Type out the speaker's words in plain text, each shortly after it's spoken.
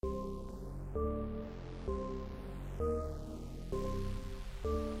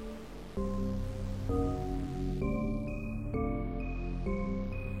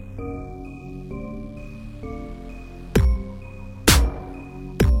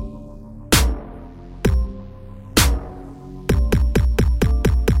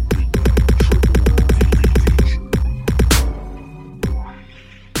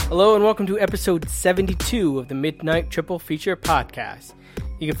Hello and welcome to episode 72 of the Midnight Triple Feature podcast.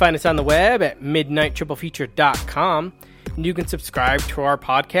 You can find us on the web at midnighttriplefeature.com, and you can subscribe to our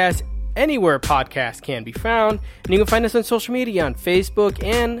podcast anywhere podcasts can be found, and you can find us on social media on Facebook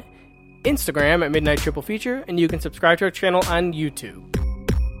and Instagram at Midnight Triple Feature, and you can subscribe to our channel on YouTube.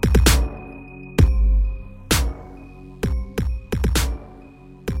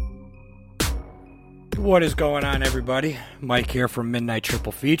 What is going on, everybody? Mike here from Midnight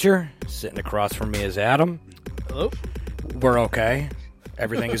Triple Feature. Sitting across from me is Adam. Hello. We're okay.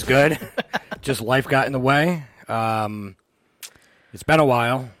 Everything is good. Just life got in the way. It's been a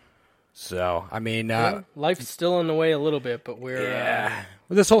while. So, I mean... life's still in the way a little bit, but we're... Yeah.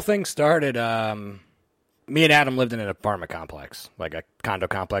 Well, this whole thing started... me and Adam lived in an apartment complex, like a condo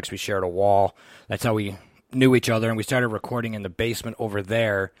complex. We shared a wall. That's how we knew each other, and we started recording in the basement over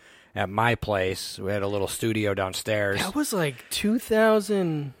there. At my place, we had a little studio downstairs. That was like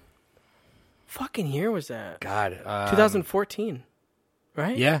 2000... Fucking year was that? God. 2014,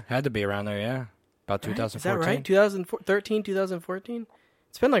 right? Yeah, had to be around there, yeah. About 2014. Is that right? 2013, 2014?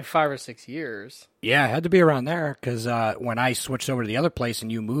 It's been like 5 or 6 years. Yeah, it had to be around there, because when I switched over to the other place and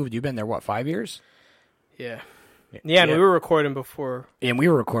you moved, you've been there, what, 5 years? Yeah. Yeah, and we were recording before. And we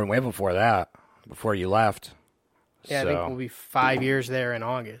were recording way before that, before you left. Yeah, I think we'll be 5 years there in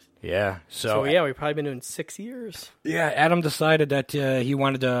August. Yeah. So yeah, we've probably been doing 6 years. Yeah, Adam decided that he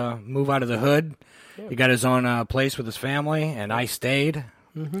wanted to move out of the hood. Yeah. He got his own place with his family, and I stayed.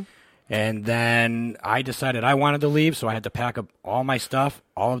 Mm-hmm. And then I decided I wanted to leave, so I had to pack up all my stuff,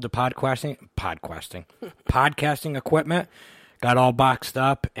 all of the podcasting equipment, got all boxed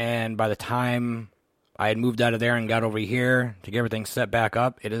up, and by the time I had moved out of there and got over here to get everything set back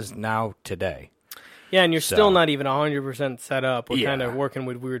up, it is now today. Yeah, and you're still not even 100% set up. We're kind of working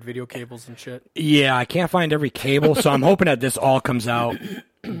with weird video cables and shit. Yeah, I can't find every cable, so I'm hoping that this all comes out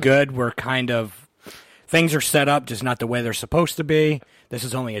good. We're things are set up, just not the way they're supposed to be. This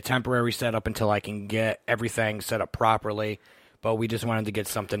is only a temporary setup until I can get everything set up properly. But we just wanted to get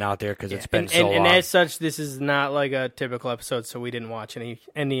something out there because it's been so long. And as such, this is not like a typical episode, so we didn't watch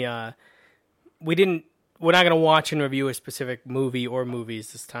we're not going to watch and review a specific movie or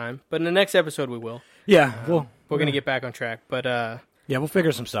movies this time. But in the next episode, we will. Yeah, we're going to get back on track. But yeah, we'll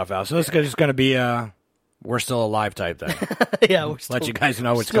figure some stuff out. So this is going to be we're still alive type thing. Yeah, we're still, let you guys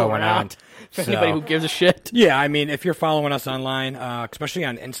know what's going on. For anybody who gives a shit. Yeah, I mean, if you're following us online, especially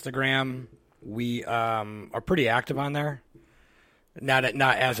on Instagram, we are pretty active on there. Not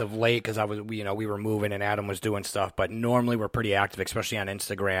as of late because we were moving and Adam was doing stuff, but normally we're pretty active, especially on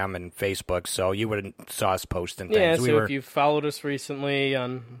Instagram and Facebook. So you wouldn't saw us posting things. Yeah, so if you followed us recently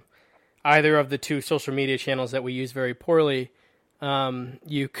on either of the two social media channels that we use very poorly,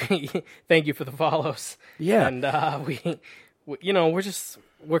 you thank you for the follows. Yeah, and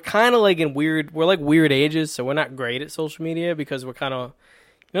we're kind of like we're like weird ages, so we're not great at social media because we're kind of,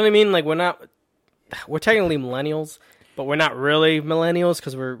 you know what I mean? Like we're technically millennials. But we're not really millennials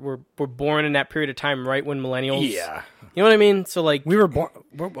because we're born in that period of time right when millennials. Yeah, you know what I mean. So like we were born.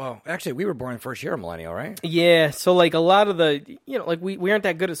 Well, actually, we were born first year millennial, right? Yeah. So like a lot of the we aren't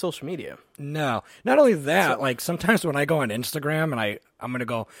that good at social media. No, not only that. Like sometimes when I go on Instagram and I'm gonna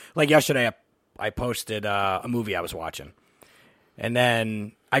go like yesterday, I posted a movie I was watching, and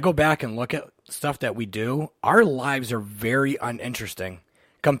then I go back and look at stuff that we do. Our lives are very uninteresting.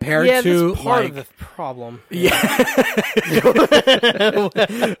 Compared to that's part of the problem. Yeah.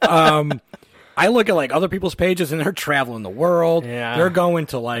 I look at like other people's pages and they're traveling the world. Yeah. They're going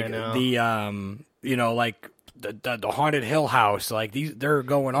to like the the haunted Hill House. Like they're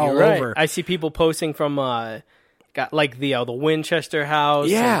going all over. I see people posting from got like the Winchester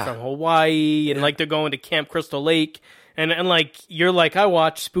House and from Hawaii and like they're going to Camp Crystal Lake. And like you're like, I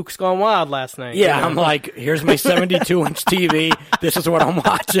watched Spooks Gone Wild last night. Yeah, I'm like, here's my 72-inch TV. This is what I'm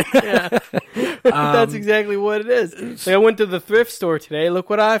watching. Yeah, that's exactly what it is. Like, I went to the thrift store today.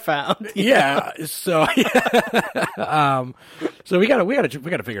 Look what I found. Yeah. So so we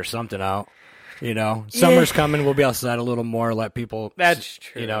gotta figure something out. You know, summer's coming. We'll be outside a little more. Let people. That's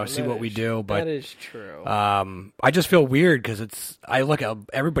true. See what we do. But that is true. I just feel weird because I look at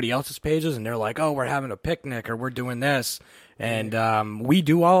everybody else's pages and they're like, "Oh, we're having a picnic or we're doing this," and we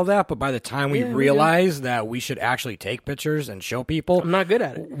do all of that. But by the time we realize that we should actually take pictures and show people, I'm not good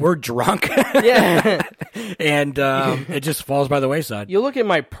at it. We're drunk. Yeah, and it just falls by the wayside. You look at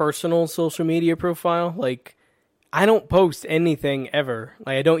my personal social media profile. Like, I don't post anything ever.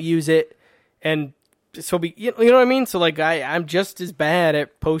 Like, I don't use it. And so, you know what I mean? So, like, I'm just as bad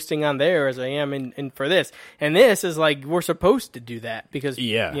at posting on there as I am in for this. And this is like, we're supposed to do that because,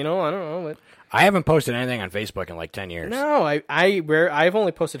 I don't know. I haven't posted anything on Facebook in like 10 years. No, I've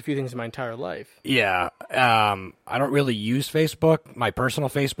only posted a few things in my entire life. Yeah. I don't really use Facebook, my personal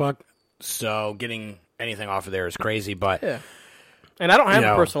Facebook, so getting anything off of there is crazy. But yeah. And I don't have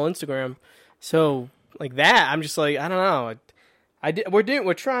a personal Instagram, so like that, I'm just like, I don't know.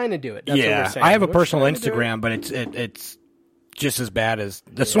 We're trying to do it. That's what we're saying. I have a personal Instagram, but it's just as bad as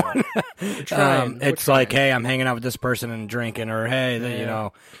this one. It's like, hey, I'm hanging out with this person and drinking, or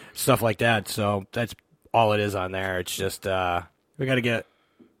hey, stuff like that. So that's all it is on there. It's just we got to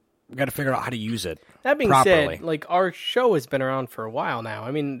figure out how to use it. That being properly. said, like our show has been around for a while now.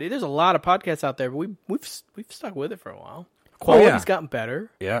 I mean, there's a lot of podcasts out there, but we've stuck with it for a while. Quality's gotten better.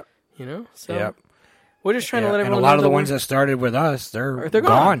 Yeah. So we're just trying to let everyone know. And a lot of the ones that started with us, they're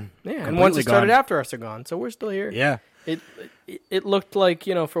gone. Yeah, and ones that started after us are gone. So we're still here. Yeah. It looked like,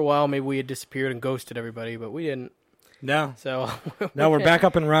 for a while maybe we had disappeared and ghosted everybody, but we didn't. No. So we're back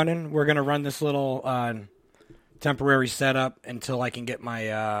up and running. We're going to run this little temporary setup until I can get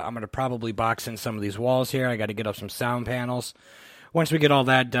my I'm going to probably box in some of these walls here. I got to get up some sound panels. Once we get all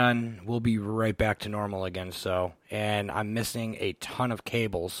that done, we'll be right back to normal again. So, and I'm missing a ton of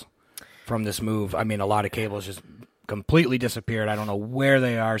cables from this move. I mean, a lot of cables just completely disappeared. I don't know where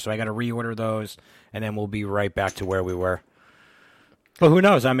they are, so I got to reorder those, and then we'll be right back to where we were. But who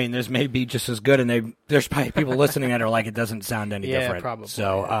knows? I mean, this may be just as good, and there's probably people listening that are like, it doesn't sound any different. Yeah, probably.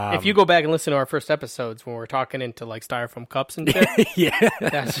 So, if you go back and listen to our first episodes when we're talking into like styrofoam cups and shit, yeah,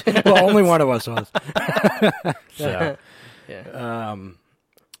 well, only one of us was. So,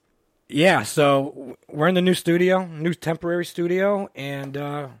 so we're in the new temporary studio, and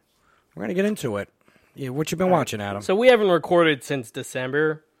we're gonna get into it. Yeah, what you been watching, Adam? So we haven't recorded since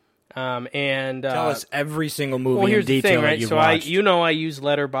December. And tell us every single movie here's in detail the thing, right? that you've so watched. I use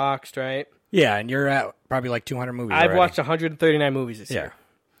Letterboxd, right? Yeah, and you're at probably like 200 movies. I've watched 139 movies this year.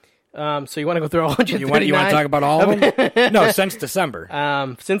 So you want to go through all 139? You want to talk about all of them? No, since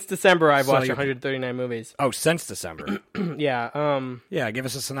December. Since December, I've watched 139 movies. Oh, since December. Yeah. Yeah, give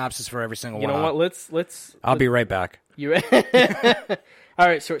us a synopsis for every single one. You know what? Let's. I'll be right back. All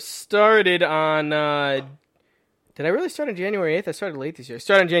right. So it started on. Did I really start on January 8th? I started late this year. I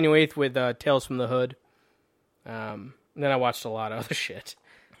started on January 8th with Tales from the Hood. And then I watched a lot of other shit.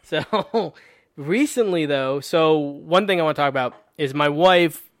 So recently, though, one thing I want to talk about is my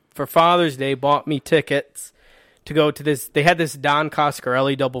wife, for Father's Day, bought me tickets to go to this. They had this Don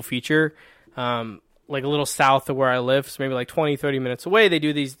Coscarelli double feature, like a little south of where I live, so maybe like 20, 30 minutes away. They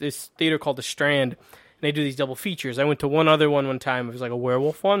do this theater called The Strand, and they do these double features. I went to one other one time. It was like a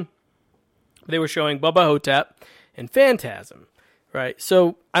werewolf one. They were showing Bubba Hotep and Phantasm, right?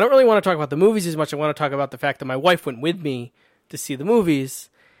 So I don't really want to talk about the movies as much. I want to talk about the fact that my wife went with me to see the movies,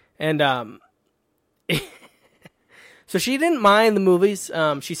 and so she didn't mind the movies.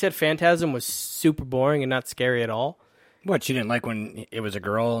 She said Phantasm was super boring and not scary at all. What, she didn't like when it was a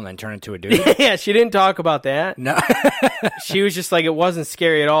girl and then turned into a dude? Yeah, she didn't talk about that. No. She was just like, it wasn't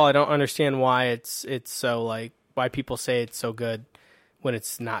scary at all. I don't understand why it's so like, why people say it's so good when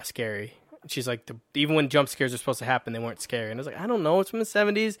it's not scary. She's like, even when jump scares are supposed to happen, they weren't scary. And I was like, I don't know. It's from the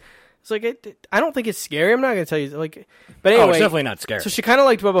 70s. It's like, I don't think it's scary. I'm not going to tell you. Like, but anyway. Oh, it's definitely not scary. So she kind of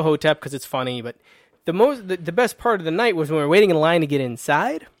liked Bubba Hotep because it's funny. But the best part of the night was when we were waiting in line to get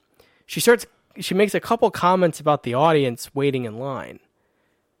inside. She makes a couple comments about the audience waiting in line.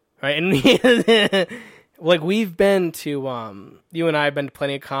 Right? And like, we've been to, you and I have been to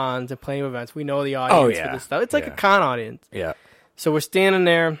plenty of cons and plenty of events. We know the audience for this stuff. It's like a con audience. Yeah. So we're standing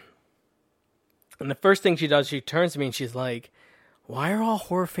there. And the first thing she does, she turns to me and she's like, why are all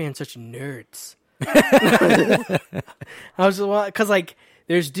horror fans such nerds? I was like, because like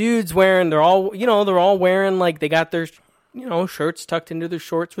there's dudes they're all wearing like, they got their, shirts tucked into their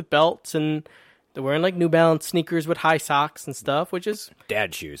shorts with belts, and they're wearing like New Balance sneakers with high socks and stuff, which is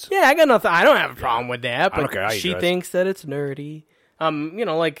dad shoes. Yeah, I got nothing. I don't have a problem with that, but I don't care how you she dress. thinks that it's nerdy.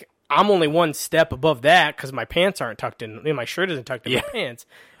 Like, I'm only one step above that because my pants aren't tucked in. My shirt isn't tucked in my pants.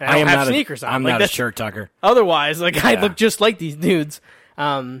 And I don't have sneakers on. I'm not a shirt tucker. Otherwise, like, I look just like these dudes.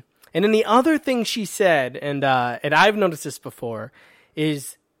 And then the other thing she said, and I've noticed this before,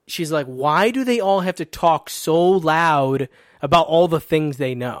 is she's like, why do they all have to talk so loud about all the things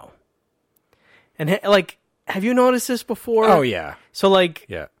they know? And like, have you noticed this before? Oh, yeah. So like,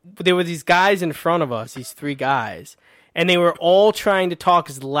 there were these guys in front of us, these three guys, and they were all trying to talk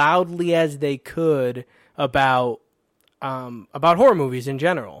as loudly as they could about horror movies in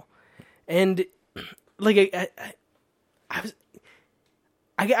general. And like,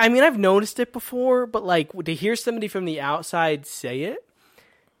 I mean, I've noticed it before, but like to hear somebody from the outside say it,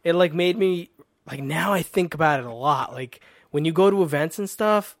 it like made me like, now I think about it a lot. Like when you go to events and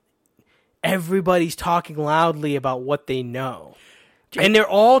stuff, everybody's talking loudly about what they know. And they're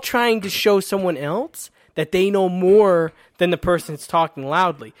all trying to show someone else that they know more than the person that's talking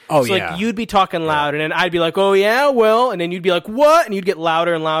loudly. Oh, so, yeah. like, you'd be talking loud, and then I'd be like, oh, yeah, well, and then you'd be like, what? And you'd get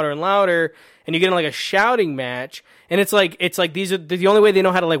louder and louder and louder, and you get in, like, a shouting match. And it's like these are the only way they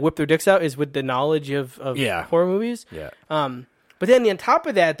know how to, like, whip their dicks out is with the knowledge of horror movies. Yeah. But then on top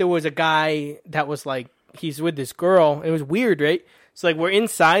of that, there was a guy that was, like, he's with this girl, and it was weird, right? So, like, we're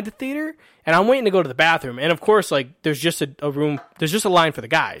inside the theater, and I'm waiting to go to the bathroom. And, of course, like, there's just a room, there's just a line for the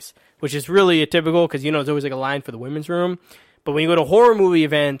guys, which is really atypical because, you know, there's always, like, a line for the women's room. But when you go to horror movie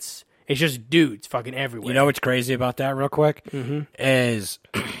events, it's just dudes fucking everywhere. You know what's crazy about that real quick? Is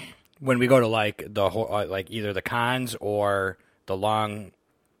when we go to, like, like, either the cons or the long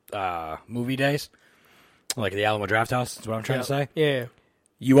movie days, like the Alamo Drafthouse is what I'm trying to say. Yeah.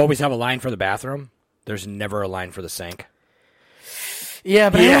 You always have a line for the bathroom. There's never a line for the sink.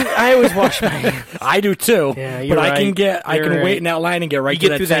 Yeah, but I always wash my hands. I do too. Yeah, but right. I can wait in that line and get right you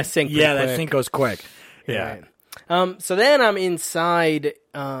to get through that sink. Yeah, quick. that sink goes quick. Yeah. Right. So then I'm inside,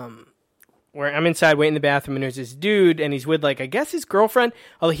 where I'm inside waiting in the bathroom, and there's this dude, and he's with, like, I guess his girlfriend.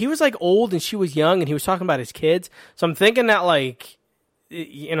 Although he was, like, old and she was young, and he was talking about his kids. So I'm thinking that, like,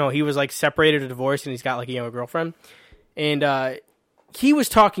 you know, he was, like, separated or divorced, and he's got, like, a younger girlfriend. And he was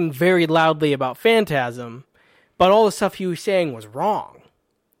talking very loudly about Phantasm, but all the stuff he was saying was wrong.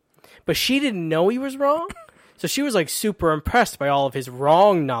 But she didn't know he was wrong, so she was, like, super impressed by all of his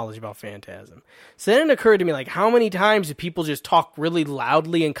wrong knowledge about Phantasm. So then it occurred to me, like, how many times do people just talk really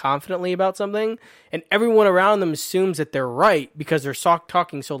loudly and confidently about something, and everyone around them assumes that they're right because they're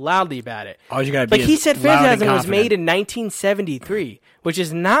talking so loudly about it? All you gotta be like, he is said loud and Phantasm was confident. made in 1973, which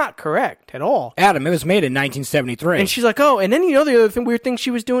is not correct at all. Adam, it was made in 1973. And she's like, oh, and then, you know, the other weird thing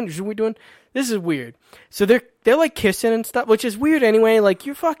she was doing, this is weird. So they're like kissing and stuff, which is weird anyway. Like,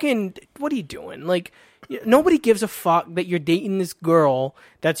 you're fucking, what are you doing? Like, nobody gives a fuck that you're dating this girl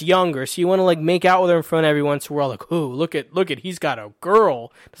that's younger. So you want to, like, make out with her in front of everyone. So we're all like, oh, look at, he's got a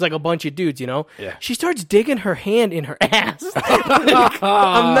girl. There's like a bunch of dudes, you know? Yeah. She starts digging her hand in her ass.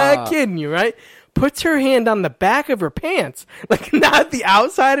 I'm not kidding you, right? Puts her hand on the back of her pants, like, not the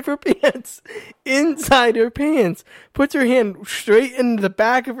outside of her pants, inside her pants. Puts her hand straight into the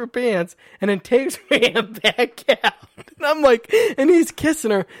back of her pants, and then takes her hand back out. And I'm like, and he's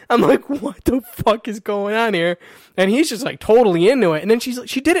kissing her. I'm like, what the fuck is going on here? And he's just, like, totally into it. And then she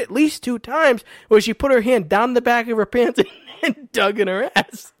did it at least 2 times where she put her hand down the back of her pants and dug in her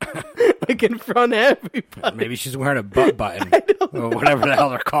ass, like, in front of everybody. Maybe she's wearing a butt button or whatever the hell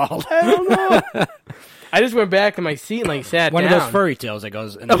they're called. I don't know. I just went back to my seat and, like, sat One down. of those furry tails that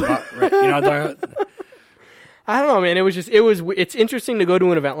goes in the butt. Right? You know, I don't know, man. It's interesting to go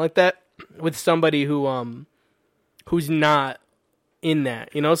to an event like that with somebody who's not in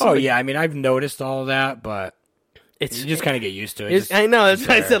that, you know? Somebody, yeah. I mean, I've noticed all that, but you just kind of get used to it. I know. That's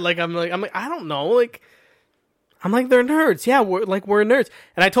what I said. Like, I'm like, I don't know. Like, I'm like, they're nerds. Yeah, we're nerds.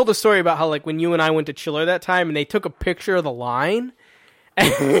 And I told a story about how, like, when you and I went to Chiller that time, and they took a picture of the line.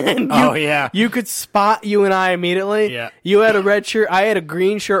 And you could spot you and I immediately. Yeah. You had a red shirt, I had a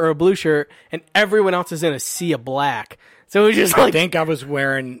green shirt or a blue shirt, and everyone else is in a sea of black. So it was just like, I think I was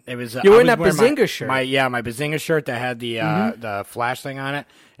wearing it was. You were wearing that Bazinga shirt. My Bazinga shirt that had the flash thing on it,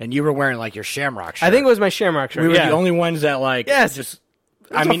 and you were wearing, like, your Shamrock shirt. I think it was my Shamrock shirt. We were the only ones that, like, just.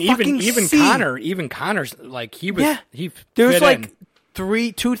 I mean, even Connor's, like, he was. Yeah. He There's fit like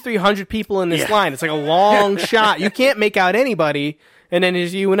in. 300 people in this line. It's like a long shot. You can't make out anybody, and then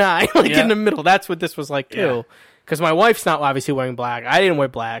there's you and I, like, in the middle. That's what this was like too. Because my wife's not obviously wearing black. I didn't wear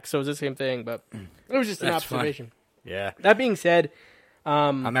black, so it was the same thing. But it was just an observation. Funny. Yeah. That being said,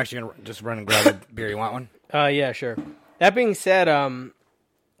 I'm actually gonna just run and grab a beer. You want one? Yeah, sure. That being said,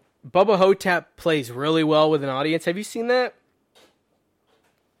 Bubba Hotep plays really well with an audience. Have you seen that?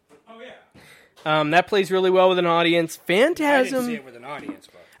 Oh yeah. That plays really well with an audience. Phantasm. I didn't see it with an audience,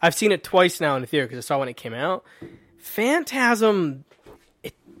 but I've seen it twice now in the theater because I saw when it came out. Phantasm.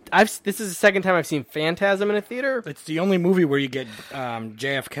 This is the second time I've seen Phantasm in a theater. it's the only movie where you get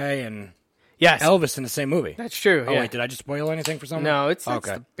JFK and Yes, Elvis in the same movie. that's true. Oh yeah. wait, did I just spoil anything for someone? No, it's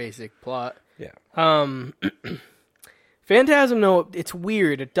okay. the basic plot. Yeah. Phantasm, no, it's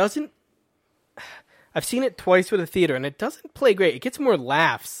weird. It doesn't. I've seen it twice with a theater, and it doesn't play great. It gets more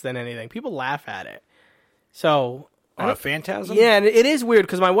laughs than anything. People laugh at it. So, Phantasm. yeah, and it is weird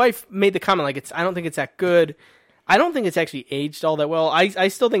because my wife made the comment like I don't think it's that good. I don't think it's actually aged all that well. I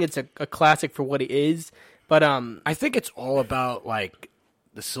still think it's a classic for what it is, but I think it's all about, like,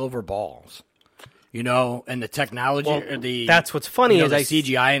 the silver balls. You know, and the technology, that's what's funny is the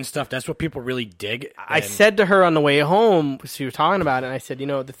CGI and stuff. That's what people really dig. I said to her on the way home, she was talking about it, and I said,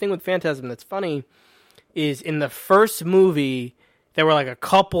 the thing with Phantasm that's funny is in the first movie, there were like a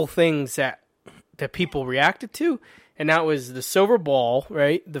couple things that people reacted to, and that was the silver ball,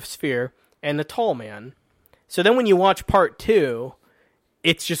 right, the sphere, and the tall man. So then when you watch part 2,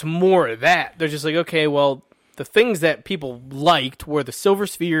 it's just more of that. They're just like, okay, well, the things that people liked were the silver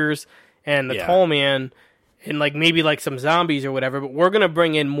spheres and the tall man, and like maybe like some zombies or whatever, but we're going to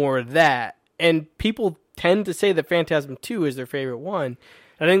bring in more of that. And people tend to say that Phantasm 2 is their favorite one.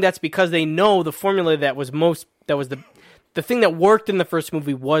 And I think that's because they know the formula that was the thing that worked in the first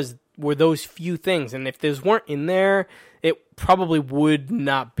movie were those few things. And if those weren't in there, it probably would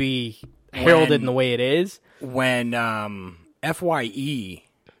not be heralded in the way it is. When FYE,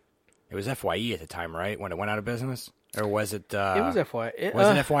 it was FYE at the time, right? When it went out of business? Or was it... it was FYE.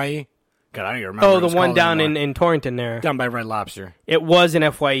 Was it FYE? God, I don't even remember. Oh, the one down in Torrington there. Down by Red Lobster. It was an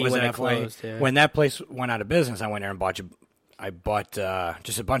FYE when it closed. Yeah. When that place went out of business, I went there and bought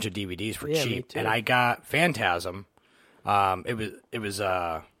just a bunch of DVDs for cheap. And I got Phantasm. It was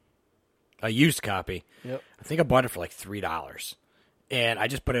a used copy. Yep. I think I bought it for like $3. And I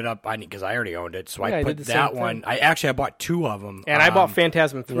just put it up because I already owned it. So I put did that one. I bought 2 of them. And I bought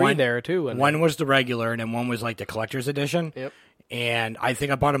Phantasm 3 there, too. One was the regular, and then one was like the collector's edition. Yep. And I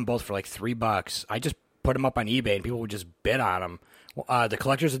think I bought them both for like $3. I just put them up on eBay, and people would just bid on them. The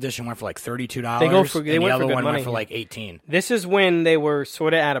collector's edition went for like $32. They went the other for good one money. went for like $18. This is when they were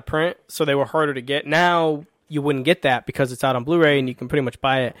sort of out of print, so they were harder to get. Now you wouldn't get that because it's out on Blu-ray and you can pretty much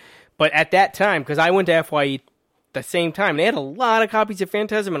buy it. But at that time, because I went to FYE the same time, they had a lot of copies of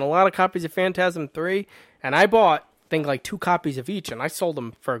Phantasm and a lot of copies of Phantasm 3, and I bought, I think, like 2 copies of each, and I sold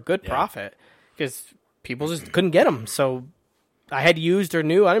them for a good profit because people just couldn't get them. So I had used or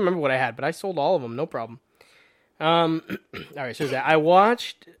new. I don't remember what I had, but I sold all of them, no problem. All right, so I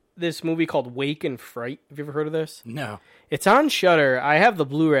watched this movie called Wake and Fright. Have you ever heard of this? No. It's on Shudder. I have the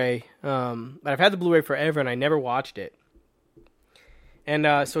Blu-ray, but I've had the Blu-ray forever, and I never watched it. And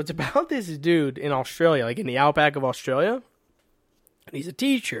so it's about this dude in Australia, like in the outback of Australia. And he's a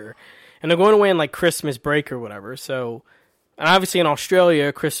teacher. And they're going away on like Christmas break or whatever. So, and obviously in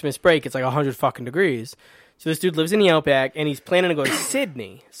Australia, Christmas break, it's like 100 fucking degrees. So this dude lives in the outback, and he's planning to go to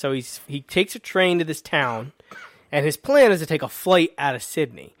Sydney. So he takes a train to this town, and his plan is to take a flight out of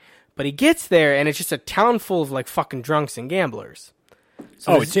Sydney. But he gets there, and it's just a town full of like fucking drunks and gamblers.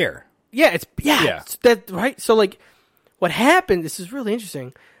 So it's here. Yeah, it's that right. So like, what happened? This is really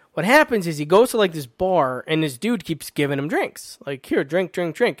interesting. What happens is he goes to like this bar, and this dude keeps giving him drinks. Like, here, drink,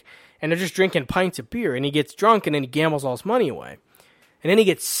 drink, drink. And they're just drinking pints of beer, and he gets drunk, and then he gambles all his money away. And then he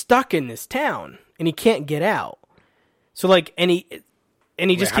gets stuck in this town, and he can't get out. So like, and he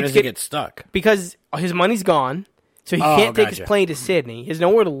just how keeps does he get stuck? Because his money's gone, so he can't take his plane to Sydney. He has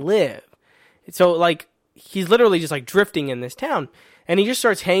nowhere to live. So like, he's literally just like drifting in this town, and he just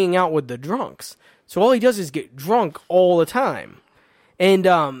starts hanging out with the drunks. So all he does is get drunk all the time.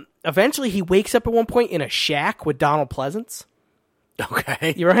 And eventually he wakes up at one point in a shack with Donald Pleasance.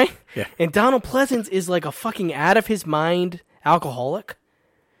 Okay. You right? Yeah. And Donald Pleasance is like a fucking out-of-his-mind alcoholic.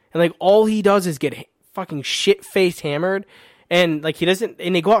 And like all he does is get fucking shit-faced hammered. And like he doesn't...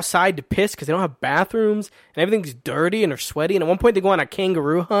 And they go outside to piss because they don't have bathrooms. And everything's dirty and they're sweaty. And at one point they go on a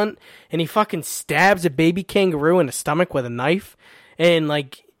kangaroo hunt. And he fucking stabs a baby kangaroo in the stomach with a knife. And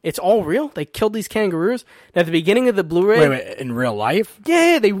like... It's all real. They killed these kangaroos. And at the beginning of the Blu-ray... Wait, in real life?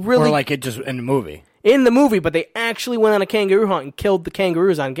 Yeah, they really... Or like it just in the movie? In the movie, but they actually went on a kangaroo hunt and killed the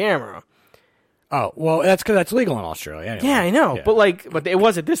kangaroos on camera. Oh, well, that's because that's legal in Australia anyway. Yeah, I know. Yeah. But it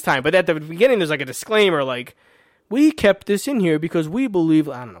wasn't this time. But at the beginning, there's like a disclaimer, like, we kept this in here because we believe...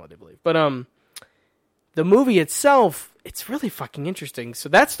 I don't know what they believe. But the movie itself, it's really fucking interesting. So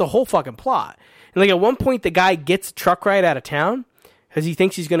that's the whole fucking plot. And like at one point, the guy gets a truck ride out of town because he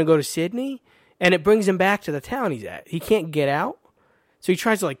thinks he's going to go to Sydney, and it brings him back to the town he's at. He can't get out, so he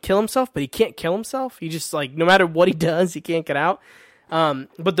tries to, like, kill himself, but he can't kill himself. He just, like, no matter what he does, he can't get out.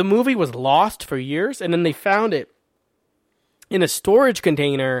 But the movie was lost for years, and then they found it in a storage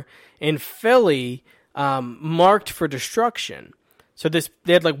container in Philly, marked for destruction. So they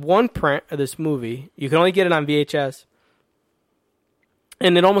had, like, one print of this movie. You can only get it on VHS.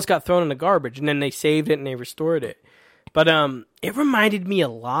 And it almost got thrown in the garbage, and then they saved it and they restored it. But it reminded me a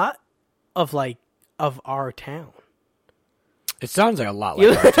lot of our town. It sounds like a lot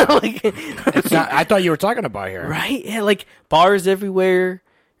like our town. It's not, I thought you were talking about here. Right? Yeah, like bars everywhere.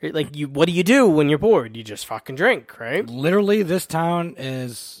 Like, what do you do when you're bored? You just fucking drink, right? Literally, this town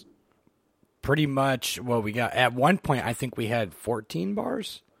is pretty much what we got. At one point, I think we had 14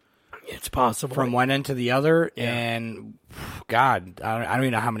 bars. It's possible. from one end to the other, and God, I don't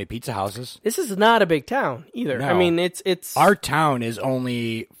even know how many pizza houses. This is not a big town either. No. I mean, it's Our town is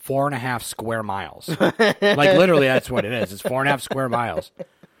only 4.5 square miles. Like literally, that's what it is. It's 4.5 square miles.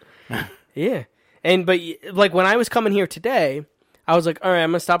 Yeah. But like when I was coming here today, I was like, all right, I'm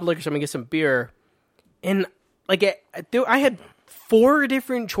gonna stop at liquor store and get some beer, and like I had 4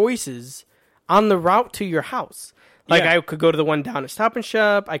 different choices on the route to your house. Like I could go to the one down at Stop and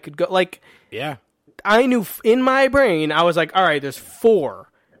Shop. I could go Yeah. I knew in my brain, I was like, all right, there's 4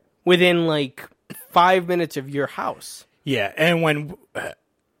 within like 5 minutes of your house. Yeah, and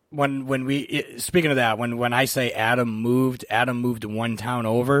when we speaking of that, when I say Adam moved one town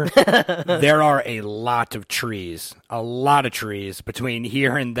over, there are a lot of trees between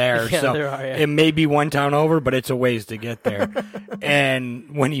here and there. Yeah, so there are, yeah. it may be one town over, but it's a ways to get there.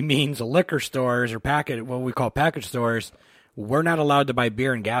 And when he means liquor stores or what we call package stores, we're not allowed to buy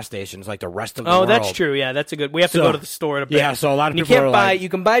beer in gas stations like the rest of the world. Oh, that's true. Yeah, that's a good. We have to go to the store to buy. Yeah, so a lot of you people can't are buy. like, You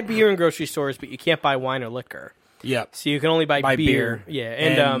can buy beer in grocery stores, but you can't buy wine or liquor. yeah. So you can only buy beer. Yeah,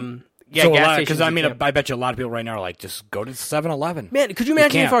 and yeah, so gas stations. because I you mean, can't. I bet you a lot of people right now are like, just go to 7-Eleven. Man, could you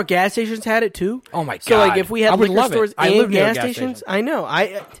imagine if can't. our gas stations had it too? Oh my So like God. if we I had would liquor love it. stores I and live near a gas gas stations, station. I know.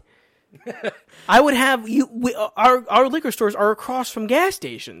 I would have our liquor stores are across from gas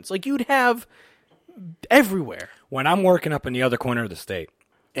stations. Like you'd have everywhere. When I'm working up in the other corner of the state,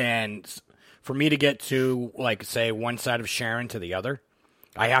 and for me to get to, like, say, one side of Sharon to the other,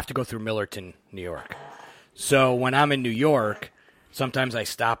 I have to go through Millerton, New York. So when I'm in New York, sometimes I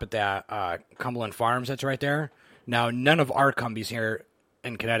stop at that Cumberland Farms that's right there. Now, none of our Cumbies here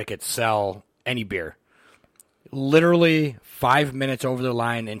in Connecticut sell any beer. Literally 5 minutes over the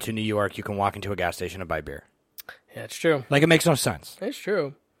line into New York, you can walk into a gas station and buy beer. Yeah, it's true. Like, it makes no sense. It's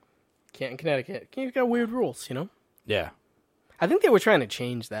true. Can't in Connecticut. You've got weird rules, you know? Yeah. I think they were trying to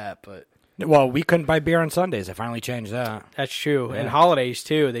change that, but Well, we couldn't buy beer on Sundays. They finally changed that. that's true. And holidays,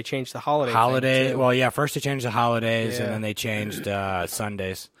 too. They changed the holiday thing, too. Well, yeah, first they changed the holidays, Yeah. and then they changed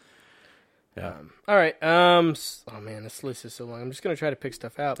Sundays. Yeah. All right. Oh, man, this list is so long. I'm just going to try to pick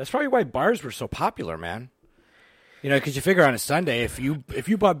stuff out. That's probably why bars were so popular, man. You know, because you figure on a Sunday, if you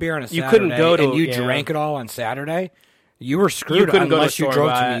bought beer on a Saturday couldn't go to- and you yeah. drank it all on Saturday, you were You screwed couldn't go to unless the you store drove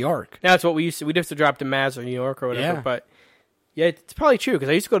and buy to it. New York. That's what we used to. We'd have to drop to Mass or New York or whatever. Yeah. But yeah, it's probably true because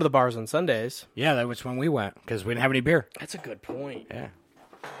I used to go to the bars on Sundays. Yeah, that was when we went, because we didn't have any beer. That's a good point. Yeah.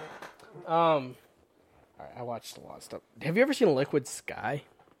 All right, I watched a lot of stuff. Have you ever seen Liquid Sky?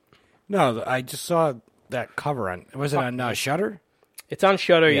 No, I just saw that cover on. Was it on Shudder? It's on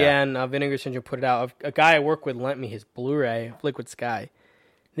Shudder, Yeah. and Vinegar Syndrome put it out. A guy I work with lent me his Blu-ray of Liquid Sky.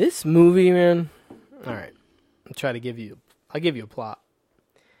 This movie, man. All right, I'll give you a plot.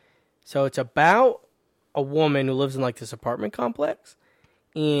 So it's about a woman who lives in like this apartment complex,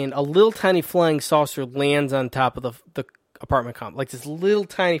 and a little tiny flying saucer lands on top of the apartment complex, like this little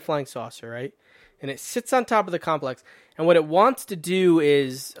tiny flying saucer, right? And it sits on top of the complex, and what it wants to do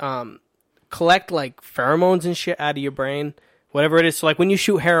is collect like pheromones and shit out of your brain, whatever it is. So like when you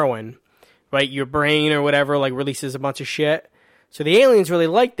shoot heroin, right, your brain or whatever like releases a bunch of shit. So the aliens really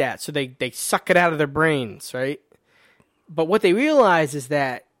like that, so they suck it out of their brains, right? But what they realize is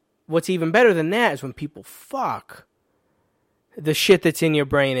that what's even better than that is when people fuck, the shit that's in your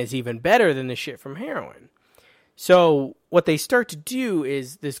brain is even better than the shit from heroin. So what they start to do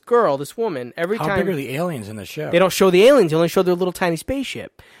is this woman, every How time... big are the aliens in the show? They don't show the aliens. They only show their little tiny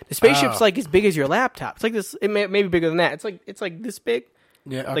spaceship. The spaceship's Oh. like as big as your laptop. It's like this. It may be bigger than that. It's like this big,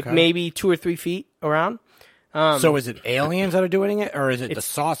 Yeah, okay. like maybe 2 or 3 feet around. So is it aliens that are doing it, or is it the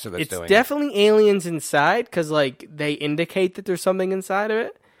saucer that's doing It's definitely aliens inside because like they indicate that there's something inside of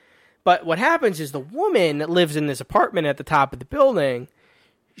it. But what happens is the woman that lives in this apartment at the top of the building,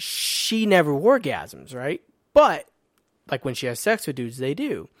 she never orgasms, right? But like when she has sex with dudes, they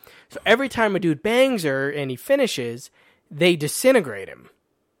do. So every time a dude bangs her and he finishes, they disintegrate him,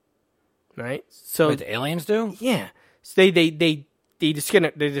 right? So What the aliens do? yeah, so they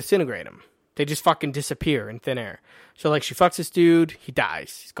disintegrate him. They just fucking disappear in thin air. So like she fucks this dude, he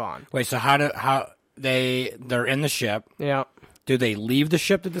dies, he's gone. Wait, so they're in the ship? Yeah. Do they leave the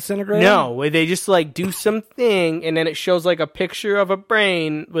ship to disintegrate? No, they just like do something, and then it shows like a picture of a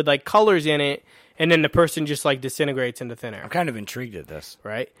brain with like colors in it, and then the person just like disintegrates into thin air. I'm kind of intrigued at this.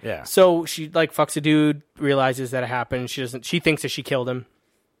 Right? Yeah. So she like fucks a dude, realizes that it happened. She thinks that she killed him.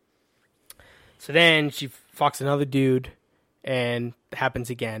 So then she fucks another dude, and it happens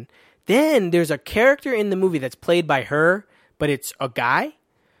again. Then there's a character in the movie that's played by her, but it's a guy.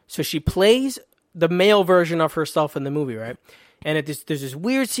 So she plays the male version of herself in the movie, right? And there's this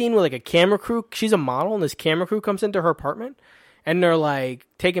weird scene where like a camera crew, she's a model, and this camera crew comes into her apartment, and they're like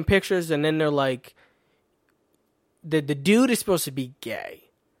taking pictures, and then they're like, the dude is supposed to be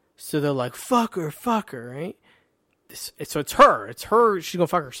gay, so they're like, fuck her, right? So it's her. She's gonna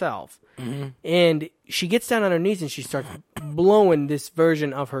fuck herself, and she gets down on her knees and she starts blowing this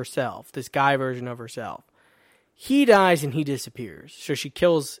version of herself, this guy version of herself. He dies and he disappears. So she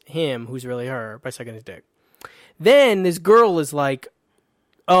kills him, who's really her, by sucking his dick. Then this girl is like,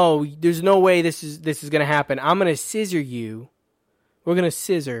 "Oh, there's no way this is gonna happen. I'm gonna scissor you. We're gonna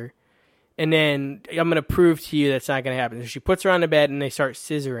scissor, and then I'm gonna prove to you that's not gonna happen." So she puts her on the bed and they start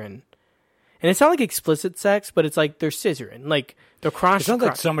scissoring. And it's not like explicit sex, but it's like they're scissoring, like they're crotch. It sounds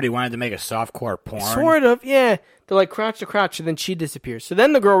like somebody wanted to make a softcore porn. Sort of, yeah. They're like crotch to crotch, and then she disappears. So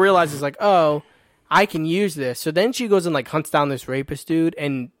then the girl realizes, like, oh, I can use this. So then she goes and like hunts down this rapist dude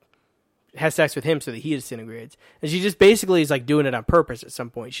and has sex with him so that he disintegrates. And she just basically is like doing it on purpose at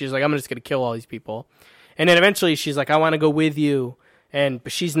some point. She's like, I'm just gonna kill all these people. And then eventually she's like, I want to go with you.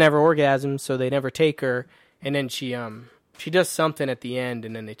 But she's never orgasmed, so they never take her. And then she does something at the end,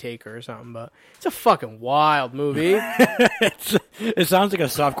 and then they take her or something. But it's a fucking wild movie. It sounds like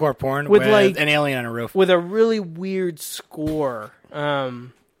a softcore porn with like like an alien on a roof with a really weird score.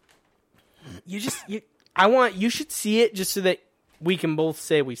 You should see it just so that we can both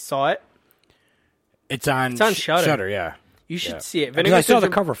say we saw it. It's on Shudder. Shudder, yeah. You should see it. Because I saw the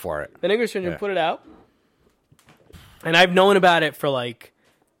cover for it. Vinegar Syndrome put it out, and I've known about it for like.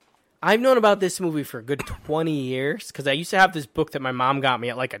 I've known about this movie for a good 20 years because I used to have this book that my mom got me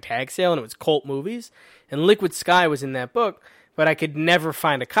at like a tag sale, and it was cult movies, and Liquid Sky was in that book, but I could never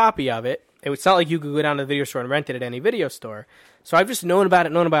find a copy of it. It's not like you could go down to the video store and rent it at any video store. So I've just known about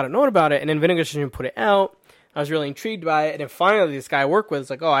it, and then Vinegar Syndrome put it out. I was really intrigued by it, and then finally this guy I work with is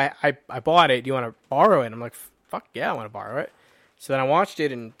like, oh, I bought it. Do you want to borrow it? And I'm like, fuck yeah, I want to borrow it. So then I watched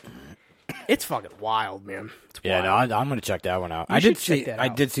it, and it's fucking wild, man. It's wild. Yeah, no, I'm going to check that one out. I did see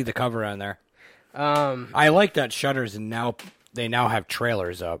the cover on there. I like that Shudders, and they now have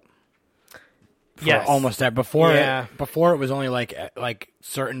trailers up. Yes, almost that. Before it was only like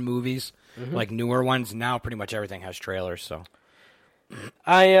certain movies, like newer ones. Now pretty much everything has trailers. So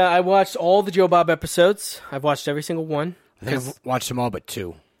I watched all the Joe Bob episodes. I've watched every single one. I think I've watched them all but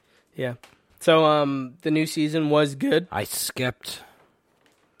 2. Yeah. So the new season was good. I skipped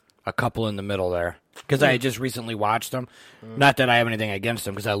a couple in the middle there because I had just recently watched them. Not that I have anything against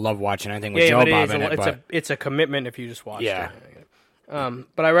them because I love watching anything with Joe Bob in it. It's a commitment if you just watch it.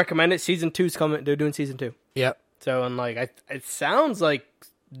 But I recommend it. Season 2's coming. They're doing season 2. Yep. So and like it sounds like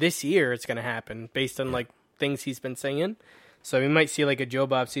this year it's gonna happen based on like things he's been saying. So we might see like a Joe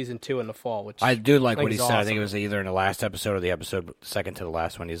Bob season 2 in the fall. Which I do like what he said. Awesome. I think it was either in the last episode or the episode second to the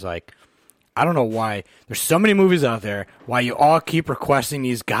last one. He's like, I don't know why there's so many movies out there. Why you all keep requesting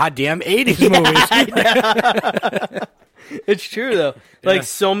these goddamn 80s movies? It's true though. Like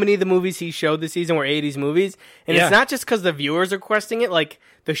so many of the movies he showed this season were 80s movies, and it's not just because the viewers are requesting it. Like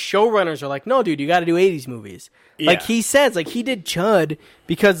the showrunners are like, "No, dude, you got to do 80s movies." Yeah. Like he says, like he did Chud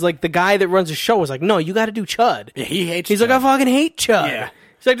because like the guy that runs the show was like, "No, you got to do Chud." Yeah, he hates. He's Chud. like, "I fucking hate Chud." Yeah.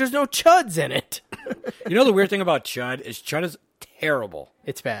 He's like, "There's no Chuds in it." You know the weird thing about Chud is terrible.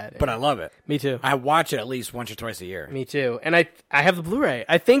 It's bad, but I love it. Me too. I watch it at least once or twice a year. Me too. And I have the Blu-ray.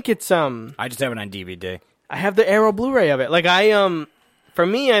 I think it's I just have it on DVD. I have the Arrow Blu-ray of it. Like for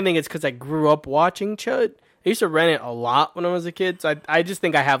me, I think it's because I grew up watching Chud. I used to rent it a lot when I was a kid. So I just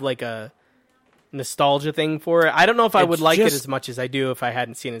think I have like a nostalgia thing for it. I don't know if I would like it as much as I do if I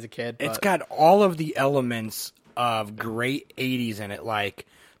hadn't seen it as a kid. But. It's got all of the elements of great 80s in it, like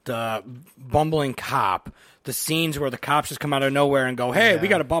the bumbling cop, the scenes where the cops just come out of nowhere and go, hey, we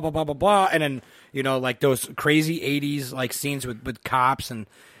got a blah, blah, blah, blah, blah. And then, you know, like those crazy 80s like scenes with cops, and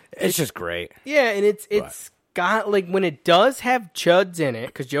it's just great. Yeah, and it's got, like, when it does have chuds in it,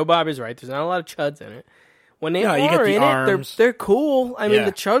 because Joe Bob is right, there's not a lot of chuds in it. When they are you get the in arms. it, they're cool. I mean,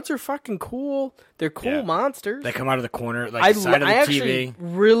 the chuds are fucking cool. They're cool monsters. They come out of the corner, like the side of the TV. I actually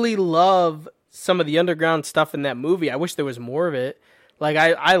really love some of the underground stuff in that movie. I wish there was more of it. Like,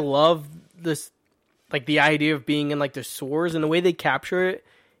 I love this, like, the idea of being in, like, the sewers and the way they capture it.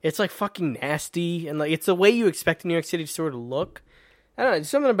 It's, like, fucking nasty. And, like, it's the way you expect New York City to sort of look. I don't know. There's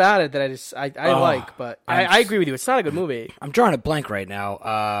something about it that I like. But I agree with you. It's not a good movie. I'm drawing a blank right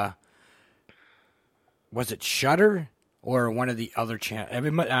now. Was it Shudder or one of the other channels? I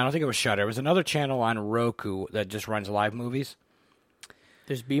don't think it was Shudder. It was another channel on Roku that just runs live movies.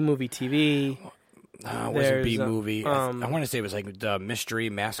 There's B-Movie TV. It wasn't B-Movie. I want to say it was like the Mystery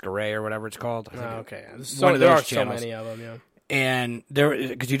Masquerade or whatever it's called. Okay. One of there those are channels. so many of them, yeah. And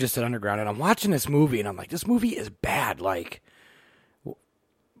because you just said underground, and I'm watching this movie, and I'm like, this movie is bad. Like,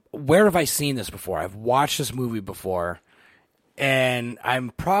 where have I seen this before? I've watched this movie before, And I'm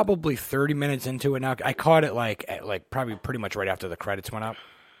probably 30 minutes into it now. I caught it like probably pretty much right after the credits went up.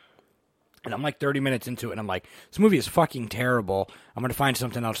 And I'm like 30 minutes into it, and I'm like, this movie is fucking terrible. I'm going to find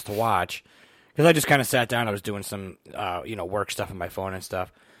something else to watch. Because I just kind of sat down. I was doing some, work stuff on my phone and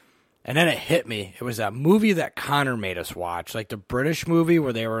stuff. And then it hit me. It was that movie that Connor made us watch. Like the British movie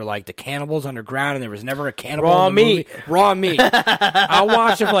where they were like the cannibals underground and there was never a cannibal in the movie. Raw meat. I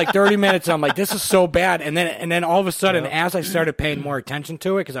watched it for like 30 minutes and I'm like, this is so bad. And then all of a sudden, as I started paying more attention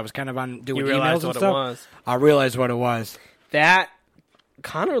to it, because I was kind of on doing emails and stuff, I realized what it was.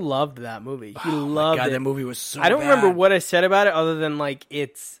 Connor loved that movie. He loved it. That movie was so bad. I don't remember what I said about it other than like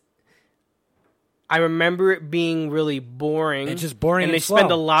I remember it being really boring. It's just boring and they slow.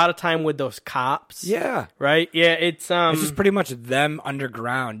 spend a lot of time with those cops. Yeah. Right? Yeah, it's just pretty much them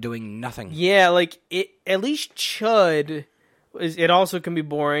underground doing nothing. Yeah, like at least Chud it also can be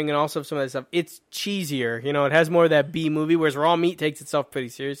boring and also some of that stuff. It's cheesier, it has more of that B movie, whereas Raw Meat takes itself pretty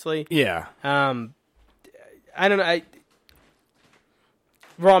seriously. Yeah. I don't know.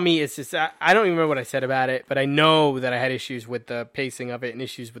 Raw Meat is just I don't even remember what I said about it, but I know that I had issues with the pacing of it and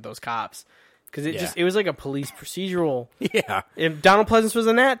issues with those cops. Because it was like a police procedural. Yeah. And Donald Pleasance was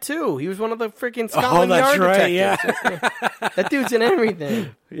in that, too. He was one of the freaking Scotland Yard detectives. Yeah. That dude's in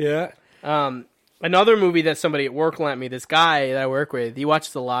everything. Yeah. Another movie that somebody at work lent me, this guy that I work with, he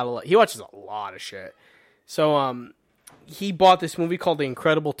watches a lot of shit. So he bought this movie called The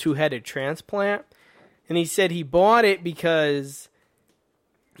Incredible Two-Headed Transplant. And he said he bought it because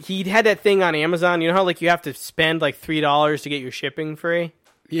he'd had that thing on Amazon. You know how like you have to spend like $3 to get your shipping free?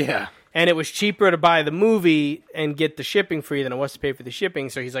 Yeah. And it was cheaper to buy the movie and get the shipping free than it was to pay for the shipping.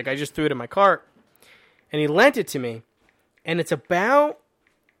 So he's like, I just threw it in my cart. And he lent it to me. And it's about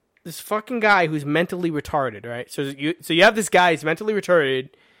this fucking guy who's mentally retarded, right? So you have this guy who's mentally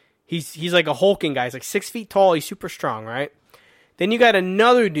retarded. He's like a hulking guy. He's like 6 feet tall. He's super strong, right? Then you got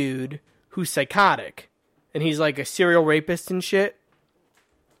another dude who's psychotic. And he's like a serial rapist and shit.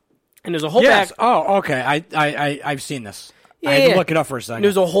 And there's a whole back... Oh, okay. I've seen this. Yeah, I had to look it up for a second.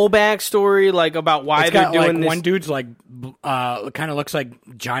 There's a whole backstory like about why they're doing this. One dude's like kind of looks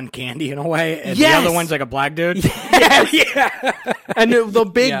like John Candy in a way, and the other one's like a black dude. Yeah. And the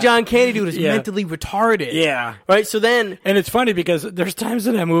big John Candy dude is mentally retarded. Yeah. Right? So then... And it's funny because there's times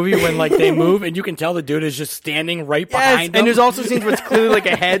in that movie when like they move and you can tell the dude is just standing right behind them. And there's also scenes where it's clearly like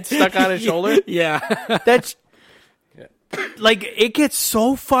a head stuck on his shoulder. Yeah. That's... Like, it gets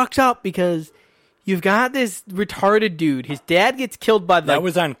so fucked up because... You've got this retarded dude. His dad gets killed by that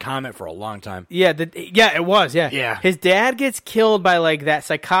was on Comet for a long time. Yeah, it was. Yeah, yeah. His dad gets killed by like that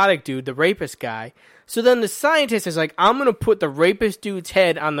psychotic dude, the rapist guy. So then the scientist is like, I'm gonna put the rapist dude's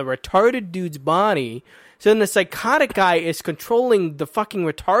head on the retarded dude's body. So then the psychotic guy is controlling the fucking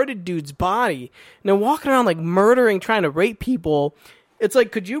retarded dude's body, and they're walking around like murdering, trying to rape people. It's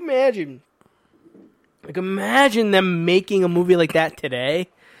like, could you imagine? Like, imagine them making a movie like that today.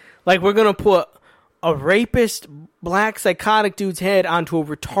 Like, we're gonna put a rapist, black, psychotic dude's head onto a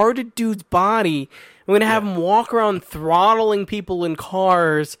retarded dude's body. We're going to have him walk around throttling people in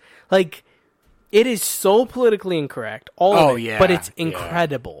cars. Like, it is so politically incorrect. All of it. Yeah. But it's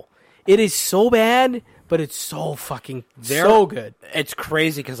incredible. Yeah. It is so bad, but it's so fucking so good. It's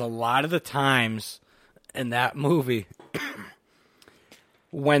crazy because a lot of the times in that movie,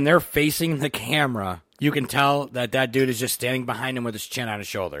 when they're facing the camera... You can tell that dude is just standing behind him with his chin on his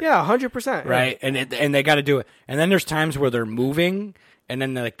shoulder. Yeah, 100%. Right, yeah. And they got to do it. And then there's times where they're moving, and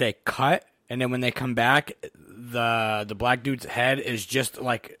then they cut, and then when they come back, the black dude's head is just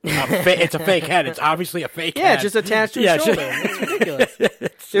like it's a fake head. It's obviously a fake head. Yeah, it's just attached to his shoulder. It's ridiculous.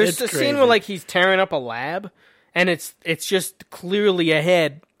 There's a scene where like he's tearing up a lab, and it's just clearly a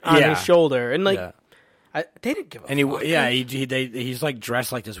head on his shoulder, and like they didn't give a fuck. He's like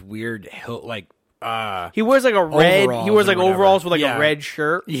dressed like this weird like. He wears like a red. He wears like overalls with like a red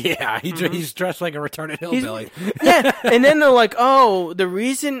shirt. Yeah, he's dressed like a retarded hillbilly. Yeah, and then they're like, "Oh, the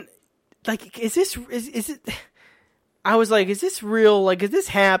reason, like, is it?" I was like, "Is this real? Like, did this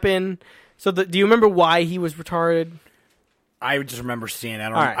happen?" So, do you remember why he was retarded? I just remember seeing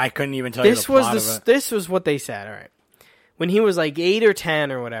it. I couldn't even tell you the plot of it. This was what they said. All right, when he was like 8 or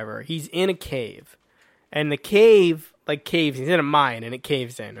 10 or whatever, he's in a cave, and the cave. Like caves, he's in a mine and it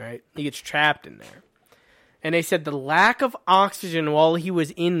caves in, right? He gets trapped in there. And they said the lack of oxygen while he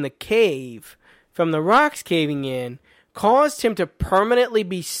was in the cave from the rocks caving in caused him to permanently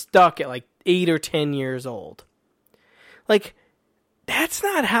be stuck at like 8 or 10 years old. Like, that's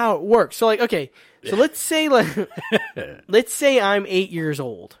not how it works. So like, okay, so let's say I'm 8 years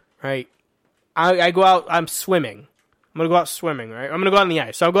old, right? I go out, I'm swimming. I'm going to go out swimming, right? I'm going to go out on the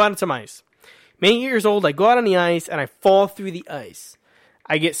ice. So I'll go out on some ice. I'm 8 years old. I go out on the ice and I fall through the ice.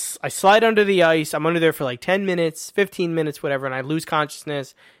 I slide under the ice. I'm under there for like 10 minutes, 15 minutes, whatever, and I lose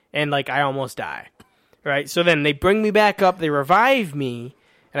consciousness and like I almost die. Right? So then they bring me back up. They revive me,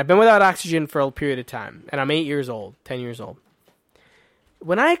 and I've been without oxygen for a period of time. And I'm 8 years old, 10 years old.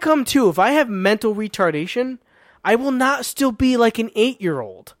 When I come to, if I have mental retardation, I will not still be like an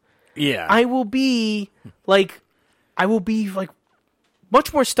 8-year-old. Yeah. I will be like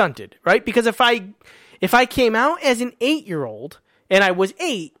much more stunted, right? Because if I came out as an 8-year-old and I was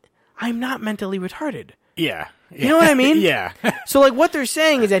 8, I'm not mentally retarded. Yeah. You know what I mean? Yeah. So like what they're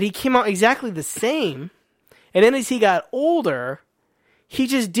saying is that he came out exactly the same, and then as he got older, he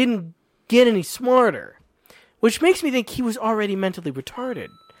just didn't get any smarter, which makes me think he was already mentally retarded,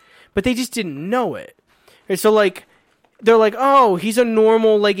 but they just didn't know it. And so like they're like, oh, he's a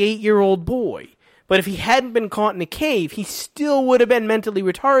normal like 8-year-old boy. But if he hadn't been caught in a cave, he still would have been mentally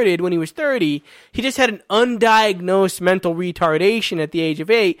retarded when he was 30. He just had an undiagnosed mental retardation at the age of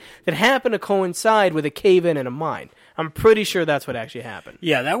 8 that happened to coincide with a cave-in and a mine. I'm pretty sure that's what actually happened.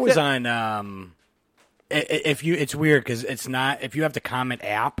 Yeah, that was on. It's weird because it's not. If you have the Comet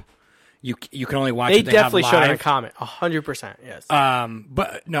app, you can only watch. They definitely showed it on Comet, 100%. Yes.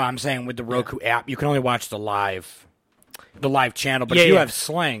 But no, I'm saying with the Roku app, you can only watch the live channel. But Yeah, if you yeah. have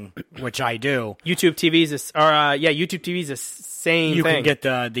Sling, which I do, YouTube TV is YouTube TV is the same you thing. can get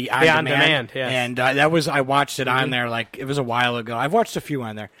the on demand, yes. And I watched it on there like it was a while ago. I've watched a few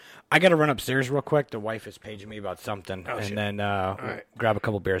on there. I got to run upstairs real quick. The wife is paging me about something, shit. and then grab a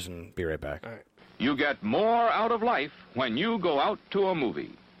couple beers and be right back. All right. You get more out of life when you go out to a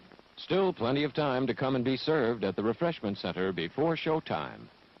movie. Still plenty of time to come and be served at the refreshment center before showtime.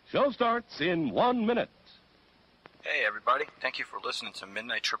 Show starts in 1 minute. Hey everybody, thank you for listening to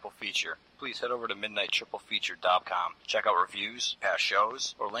Midnight Triple Feature. Please head over to midnighttriplefeature.com. Check out reviews, past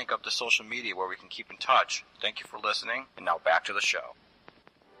shows, or link up to social media where we can keep in touch. Thank you for listening, and now back to the show.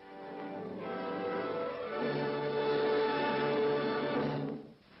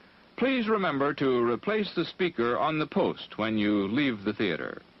 Please remember to replace the speaker on the post when you leave the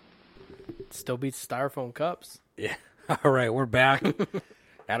theater. Still beats styrofoam cups. Yeah. All right, we're back.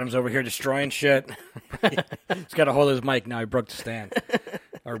 Adam's over here destroying shit. He's got a hold of his mic now. He broke the stand.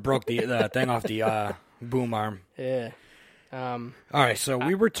 Or broke the thing off the boom arm. Yeah. All right, so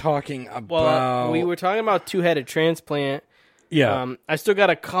we were talking about... Well, we were talking about two-headed transplant. Yeah. I still got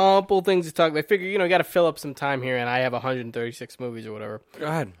a couple things to talk. I figure, I got to fill up some time here, and I have 136 movies or whatever. Go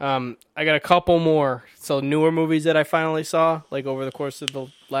ahead. I got a couple more. So newer movies that I finally saw, like over the course of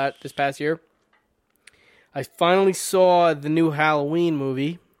this past year. I finally saw the new Halloween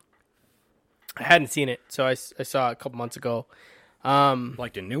movie. I hadn't seen it, so I saw it a couple months ago.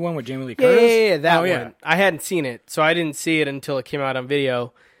 Like the new one with Jamie Lee Curtis? Yeah, that one. Yeah. I hadn't seen it, so I didn't see it until it came out on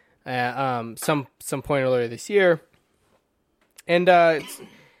video some point earlier this year. And I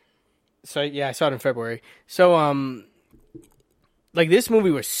saw it in February. So this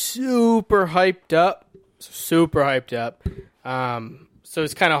movie was super hyped up. So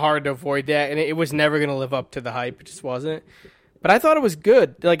it's kind of hard to avoid that, and it was never going to live up to the hype. It just wasn't. But I thought it was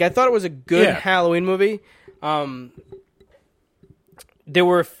good. Like, I thought it was a good Halloween movie. There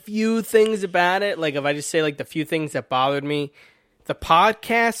were a few things about it. Like, if I just say, like, the few things that bothered me. The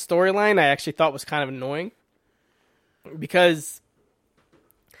podcast storyline I actually thought was kind of annoying. Because,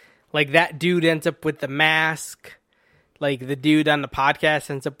 like, that dude ends up with the mask. Like, the dude on the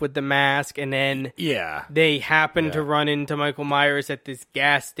podcast ends up with the mask. And then they happen to run into Michael Myers at this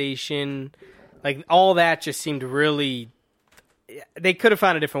gas station. Like, all that just seemed really... They could have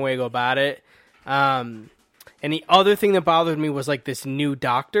found a different way to go about it. And the other thing that bothered me was, like, this new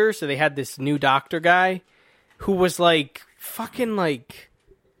doctor. So they had this new doctor guy who was, like, fucking, like...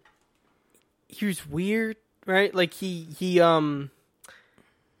 He was weird, right? Like,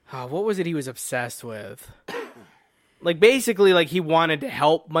 what was it he was obsessed with? Like, basically, like, he wanted to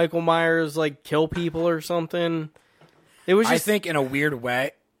help Michael Myers, like, kill people or something. It was just... I think in a weird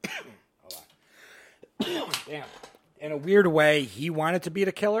way... Damn. In a weird way, he wanted to be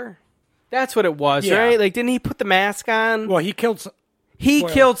the killer. That's what it was, right? Like, didn't he put the mask on? Well, he killed... He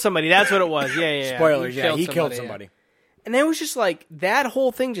killed somebody. That's what it was. Yeah. Spoilers, he killed somebody. Yeah. And it was just like, that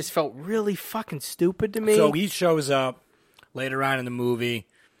whole thing just felt really fucking stupid to me. So he shows up later on in the movie.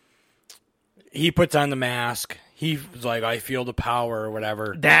 He puts on the mask. He's like, I feel the power or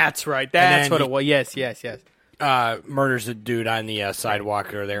whatever. That's right. That's what it was. Yes. Murders the dude on the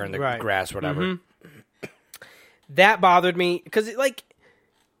sidewalk or there in the grass, whatever. Mm-hmm. That bothered me because,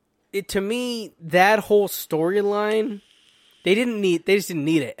 to me, that whole storyline, they just didn't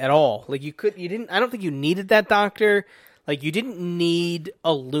need it at all. Like, I don't think you needed that doctor. Like, you didn't need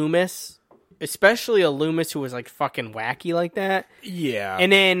a Loomis especially a Loomis who was like fucking wacky like that. Yeah.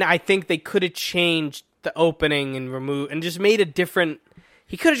 And then I think they could have changed the opening and just made a different.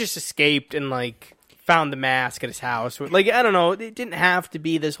 He could have just escaped and like found the mask at his house. Like, I don't know. It didn't have to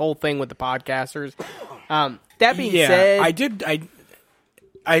be this whole thing with the podcasters. That being said,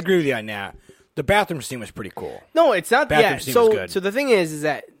 I agree with you on that. The bathroom scene was pretty cool. No, it's not. Bathroom scene was good. So the thing is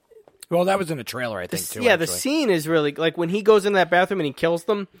that. Well, that was in the trailer, I think, too. Yeah, actually. the scene is really like when he goes into that bathroom and he kills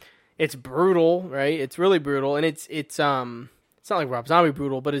them. It's brutal, right? It's really brutal, and it's not like Rob Zombie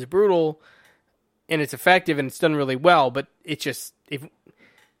brutal, but it's brutal, and it's effective, and it's done really well. But it's just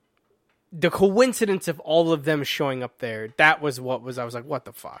the coincidence of all of them showing up there. That was I was like, what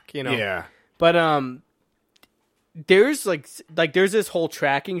the fuck, you know? Yeah. But there's like there's this whole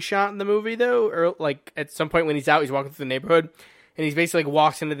tracking shot in the movie though, or like at some point when he's out, he's walking through the neighborhood. And he's basically like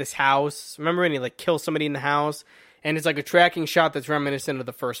walks into this house. Remember? And he like kills somebody in the house. And it's like a tracking shot that's reminiscent of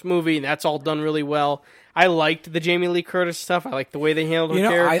the first movie. And that's all done really well. I liked the Jamie Lee Curtis stuff. I liked the way they handled her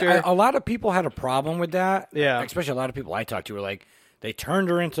character. A lot of people had a problem with that. Yeah. Especially a lot of people I talked to were like, they turned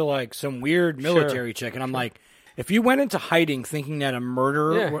her into like some weird military chick. And I'm like, if you went into hiding thinking that a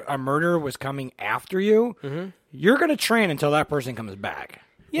murder was coming after you, you're going to train until that person comes back.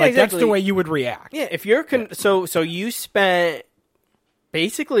 Yeah, like, exactly. That's the way you would react. Yeah, if you're... So you spent...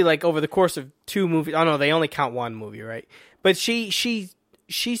 Basically, like, over the course of 2 movies... Oh, no, they only count 1 movie, right? But she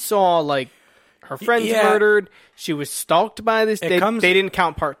saw, like, her friends murdered. She was stalked by this... They didn't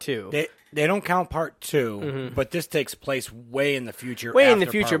count part 2. They don't count part 2, but this takes place way in the future. Way in the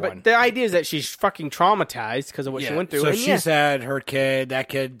future, but the idea is that she's fucking traumatized because of what she went through. So she's had her kid. That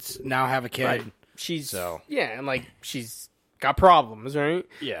kid's now have a kid. Right. And, like, she's got problems, right?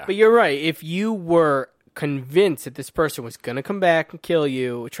 Yeah. But you're right. If you were... convinced that this person was going to come back and kill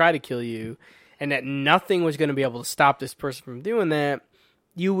you, try to kill you, and that nothing was going to be able to stop this person from doing that,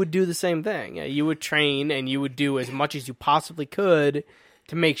 you would do the same thing. You would train and you would do as much as you possibly could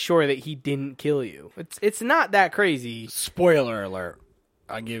to make sure that he didn't kill you. It's not that crazy. Spoiler alert.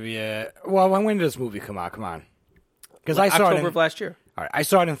 I'll give you... Well, when did this movie come out? Come on. Because I saw October of last year. All right, I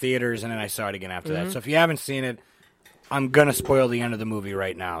saw it in theaters, and then I saw it again after that. So if you haven't seen it, I'm going to spoil the end of the movie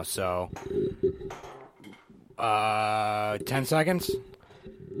right now, so... 10 seconds?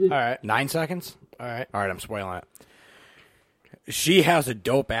 All right. 9 seconds? All right. All right, I'm spoiling it. She has a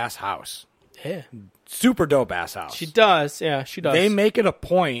dope-ass house. Yeah. Super dope-ass house. She does. Yeah, she does. They make it a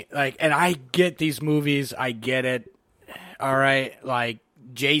point, like, and I get these movies. I get it. All right, like,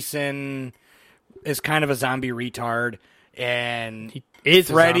 Jason is kind of a zombie retard, and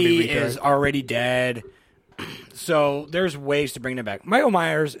Freddy is already dead. So there's ways to bring them back. Michael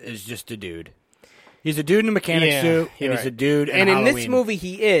Myers is just a dude. He's a dude in a mechanic suit, and he's a dude in Halloween. In this movie,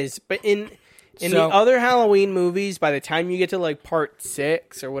 he is. But in the other Halloween movies, by the time you get to, like, part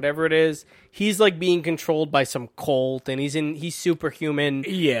 6 or whatever it is, he's, like, being controlled by some cult, and he's superhuman.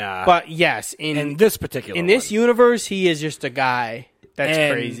 Yeah. But, yes, in this particular in this universe, he is just a guy.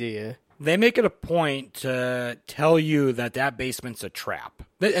 That's crazy. Yeah. They make it a point to tell you that basement's a trap.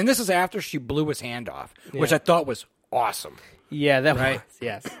 And this is after she blew his hand off, which I thought was awesome. Yeah, that was,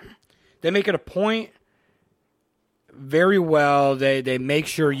 yes. They make it a point very well. They make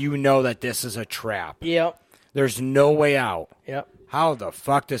sure you know that this is a trap. Yep. There's no way out. Yep. How the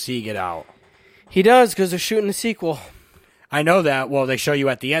fuck does he get out? He does, because they're shooting a sequel. I know that. Well, they show you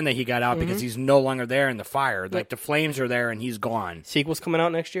at the end that he got out because he's no longer there in the fire. Like, the flames are there and he's gone. Sequel's coming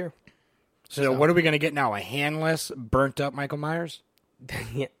out next year. So what are we going to get now? A handless, burnt-up Michael Myers?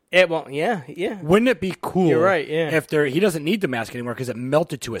 Yeah. Yeah. Wouldn't it be cool? You're right, yeah. If he doesn't need the mask anymore because it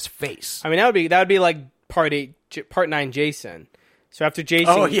melted to his face. I mean, that would be like part 9 Jason. So after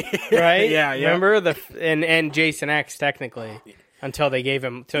Jason, right? Yeah. Remember and Jason X technically until they gave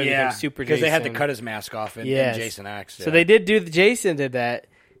him Super Jason because they had to cut his mask off in Jason X. Yeah. So they Jason did that.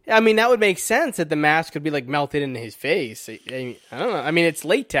 I mean, that would make sense that the mask could be like melted into his face. I don't know. I mean, it's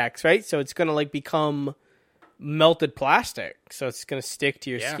latex, right? So it's gonna like become melted plastic, so it's going to stick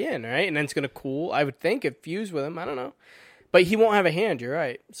to your skin, right? And then it's going to cool, I would think, if fused with him. I don't know. But he won't have a hand, you're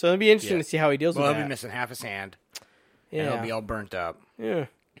right. So it'll be interesting to see how he deals with that. He'll be missing half his hand. Yeah. And he'll be all burnt up. Yeah.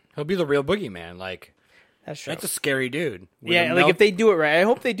 He'll be the real boogeyman. Like, that's true. That's a scary dude. Yeah, like if they do it right. I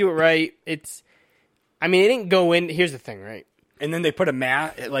hope they do it right. I mean, it didn't go in. Here's the thing, right? And then they put a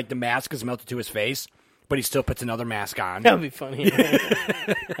mask, like the mask is melted to his face, but he still puts another mask on. That would be funny.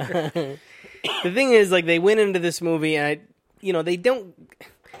 The thing is, like, they went into this movie, and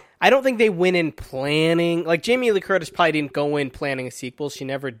I don't think they went in planning. Like, Jamie Lee Curtis probably didn't go in planning a sequel. She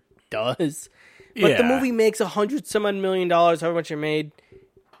never does. But the movie makes $100-some-odd million, however much it made.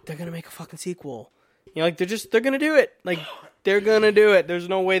 They're gonna make a fucking sequel. Like they're gonna do it. Like They're going to do it. There's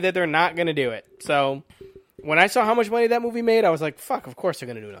no way that they're not going to do it. So when I saw how much money that movie made, I was like, fuck, of course they're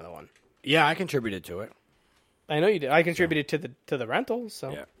going to do another one. Yeah, I contributed to it. I know you did. I contributed to the rentals.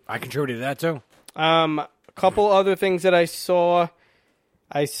 So Yeah, I contributed to that too. a couple other things that I saw.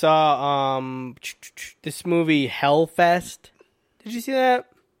 I saw this movie Hellfest. Did you see that?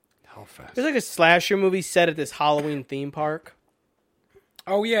 Hellfest. It's like a slasher movie set at this Halloween theme park.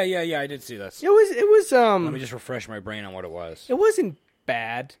 Oh yeah. I did see this. It was Let me just refresh my brain on what it was. It wasn't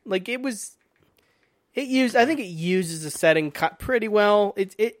bad. Like I think it uses the setting pretty well.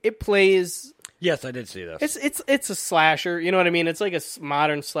 It plays. Yes, I did see this. It's a slasher. You know what I mean? It's like a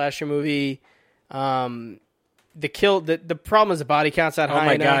modern slasher movie. The problem is the body count's not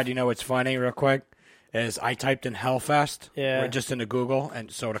high enough. Oh my god! You know what's funny? Real quick, is I typed in Hellfest, Yeah. just into Google,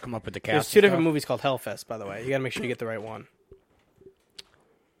 and so to come up with the cast. There's two different movies called Hellfest, by the way. You got to make sure you get the right one.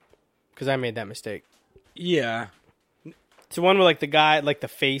 Because I made that mistake. Yeah. It's the one with like the guy, like the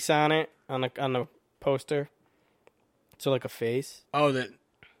face on it on the poster. So like a face. Oh,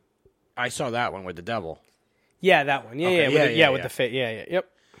 I saw that one with the devil. Yeah, that one. Okay, with the face. Yeah. Yep.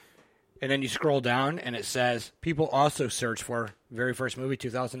 And then you scroll down, and it says people also search for very first movie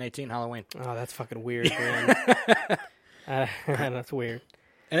 2018 Halloween. Oh, that's fucking weird, man. That's weird.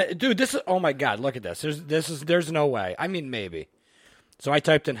 And dude, this is, oh my god, look at this. There's no way. I mean, maybe. So I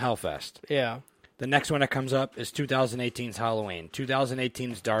typed in Hellfest. Yeah. The next one that comes up is 2018's Halloween,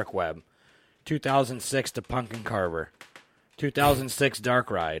 2018's Dark Web, 2006 The Pumpkin Carver, 2006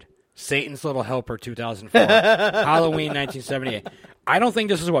 Dark Ride, Satan's Little Helper 2004, Halloween 1978. I don't think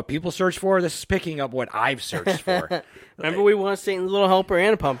this is what people search for. This is picking up what I've searched for. Remember we watched Satan's Little Helper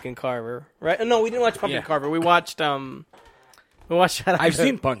and Pumpkin Carver, right? No, we didn't watch Pumpkin Carver. We watched that. I've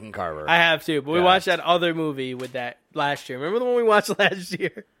seen Pumpkin Carver. I have too, but we watched that other movie with that last year. Remember the one we watched last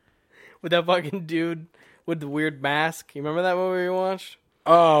year with that fucking dude with the weird mask? You remember that movie we watched?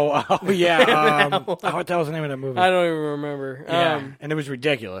 Oh yeah. What the hell was the name of that movie? I don't even remember. Yeah, and it was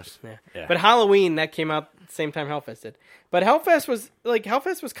ridiculous. Yeah. But Halloween, that came out the same time Hellfest did. But Hellfest was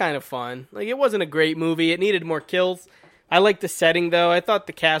kind of fun. Like, it wasn't a great movie. It needed more kills. I liked the setting, though. I thought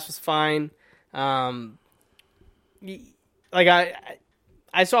the cast was fine. I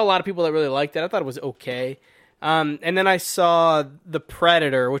saw a lot of people that really liked it. I thought it was okay. And then I saw The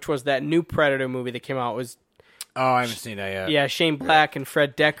Predator, which was that new Predator movie that came out. It was Oh, I haven't seen that yet. Yeah, Shane Black and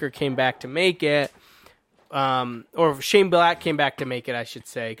Fred Decker came back to make it. Or Shane Black came back to make it, I should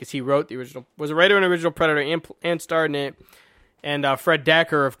say, because he wrote the original, was a writer in the original Predator and starred in it. And Fred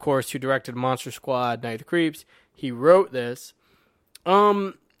Decker, of course, who directed Monster Squad, Night of the Creeps, he wrote this.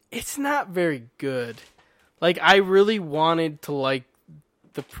 It's not very good. Like, I really wanted to like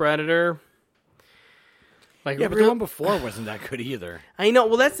the Predator. Like, yeah, but the one before wasn't that good either. I know.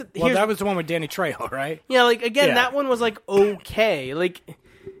 Well, that was the one with Danny Trejo, right? Yeah, like, again, that one was, like, okay. Like,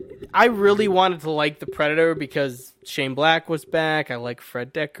 I really wanted to like the Predator because Shane Black was back. I like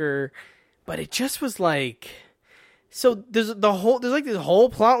Fred Decker. But it just was, like... So, there's like, this whole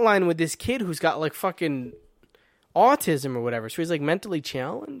plot line with this kid who's got, like, fucking autism or whatever. So, he's, like, mentally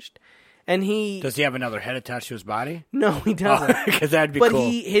challenged. And Does he have another head attached to his body? No, he doesn't. Because that'd be cool. But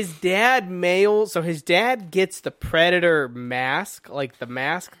his dad his dad gets the Predator mask, like the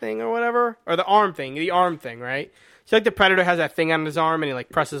mask thing or whatever, or the arm thing, right? So like the Predator has that thing on his arm and he like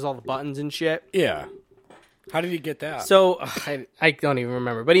presses all the buttons and shit. Yeah. How did he get that? So I don't even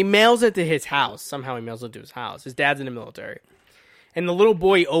remember, but he mails it to his house. Somehow he mails it to his house. His dad's in the military. And the little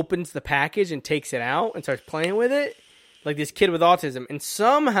boy opens the package and takes it out and starts playing with it. Like this kid with autism. And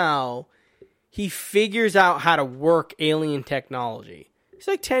somehow he figures out how to work alien technology. He's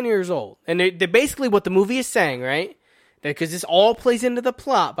like 10 years old. And they're basically what the movie is saying, right? Because this all plays into the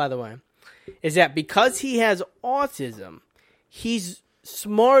plot, by the way, is that because he has autism, he's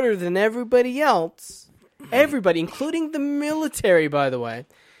smarter than everybody else. Everybody, including the military, by the way.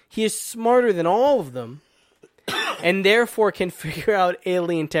 He is smarter than all of them. And therefore can figure out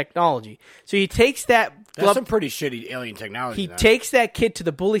alien technology. So he takes that... That's some pretty shitty alien technology. He takes that kid to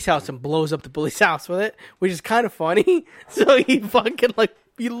the bully's house and blows up the bully's house with it, which is kind of funny. So he fucking, like,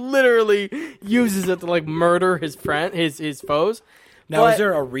 he literally uses it to, like, murder his foes. Now, is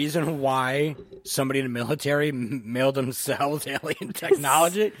there a reason why somebody in the military mailed themselves alien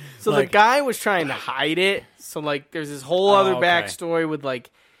technology? So the guy was trying to hide it. So, like, there's this whole other backstory with, like,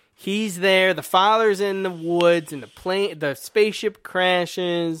 he's there, the father's in the woods, and the spaceship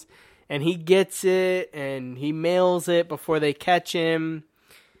crashes, and he gets it, and he mails it before they catch him.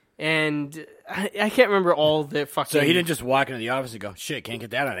 And I can't remember all the fucking... So he didn't just walk into the office and go, shit, can't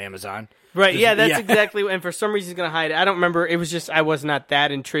get that on Amazon. Right, yeah, that's exactly... And for some reason he's going to hide it. I don't remember. It was just I was not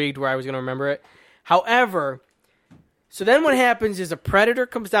that intrigued where I was going to remember it. However, So then what happens is a predator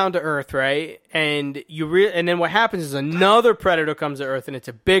comes down to Earth, right? And and then what happens is another predator comes to Earth, and it's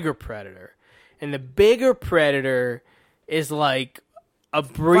a bigger predator. And the bigger predator is like a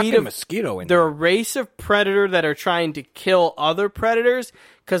breed of mosquito. They're a race of predator that are trying to kill other predators,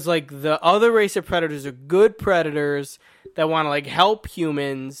 because like the other race of predators are good predators that want to like help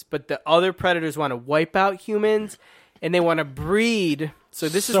humans, but the other predators want to wipe out humans, and they want to breed. So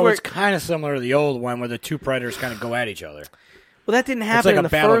where it's kind of similar to the old one where the two predators kind of go at each other. Well, that didn't happen in the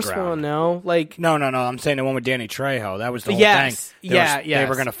first one, no. Like no. I'm saying the one with Danny Trejo. That was the whole thing. They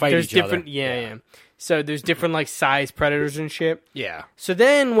were going to fight each other. Yeah. So there's different like size predators and shit. Yeah. So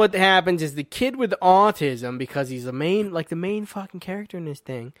then what happens is the kid with autism, because he's the main fucking character in this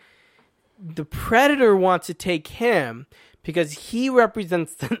thing, the predator wants to take him because he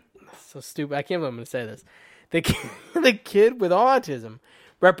represents so stupid. I can't believe I'm going to say this. The kid with autism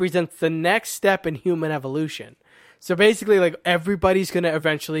represents the next step in human evolution. So basically, like, everybody's going to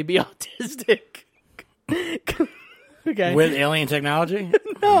eventually be autistic. Okay. With alien technology?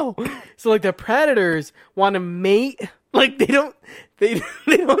 No. So, like, the predators want to mate. Like, they don't say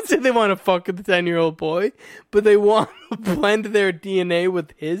they want to fuck with the 10-year-old boy, but they want to blend their DNA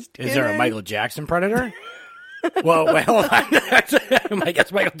with his DNA. Is there a Michael Jackson predator? Well, wait, hold on. I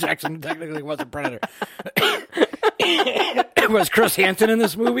guess Michael Jackson technically was a predator. Was Chris Hansen in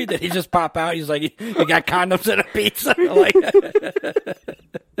this movie? Did he just pop out? He's like, he got condoms and a pizza. Like,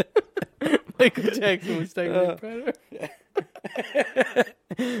 Michael Jackson was technically a predator.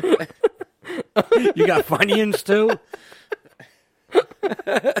 You got Funyuns too?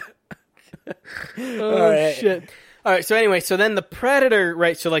 Oh, shit. All right, so anyway, so then the predator,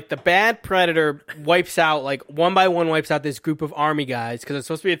 right, so like the bad predator wipes out, like one by one wipes out this group of army guys, because it's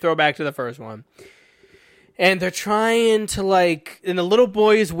supposed to be a throwback to the first one. And they're trying to like, and the little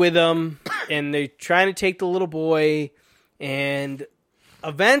boy is with them, and they're trying to take the little boy, and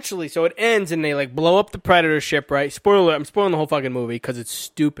eventually, so it ends, and they like blow up the predator ship, right? Spoiler alert, I'm spoiling the whole fucking movie, because it's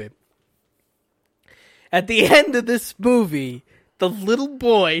stupid. At the end of this movie, the little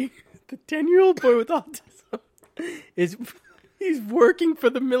boy, the 10-year-old boy with autism, he's working for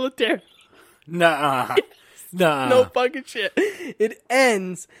the military. Nah. No fucking shit. It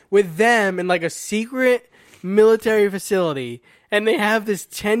ends with them in like a secret military facility, and they have this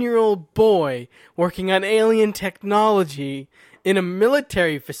 10-year-old boy working on alien technology in a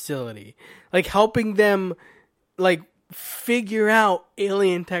military facility, like helping them like figure out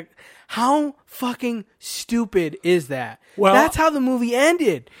alien tech. How fucking stupid is that? Well, that's how the movie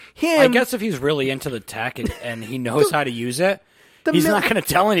ended. I guess if he's really into the tech and he knows how to use it, he's not going to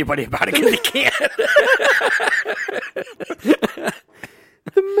tell anybody about it because he can't.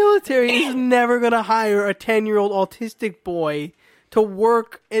 The military is never going to hire a 10-year-old autistic boy to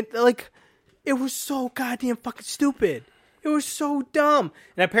work. Like, it was so goddamn fucking stupid. It was so dumb.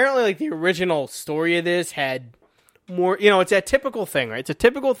 And apparently, like, the original story of this had more, it's that typical thing, right? It's a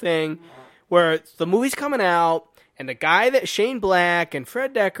typical thing where the movie's coming out, and the guy that Shane Black and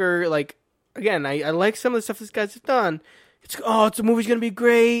Fred Decker, like, again, I like some of the stuff this guy's done. The movie's gonna be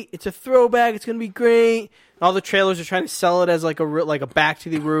great. It's a throwback. It's gonna be great. All the trailers are trying to sell it as like a back to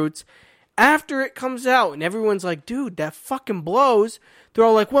the roots. After it comes out, and everyone's like, "Dude, that fucking blows." They're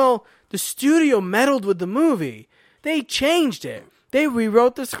all like, "Well, the studio meddled with the movie. They changed it. They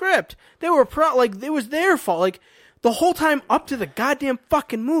rewrote the script. They were it was their fault." Like, the whole time up to the goddamn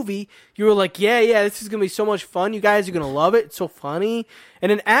fucking movie, you were like, yeah, this is going to be so much fun. You guys are going to love it. It's so funny. And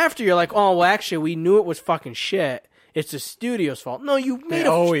then after, you're like, oh, well, actually, we knew it was fucking shit. It's the studio's fault. No, you made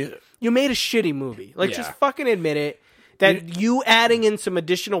a shitty movie. Like, just fucking admit it. That you adding in some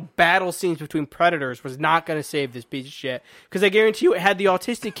additional battle scenes between predators was not going to save this piece of shit. Because I guarantee you it had the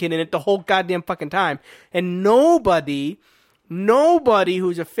autistic kid in it the whole goddamn fucking time. And nobody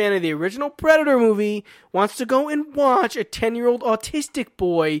who's a fan of the original Predator movie wants to go and watch a 10-year-old autistic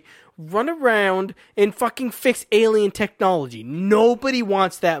boy run around and fucking fix alien technology. Nobody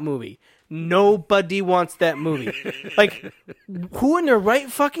wants that movie. Nobody wants that movie. Like, who in their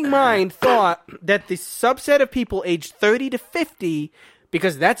right fucking mind thought that the subset of people aged 30 to 50,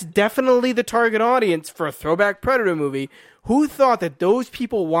 because that's definitely the target audience for a throwback Predator movie, who thought that those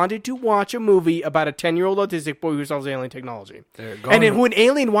people wanted to watch a movie about a 10-year-old autistic boy who solves alien technology? And who an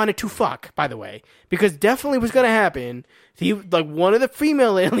alien wanted to fuck, by the way. Because definitely was going to happen. One of the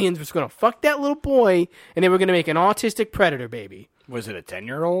female aliens was going to fuck that little boy, and they were going to make an autistic Predator baby. Was it a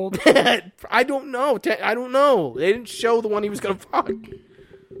 10-year-old? I don't know. I don't know. They didn't show the one he was going to fuck.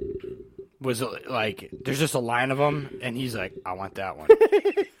 Was it like, there's just a line of them, and he's like, I want that one.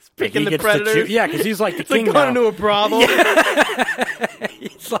 Picking the Predators? Yeah, because he's like the king now. It's like going into a brothel. Yeah.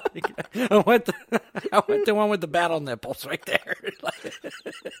 He's like, I want The one with the battle nipples right there.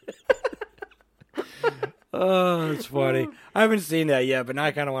 Oh, it's funny. I haven't seen that yet, but now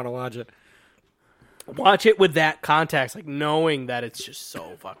I kind of want to watch it. Watch it with that context, like knowing that it's just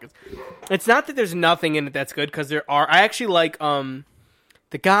so fucking. It's not that there's nothing in it that's good, because there are. I actually like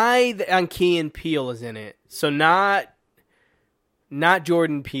the guy on Key and Peele is in it, so not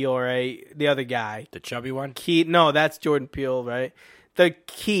Jordan Peele, right? The other guy, The chubby one? No, that's Jordan Peele, right? The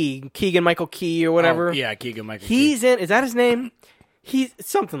Keegan Michael Key or whatever. Oh, yeah, Keegan Michael He's in. Is that his name? He's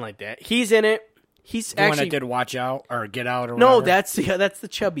something like that. He's in it. He's the actually one that did Watch Out or Get Out or no. whatever? That's the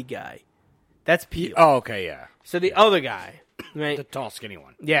chubby guy. That's Peele. Oh, okay, yeah. So the other guy, right? The tall, skinny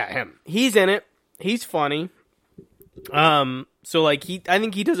one. Yeah, him. He's in it. He's funny. So like I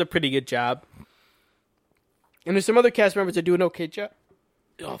think he does a pretty good job. And there's some other cast members that do an okay job.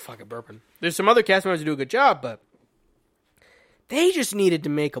 Oh, fucking burping. There's some other cast members that do a good job, but they just needed to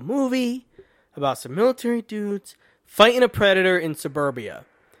make a movie about some military dudes fighting a predator in suburbia,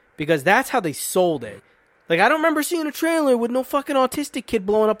 because that's how they sold it. Like, I don't remember seeing a trailer with no fucking autistic kid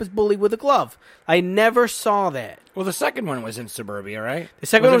blowing up his bully with a glove. I never saw that. Well, the second one was in suburbia, right? The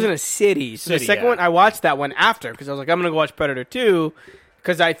second one was in a city. So the second one, I watched that one after, because I was like, I'm going to go watch Predator 2,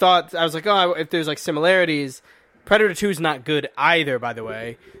 because I was like, oh, if there's like similarities. Predator 2 is not good either, by the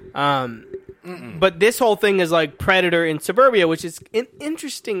way. But this whole thing is like Predator in suburbia, which is an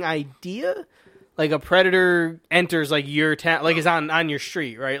interesting idea. Like a predator enters like your town, like is on your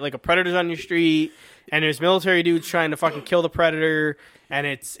street, right? Like a predator's on your street, and there's military dudes trying to fucking kill the predator, and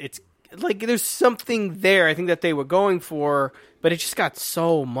it's like there's something there. I think that they were going for, but it just got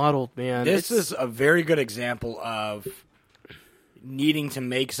so muddled, man. This is a very good example of needing to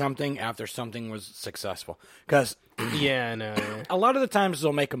make something after something was successful. Because yeah, I know. Yeah. A lot of the times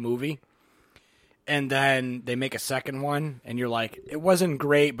they'll make a movie, and then they make a second one, and you're like, it wasn't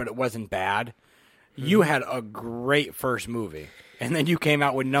great, but it wasn't bad. You had a great first movie, and then you came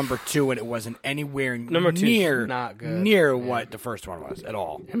out with number 2, and it wasn't anywhere near not good. Near what the first one was at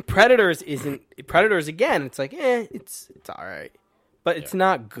all. And Predators again. It's like, it's all right, but it's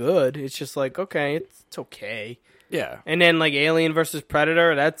not good. It's just like, okay, it's okay. Yeah. And then like Alien versus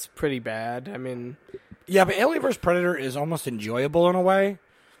Predator, that's pretty bad. I mean, yeah, but Alien vs. Predator is almost enjoyable in a way,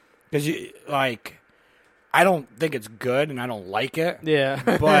 because I don't think it's good, and I don't like it. Yeah.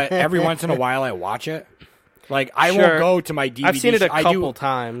 But every once in a while, I watch it. Like, I won't go to my DVD. I've seen it a couple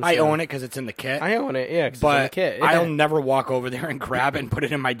times. I own it because it's in the kit. I own it, yeah, because but it's in the kit. Yeah. I'll never walk over there and grab it and put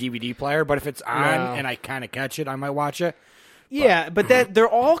it in my DVD player. But if it's on and I kind of catch it, I might watch it. Yeah, but they're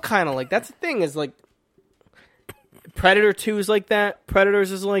all kind of like, that's the thing, is like, Predator 2 is like that.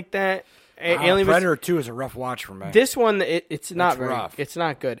 Predators is like that. Alien Predator 2 is a rough watch for me. This one, it's not rough. It's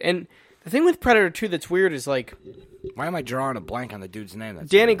not good. And the thing with Predator 2 that's weird is like, why am I drawing a blank on the dude's name?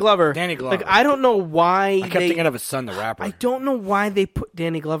 Danny Glover. Danny Glover. Like, I don't know why I kept thinking of his son, the rapper. I don't know why they put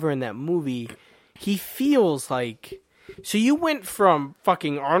Danny Glover in that movie. He feels like, so you went from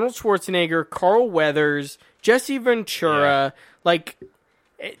fucking Arnold Schwarzenegger, Carl Weathers, Jesse Ventura, like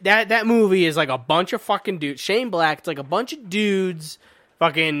that movie is like a bunch of fucking dudes. Shane Black, it's like a bunch of dudes.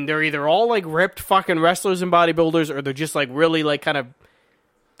 Fucking, they're either all like ripped fucking wrestlers and bodybuilders, or they're just like really like kind of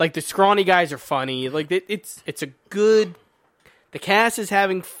like the scrawny guys are funny. Like it's a good. The cast is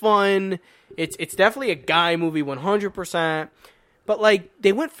having fun. It's definitely a guy movie, 100%. But like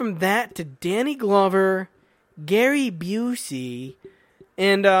they went from that to Danny Glover, Gary Busey,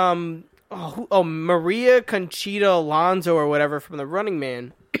 and Maria Conchita Alonso or whatever from The Running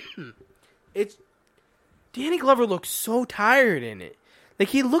Man. It's Danny Glover looks so tired in it. Like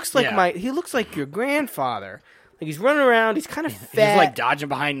he looks like he looks like your grandfather. Like he's running around, he's kind of fat. He's like dodging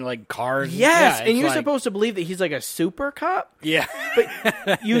behind like cars. Yes, yeah, and you're like, supposed to believe that he's like a super cop. Yeah.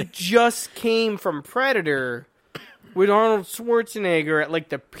 But you just came from Predator with Arnold Schwarzenegger at like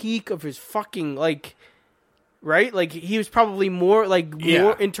the peak of his fucking like, right? Like he was probably more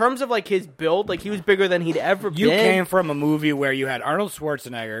in terms of like his build, like he was bigger than he'd ever been. You came from a movie where you had Arnold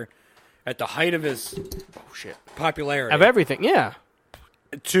Schwarzenegger at the height of his popularity of everything, yeah.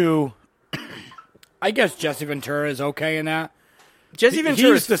 To, I guess Jesse Ventura is okay in that. Jesse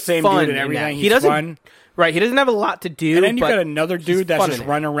Ventura is the same dude and everything. He doesn't, fun. Right, he doesn't have a lot to do. And then you got another dude that's just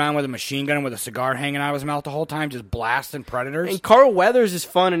running around with a machine gun with a cigar hanging out of his mouth the whole time, just blasting predators. And Carl Weathers is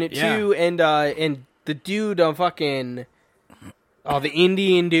fun in it too. And the dude the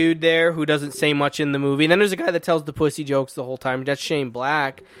Indian dude there who doesn't say much in the movie. And then there's a guy that tells the pussy jokes the whole time. That's Shane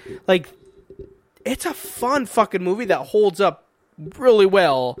Black. Like, it's a fun fucking movie that holds up really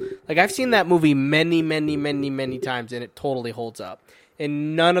well. Like, I've seen that movie many, many, many, many times, and it totally holds up.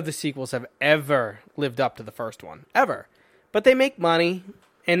 And none of the sequels have ever lived up to the first one. Ever. But they make money,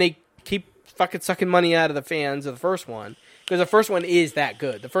 and they keep fucking sucking money out of the fans of the first one. Because the first one is that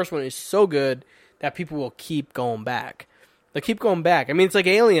good. The first one is so good that people will keep going back. They'll keep going back. I mean, it's like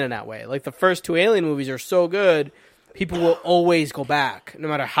Alien in that way. Like, the first 2 Alien movies are so good, people will always go back. No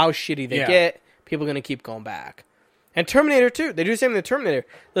matter how shitty they get, people are going to keep going back. And Terminator 2. They do the same with Terminator.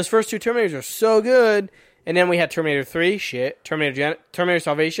 Those first 2 Terminators are so good. And then we had Terminator 3, shit. Terminator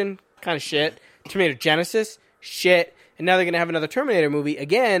Salvation, kind of shit. Terminator Genesis, shit. And now they're going to have another Terminator movie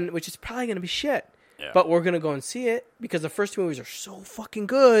again, which is probably going to be shit. Yeah. But we're going to go and see it because the first 2 movies are so fucking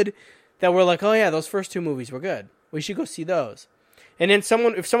good that we're like, oh yeah, those first 2 movies were good. We should go see those. And then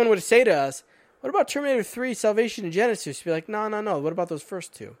if someone would say to us, what about Terminator 3, Salvation, and Genesis? You'd be like, no. What about those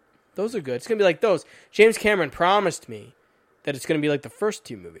first 2? Those are good. It's going to be like those. James Cameron promised me that it's going to be like the first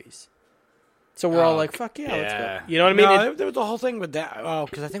 2 movies. So we're all like, fuck yeah, let's go. You know what I mean? No, there was a whole thing with that. Oh,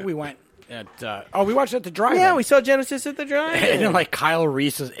 because I think we went at... we watched it at the drive-in. Yeah, we saw Genesis at the drive-in. And then, like, Kyle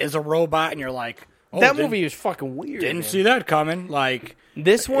Reese is a robot, and you're like... Oh, that movie was fucking weird. Didn't see that coming. Like...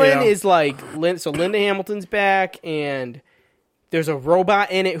 This one is like... So Linda Hamilton's back, and there's a robot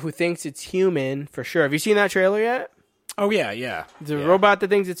in it who thinks it's human, for sure. Have you seen that trailer yet? Oh, yeah. There's a robot that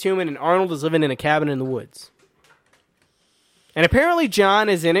thinks it's human, and Arnold is living in a cabin in the woods. And apparently John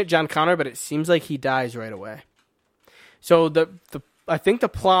is in it, John Connor, but it seems like he dies right away. So I think the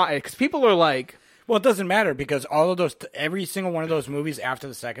plot, because people are like... Well, it doesn't matter, because all of those, every single one of those movies after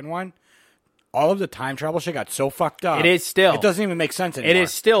the second one, all of the time travel shit got so fucked up. It is still. It doesn't even make sense anymore. It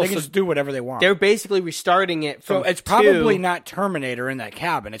is still. They can just do whatever they want. They're basically restarting it from So it's probably not Terminator in that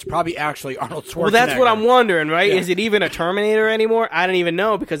cabin. It's probably actually Arnold Schwarzenegger. Well, that's what I'm wondering, right? Yeah. Is it even a Terminator anymore? I don't even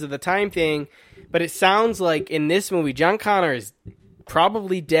know because of the time thing. But it sounds like in this movie, John Connor is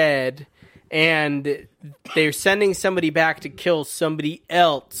probably dead, and they're sending somebody back to kill somebody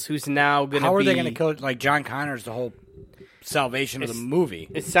else who's now going to be... How are they going to kill... Like, John Connor's the whole salvation of the movie.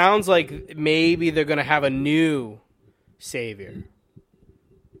 It sounds like maybe they're going to have a new savior.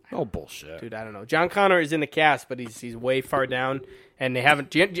 Oh, bullshit. Dude, I don't know. John Connor is in the cast, but he's way far down, and they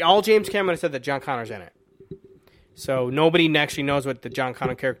haven't... All James Cameron said that John Connor's in it. So nobody actually knows what the John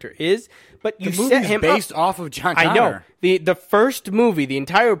Connor character is, but you set him based up. Off of John Connor. I know. The first movie, the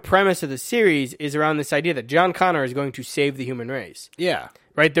entire premise of the series is around this idea that John Connor is going to save the human race. Yeah.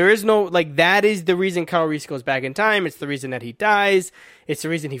 Right? There is no, like, that is the reason Kyle Reese goes back in time. It's the reason that he dies. It's the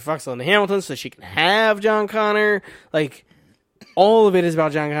reason he fucks Linda Hamilton so she can have John Connor. Like, all of it is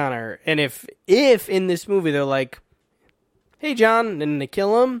about John Connor. And if in this movie they're like, hey, John, and then they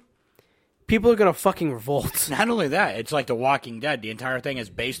kill him, people are going to fucking revolt. Not only that, it's like The Walking Dead. The entire thing is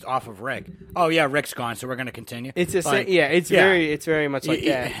based off of Rick. Oh, yeah, Rick's gone, so we're going to continue. It's it's very much like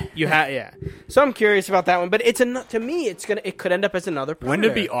that. So I'm curious about that one, but to me, it could end up as another Predator.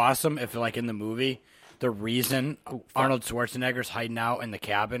 Wouldn't it be awesome if, like, in the movie, the reason Arnold Schwarzenegger's hiding out in the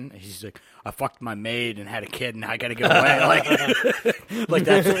cabin, he's like, I fucked my maid and had a kid, and I got to get away. Like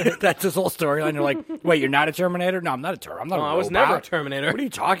that's his whole storyline. You're like, wait, you're not a Terminator? No, I'm not a Terminator. I'm not a robot. I was never a Terminator. What are you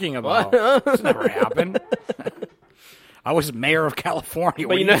talking about? This never happened. I was mayor of California.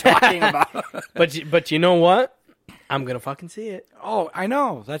 What are you talking about? But you know what? I'm going to fucking see it. Oh, I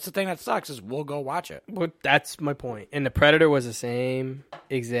know. That's the thing that sucks is we'll go watch it. Well, that's my point. And the Predator was the same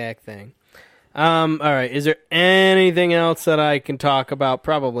exact thing. All right. Is there anything else that I can talk about?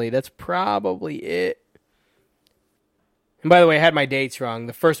 Probably. That's probably it. And by the way, I had my dates wrong.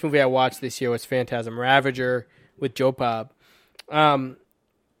 The first movie I watched this year was Phantasm Ravager with Joe Bob. One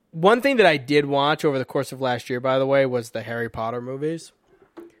thing that I did watch over the course of last year, by the way, was the Harry Potter movies.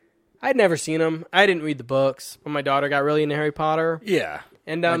 I'd never seen them. I didn't read the books, but my daughter got really into Harry Potter. Yeah.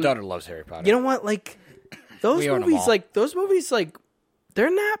 And my daughter loves Harry Potter. You know what? Like, those movies,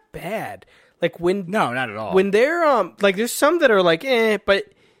 they're not bad. Like no, not at all. When they're like, there's some that are like,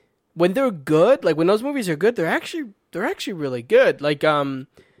 but when they're good, like when those movies are good, they're actually really good. Like the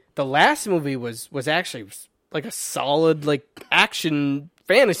last movie was actually like a solid like action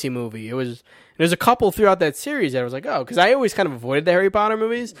fantasy movie. There's a couple throughout that series that I was like, oh, because I always kind of avoided the Harry Potter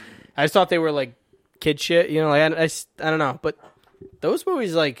movies. I just thought they were like kid shit, you know. Like I don't know, but those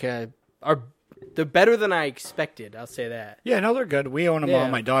movies like they're better than I expected. I'll say that. Yeah, no, they're good. We own them all.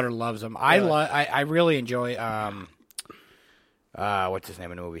 My daughter loves them. I really enjoy. What's his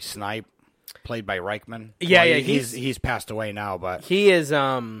name in the movie? Snipe, played by Reichman. Yeah, well, he's passed away now, but he is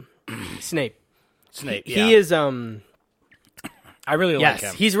Snape. Snape. Yeah. He is I really like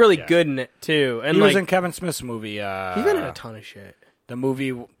him. He's really good in it too. And he was in Kevin Smith's movie. He's been in a ton of shit. The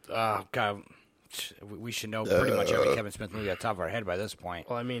movie. God, we should know pretty much every Kevin Smith movie at the top of our head by this point.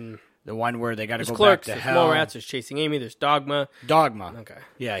 Well, I mean. The one where they got to go Clerks, back to there's hell. Mallrats, there's Chasing Amy, there's Dogma. Dogma. Okay.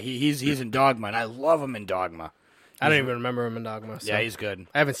 Yeah, he's in Dogma, and I love him in Dogma. I don't even remember him in Dogma. So. Yeah, he's good.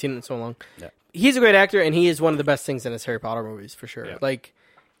 I haven't seen it in so long. Yeah. He's a great actor, and he is one of the best things in his Harry Potter movies for sure. Yeah. Like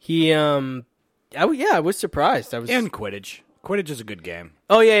he, I was surprised. And Quidditch. Quidditch is a good game.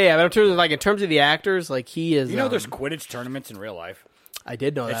 Oh yeah. But in terms of the actors, like he is. You know, there's Quidditch tournaments in real life. I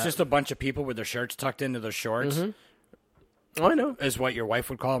did know that. It's just a bunch of people with their shirts tucked into their shorts. Mm-hmm. Oh, I know. Is what your wife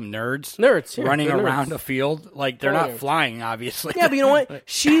would call them, nerds. Nerds, yeah, running they're around nerds. a field. Like, they're not flying, obviously. Yeah, but you know what?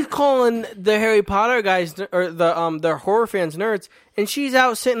 She's calling the Harry Potter guys or the horror fans nerds, and she's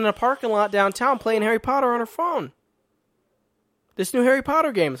out sitting in a parking lot downtown playing Harry Potter on her phone. This new Harry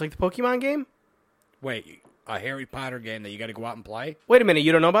Potter game, it's like the Pokemon game. Wait, a Harry Potter game that you got to go out and play? Wait a minute,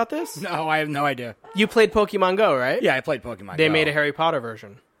 you don't know about this? No, I have no idea. You played Pokemon Go, right? Yeah, I played Pokemon They Go. made a Harry Potter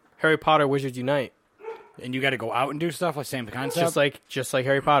version. Harry Potter Wizards Unite. And you got to go out and do stuff, like same concept? Just like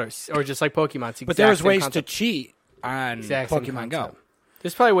Harry Potter, or just like Pokemon. But there's ways to cheat on Exact same Pokemon Go. concept.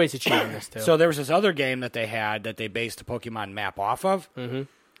 There's probably ways to cheat on this too. So there was this other game that they had that they based the Pokemon map off of. Mm-hmm.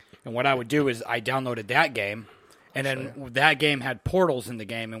 And what I would do is I downloaded that game, and then that game had portals in the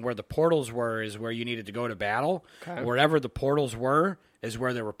game, and where the portals were is where you needed to go to battle. Okay. Wherever the portals were is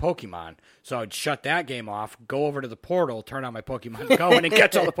where there were Pokemon. So I'd shut that game off, go over to the portal, turn on my Pokemon Go, and then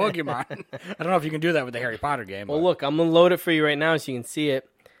catch all the Pokemon. I don't know if you can do that with the Harry Potter game. well, but- look, I'm gonna load it for you right now so you can see it.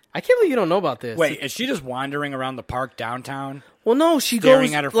 I can't believe you don't know about this. Wait, is she just wandering around the park downtown? Well, no, she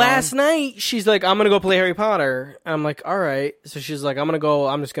Staring goes at her phone? last night. She's like, I'm gonna go play Harry Potter. I'm like, all right. So she's like, I'm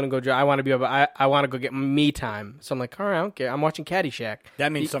just gonna go. I want to be. I want to go get me time. So I'm like, all right, I don't care. I'm watching Caddyshack.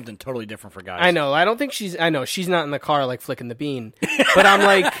 That means something totally different for guys. I know. I don't think she's. I know she's not in the car like flicking the bean. But I'm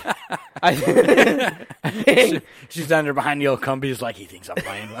like, I think. She's down there behind the old Cumbies like he thinks I'm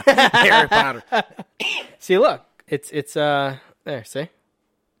playing Harry Potter. See, look, it's there. See,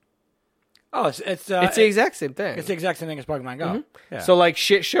 Oh, it's the exact same thing. It's the exact same thing as Pokemon Go. Yeah. So like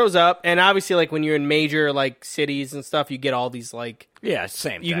shit shows up, and obviously like when you're in major like cities and stuff, you get all these like yeah,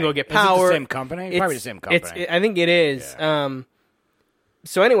 same. you thing. can go get Is it power. the same company? It's probably the same company. I think it is. Yeah.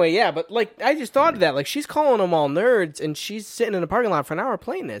 So anyway, yeah, but like I just thought of that. Like she's calling them all nerds, and she's sitting in a parking lot for an hour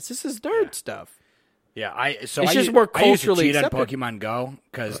playing this. This is nerd stuff. Yeah, I It's just more I used to culturally cheat on accepted. Pokemon Go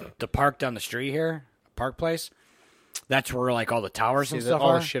because the park down the street here, Park Place, that's where like all the towers and See, stuff all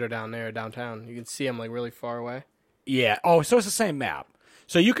are. the shit are down there downtown. You can see them like really far away. Yeah. Oh, so it's the same map.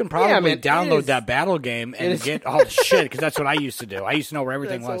 So you can probably man, it download is. that battle game and is. get all the shit because that's what I used to do. I used to know where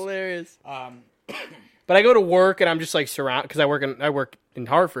everything That's was. hilarious. But I go to work and I'm just like surrounded because I work in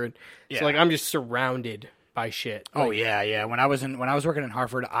Hartford. Yeah. So like I'm just surrounded by shit. Oh Like, yeah. When I was working in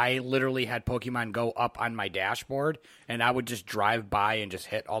Hartford, I literally had Pokemon Go up on my dashboard, and I would just drive by and just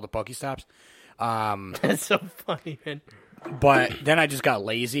hit all the Pokestops. that's so funny, man. But then I just got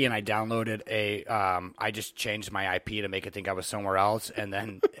lazy and I downloaded I just changed my IP to make it think I was somewhere else, and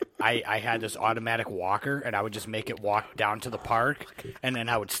then I had this automatic walker, and I would just make it walk down to the park, and then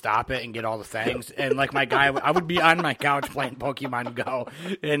I would stop it and get all the things, and like my guy, I would be on my couch playing Pokemon Go,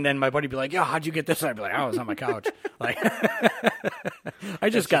 and then my buddy would be like, "Yo, how'd you get this?" And I'd be like, "Oh, I was on my couch." Like, I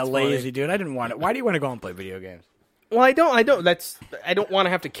just got lazy, dude. I didn't want it. Why do you want to go and play video games? Well, I don't. I don't want to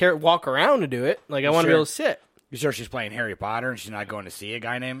have to walk around to do it. Like I want to be Sure. able to sit. You sure she's playing Harry Potter and she's not going to see a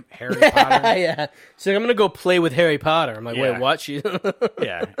guy named Harry Potter? Yeah. So I'm gonna go play with Harry Potter. I'm like, Yeah. wait, what? She.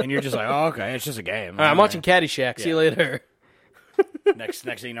 Yeah, and you're just like, "Oh, okay, it's just a game." I'm watching Caddyshack. See you Yeah. later. Next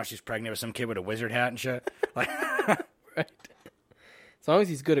thing you know, she's pregnant with some kid with a wizard hat and shit. Like, Right. As long as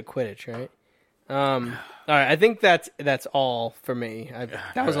he's good at Quidditch, right? All right. I think that's all for me.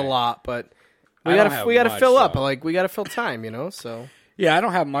 That was a lot, but we I don't gotta have we gotta much, fill up. so. Like we gotta fill time, you know. So yeah, I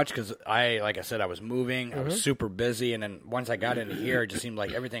don't have much because like I said, I was moving. I Mm-hmm. was super busy, and then once I got into here, it just seemed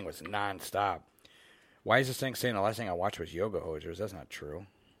like everything was nonstop. Why is this thing saying the last thing I watched was Yoga Hosers? That's not true.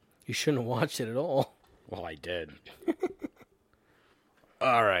 you shouldn't have watched it at all. Well, I did.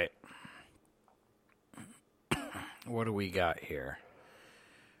 All right. What do we got here?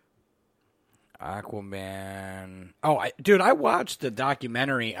 Aquaman. Oh, dude, I watched the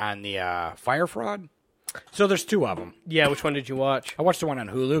documentary on the fire fraud. So there's two of them. Yeah. Which one did you watch? I watched the one on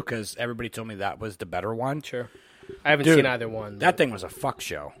Hulu because everybody told me that was the better one. Sure. I haven't Dude, seen either one. That thing was a fuck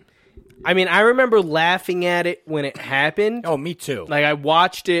show. I mean, I remember laughing at it when it happened. Oh, me too. Like I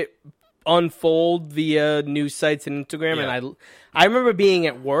watched it unfold via news sites and Instagram, Yeah. and I remember being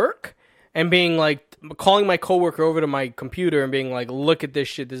at work and being like calling my coworker over to my computer and being like, "Look at this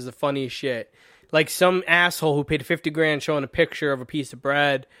shit. This is the funniest shit." Like some asshole who paid $50,000 showing a picture of a piece of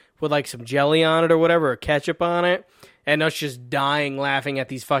bread with like some jelly on it or whatever, or ketchup on it, and us just dying laughing at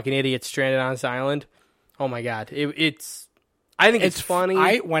these fucking idiots stranded on this island. Oh my god, it's. I think it's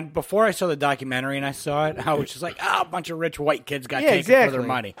funny. Before I saw the documentary and I saw it, I was just like, a bunch of rich white kids got Yeah, taken for exactly. their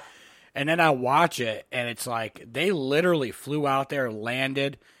money. And then I watch it, and it's like they literally flew out there,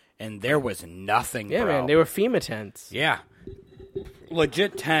 landed, and there was nothing, Yeah, bro. man, they were FEMA tents. Yeah.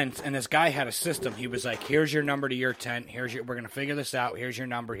 Legit tents, and this guy had a system. He was like, here's your number to your tent. We're going to figure this out. Here's your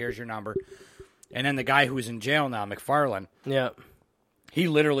number. And then the guy who's in jail now, McFarland, Yeah. he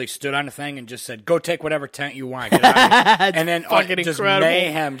literally stood on the thing and just said, go take whatever tent you want. Get out of here. And then fucking just incredible.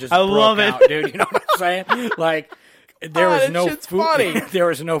 mayhem just I broke love it. out, dude. You know what I'm saying? Like, there was that no shit's food. funny. There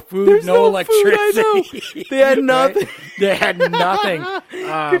was no food, There's no no food, I know. electricity. They had Right? nothing. They had nothing.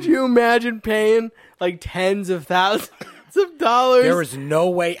 Could you imagine paying like tens of thousands of dollars? There was no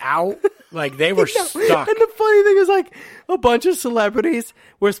way out. Like, they were stuck. And the funny thing is, like, a bunch of celebrities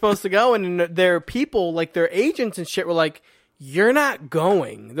were supposed to go, and their people, like their agents and shit, were like, "You're not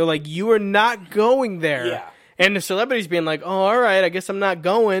going." They're like, "You are not going there." Yeah. And the celebrities being like, "Oh, all right, I guess I'm not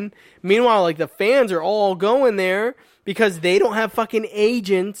going." Meanwhile, like the fans are all going there because they don't have fucking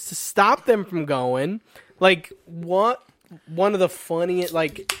agents to stop them from going. Like, what? One of the funniest,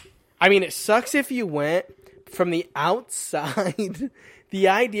 like, I mean, it sucks if you went from the outside. The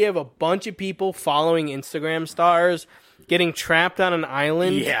idea of a bunch of people following Instagram stars getting trapped on an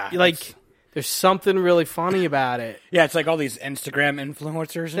island. Yeah. Like, there's something really funny about it. Yeah, it's like all these Instagram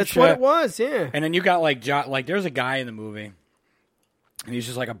influencers and That's shit. what it was, yeah. And then you got like there's a guy in the movie, and he's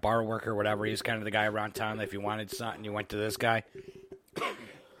just like a bar worker or whatever. He's kind of the guy around town that if you wanted something, you went to this guy.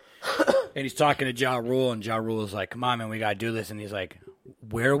 And he's talking to Ja Rule, and Ja Rule is like, "Come on, man, we gotta do this." And he's like,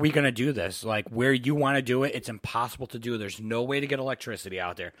 "Where are we gonna do this? Like, where you want to do it? It's impossible to do. There's no way to get electricity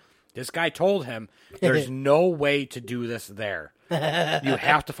out there." This guy told him, "There's no way to do this there. You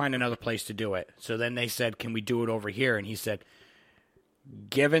have to find another place to do it." So then they said, "Can we do it over here?" And he said,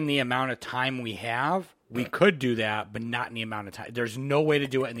 "Given the amount of time we have, we could do that, but not in the amount of time. There's no way to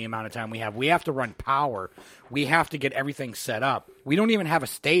do it in the amount of time we have. We have to run power. We have to get everything set up. We don't even have a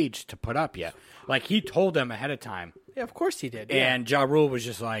stage to put up yet." Like, he told them ahead of time. Yeah, of course he did. Yeah. And Ja Rule was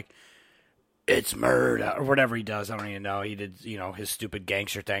just like, "It's murder," or whatever he does. I don't even know. He did, his stupid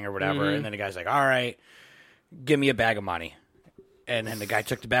gangster thing or whatever. And then the guy's like, "All right, give me a bag of money." And then the guy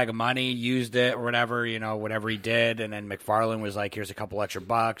took the bag of money, used it or whatever, whatever he did. And then McFarlane was like, "Here's a couple extra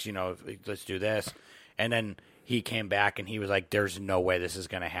bucks, let's do this." And then he came back and he was like, "There's no way this is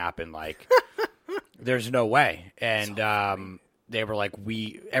going to happen. Like, there's no way." And they were like,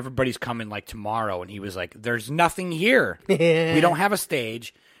 everybody's coming like tomorrow. And he was like, "There's nothing here. We don't have a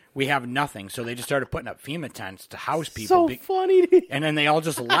stage. We have nothing." So they just started putting up FEMA tents to house people. So funny, dude. And then they all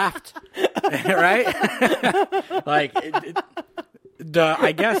just left. Right? Like,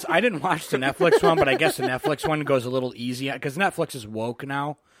 I guess I didn't watch the Netflix one, but I guess the Netflix one goes a little easy because Netflix is woke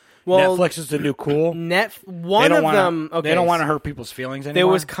now. Well, Netflix is the new cool. One of them. Okay, they don't want to hurt people's feelings anymore. There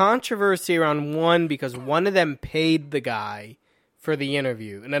was controversy around one because one of them paid the guy for the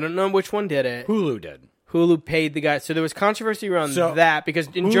interview, and I don't know which one did it. Hulu did. Hulu paid the guy, so there was controversy around that because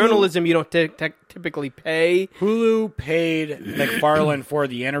in journalism you don't typically pay. Hulu paid McFarlane for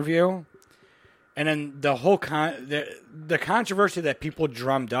the interview, and then the whole the controversy that people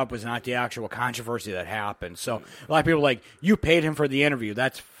drummed up was not the actual controversy that happened. So a lot of people were like, "You paid him for the interview.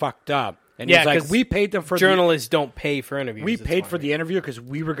 That's fucked up." And he's like, "We paid them for journalists don't pay for interviews. We paid for the interview because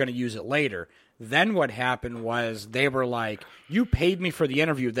we were going to use it later." Then what happened was they were like, "You paid me for the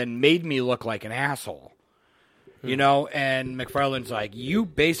interview, then made me look like an asshole." And McFarlane's like, "You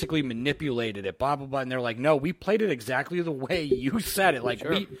basically manipulated it, blah, blah, blah." And they're like, "No, we played it exactly the way you said it." Like,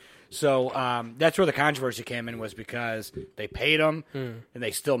 sure. So that's where the controversy came in, was because they paid him and they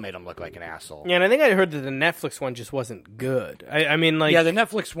still made him look like an asshole. Yeah, and I think I heard that the Netflix one just wasn't good. I mean, like... Yeah, the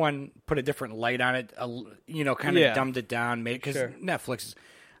Netflix one put a different light on it, kind of dumbed it down, made it, because Netflix is...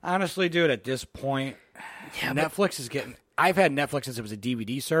 Honestly, dude, at this point, Netflix is getting... I've had Netflix since it was a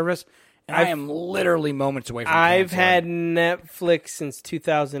DVD service, and I am literally moments away from canceling. I've had Netflix since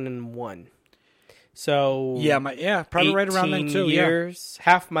 2001. So... Yeah, probably right around then, too. years,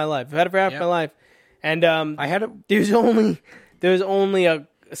 half my life. I've had it for half my life. And I had it... There's only a...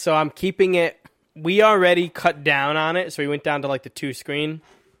 So I'm keeping it... We already cut down on it, so we went down to like the 2-screen.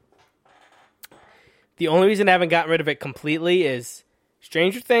 The only reason I haven't gotten rid of it completely is...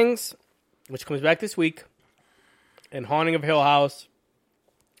 Stranger Things, which comes back this week, and Haunting of Hill House,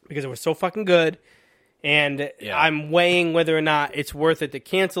 because it was so fucking good, and I'm weighing whether or not it's worth it to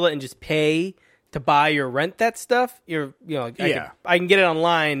cancel it and just pay to buy or rent that stuff. I can get it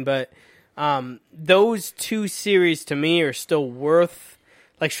online, but those two series to me are still worth.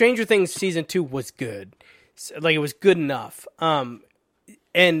 Like Stranger Things season 2 was good, like it was good enough.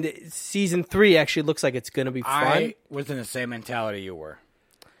 And season 3 actually looks like it's going to be fun. I was in the same mentality you were.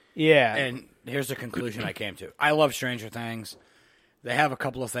 Yeah. And here's the conclusion I came to. I love Stranger Things. They have a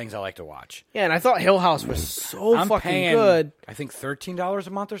couple of things I like to watch. Yeah, and I thought Hill House was so I'm fucking paying, good. I think $13 a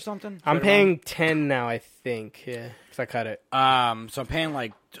month or something. I'm paying 10 now, I think. Yeah, because I cut it. So I'm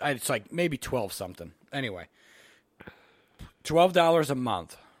paying it's like maybe 12 something. Anyway, $12 a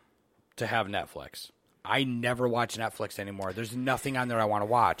month to have Netflix. I never watch Netflix anymore. There's nothing on there I want to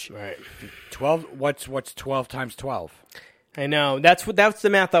watch. Right. 12. What's 12 times 12? I know. That's the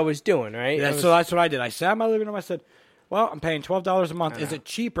math I was doing, right? So that's what I did. I sat in my living room. I said, well, I'm paying $12 a month. Is it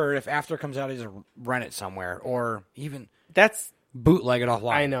cheaper if after it comes out I just rent it somewhere or even bootleg it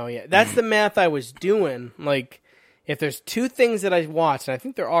offline? I know, yeah. That's the math I was doing. Like, if there's two things that I watch, and I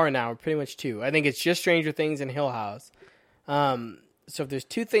think there are now, pretty much two. I think it's just Stranger Things and Hill House. So if there's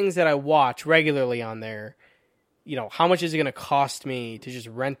two things that I watch regularly on there, how much is it going to cost me to just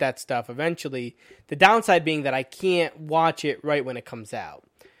rent that stuff eventually? The downside being that I can't watch it right when it comes out.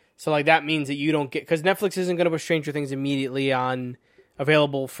 So, like, that means that you don't get... Because Netflix isn't going to put Stranger Things immediately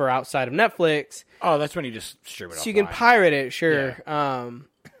available for outside of Netflix. Oh, that's when you just stream it So offline. you can pirate it, sure. Yeah.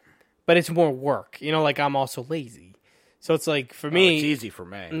 But it's more work. Like, I'm also lazy. So it's like, for me... It's easy for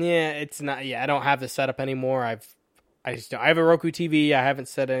me. Yeah, it's not... Yeah, I don't have the setup anymore. I just don't. I have a Roku TV. I haven't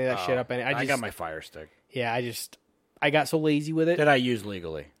set any of that shit up. I got my Fire Stick. Yeah, I got so lazy with it. That I use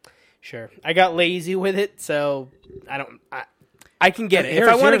legally. Sure. I got lazy with it, so I can get it. If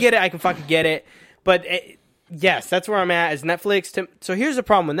I want to get it, I can fucking get it. But yes, that's where I'm at is Netflix. So here's the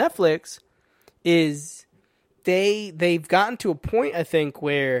problem with Netflix is they've gotten to a point, I think,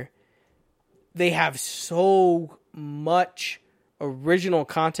 where they have so much original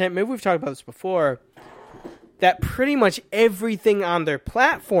content. Maybe we've talked about this before. That pretty much everything on their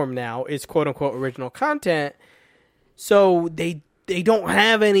platform now is quote-unquote original content. So they don't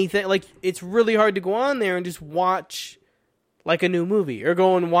have anything. Like, it's really hard to go on there and just watch, like, a new movie. Or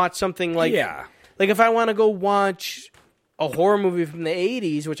go and watch something like... Yeah. Like, if I want to go watch a horror movie from the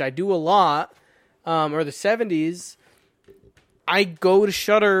 80s, which I do a lot, or the 70s, I go to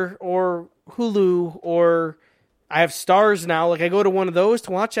Shudder or Hulu, or I have Stars now. Like, I go to one of those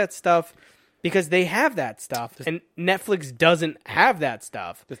to watch that stuff. Because they have that stuff, and Netflix doesn't have that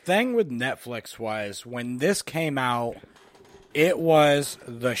stuff. The thing with Netflix was, when this came out, it was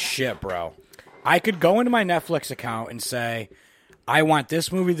the shit, bro. I could go into my Netflix account and say, I want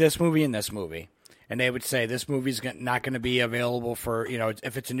this movie, and this movie. And they would say, this movie's not going to be available for,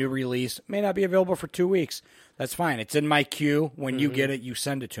 if it's a new release, it may not be available for 2 weeks. That's fine. It's in my queue. When you get it, you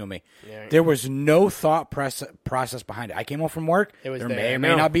send it to me. Yeah. There was no thought process behind it. I came home from work. There may or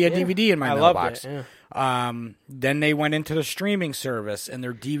may not be a DVD in my mailbox. Then they went into the streaming service, and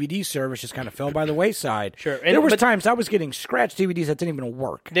their DVD service just kind of fell by the wayside. Sure. And there was times I was getting scratched DVDs that didn't even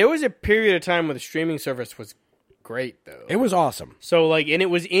work. There was a period of time where the streaming service was great, though. It was awesome. So, and it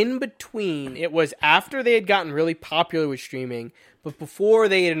was in between. It was after they had gotten really popular with streaming, but before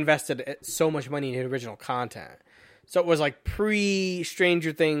they had invested so much money in original content. So it was like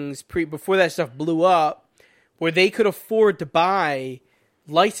pre-Stranger Things, before that stuff blew up, where they could afford to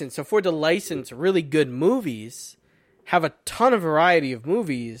license really good movies, have a ton of variety of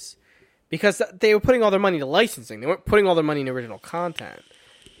movies, because they were putting all their money to licensing. They weren't putting all their money in original content.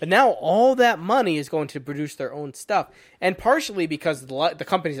 But now all that money is going to produce their own stuff. And partially because the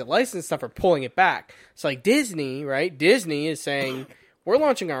companies that license stuff are pulling it back. It's like Disney, right? Disney is saying, we're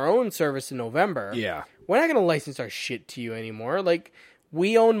launching our own service in November. Yeah. We're not going to license our shit to you anymore. Like,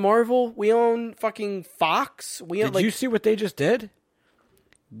 we own Marvel. We own fucking Fox. Did you see what they just did?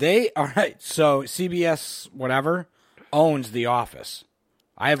 So CBS, whatever, owns The Office.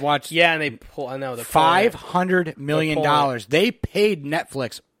 I have watched... Yeah, and they pull... I know. $500 million. They paid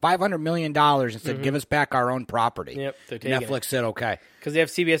Netflix $500 million and said, give us back our own property. Yep, they're taking Netflix said, okay. Because they have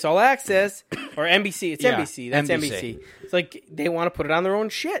CBS All Access, or NBC. It's NBC. That's NBC. It's like, they want to put it on their own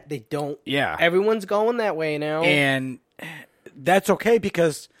shit. They don't. Yeah. Everyone's going that way now. And that's okay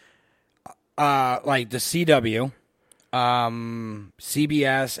because, like, the CW, CBS,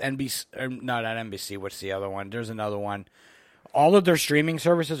 NBC... not NBC. What's the other one? There's another one. All of their streaming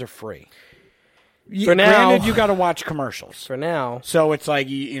services are free. For now, granted, you got to watch commercials. For now. So it's like,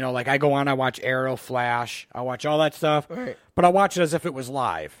 like I go on, I watch Arrow, Flash, I watch all that stuff. Right. But I watch it as if it was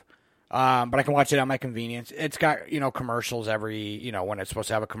live. But I can watch it at my convenience. It's got, commercials every, when it's supposed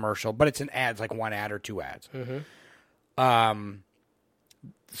to have a commercial. But it's an ads, like one ad or two ads. Mm-hmm.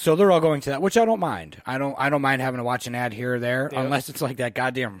 So they're all going to that, which I don't mind. I don't mind having to watch an ad here or there, unless it's like that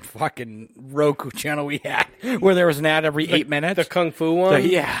goddamn fucking Roku channel we had, where there was an ad every 8 minutes. The Kung Fu one?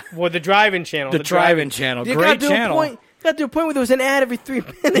 Yeah. Well, the drive-in channel. The drive-in channel. Great channel. got to a point where there was an ad every 3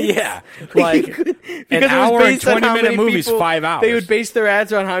 minutes. Yeah, like an hour and 20-minute movies, 5 hours. They would base their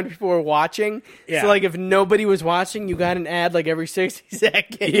ads on how many people were watching. Yeah. So like if nobody was watching, you got an ad like every 60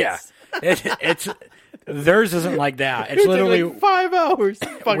 seconds. Yeah, it's theirs isn't like that. It's literally like 5 hours.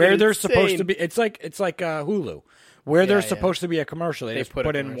 where they're supposed to be. It's like Hulu, where there's supposed to be a commercial. They just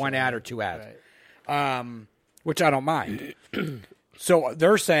put in one ad or 2 ads, which I don't mind. So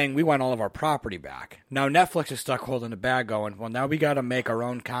they're saying we want all of our property back. Now Netflix is stuck holding the bag going, well, now we got to make our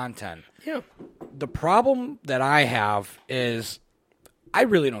own content. Yeah. The problem that I have is I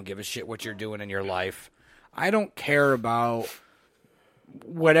really don't give a shit what you're doing in your life. I don't care about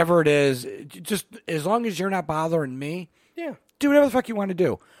whatever it is. Just as long as you're not bothering me, do whatever the fuck you want to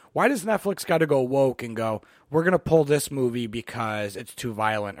do. Why does Netflix got to go woke and go, we're going to pull this movie because it's too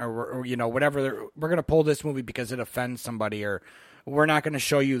violent or whatever. We're going to pull this movie because it offends somebody, or we're not going to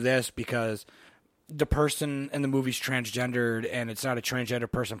show you this because the person in the movie's transgendered and it's not a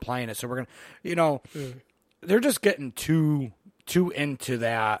transgender person playing it. So we're going to, they're just getting too into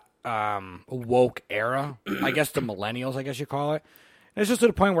that woke era. I guess the millennials, I guess you call it. And it's just to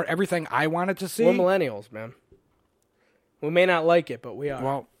the point where everything I wanted to see. We're millennials, man. We may not like it, but we are.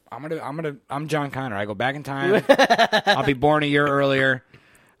 Well, I'm John Connor. I go back in time. I'll be born a year earlier.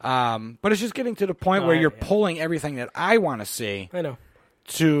 But it's just getting to the point where you're pulling everything that I want to see. I know.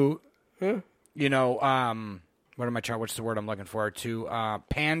 To, what am I trying? What's the word I'm looking for? To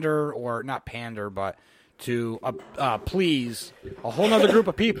pander, or not pander, but to please a whole other group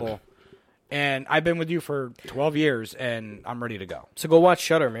of people. And I've been with you for 12 years, and I'm ready to go. So go watch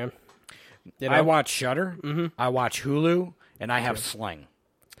Shudder, man. I watch Shudder. Mm-hmm. I watch Hulu, and I have Sling.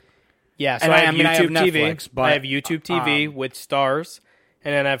 Yeah, so and I have YouTube Netflix, TV. but I have YouTube TV with Stars,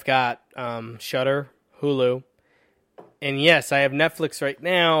 and then I've got Shudder, Hulu, and yes, I have Netflix right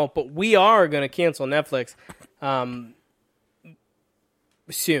now. But we are going to cancel Netflix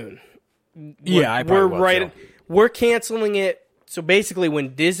soon. We're canceling it. So basically,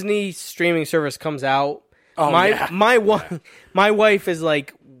 when Disney streaming service comes out, my wife is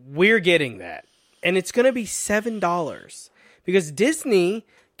like, we're getting that, and it's going to be $7 because Disney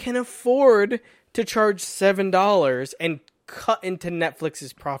can afford to charge $7 and cut into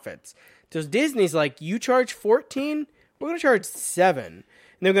Netflix's profits. So Disney's like, you charge $14, we're going to charge $7, and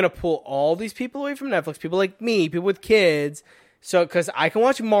they're going to pull all these people away from Netflix. People like me, people with kids. So, because I can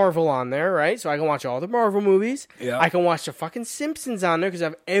watch Marvel on there, right? So I can watch all the Marvel movies. Yeah. I can watch the fucking Simpsons on there because I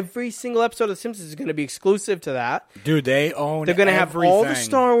have every single episode of The Simpsons is going to be exclusive to that. Dude, they own They're going to have everything. all the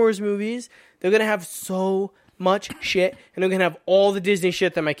Star Wars movies. They're going to have so much shit. And they're going to have all the Disney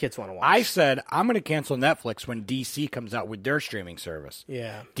shit that my kids want to watch. I said, I'm going to cancel Netflix when DC comes out with their streaming service.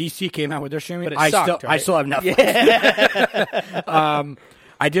 Yeah. DC came out with their streaming. But it sucked, I still have Netflix. Yeah.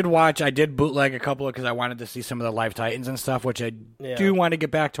 I did bootleg a couple because I wanted to see some of the Live Titans and stuff, which I do want to get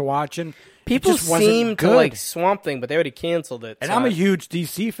back to watching. People seem to like Swamp Thing, but they already canceled it. And so I'm a huge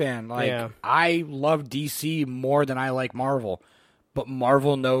DC fan. I love DC more than I like Marvel, but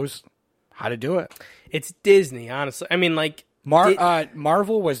Marvel knows how to do it. It's Disney, honestly. I mean, like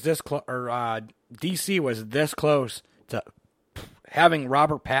Marvel was this close, or DC was this close to having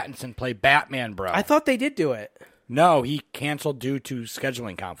Robert Pattinson play Batman, bro. I thought they did do it. No, he canceled due to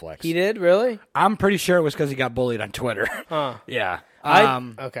scheduling conflicts. He did? Really? I'm pretty sure it was because he got bullied on Twitter. Huh. Yeah.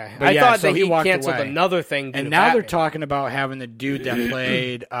 Okay. I thought that he canceled another thing. And now they're talking about having the dude that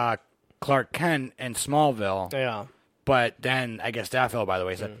played Clark Kent in Smallville. Yeah. But then I guess that fell by the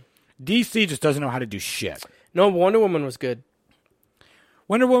wayside. DC just doesn't know how to do shit. No, Wonder Woman was good.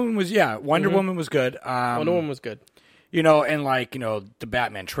 Wonder Woman was good. Wonder Woman was good. And the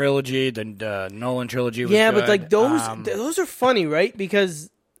Batman trilogy, the Nolan trilogy was good. Yeah, but like those are funny, right? Because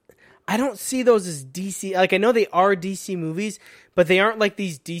I don't see those as DC. Like I know they are DC movies, but they aren't like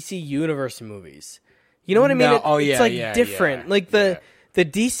these DC Universe movies. You know what I mean? It's different. Like the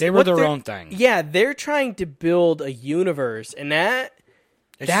DC, they were their own thing. Yeah, they're trying to build a universe, and that's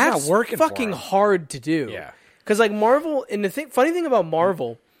not working. Fucking hard to do. Yeah, because like Marvel, and the funny thing about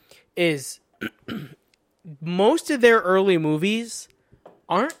Marvel is. Most of their early movies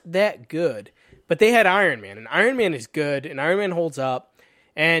aren't that good, but they had Iron Man, and Iron Man is good, and Iron Man holds up.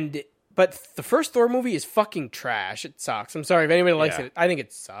 But the first Thor movie is fucking trash. It sucks. I'm sorry if anybody likes it. I think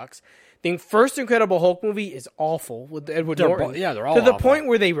it sucks. The first Incredible Hulk movie is awful with Edward Norton. They're all to the awful. point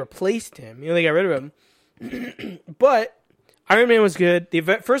where they replaced him. They got rid of him. But Iron Man was good. The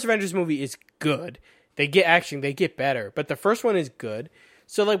first Avengers movie is good. They get better, but the first one is good.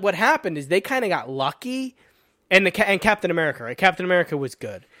 So, like, what happened is they kind of got lucky, and Captain America, right? Captain America was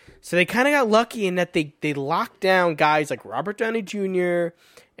good. So they kind of got lucky in that they locked down guys like Robert Downey Jr.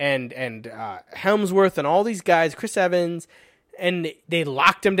 and Hemsworth and all these guys, Chris Evans, and they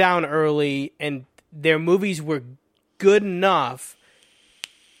locked him down early, and their movies were good enough.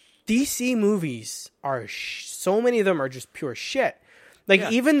 DC movies are so many of them are just pure shit.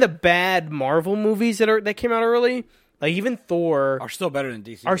 Like even the bad Marvel movies that came out early, like even Thor are still better than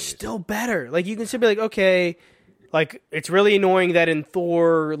DC. Are movies. still better. Like you can still be like, okay, like it's really annoying that in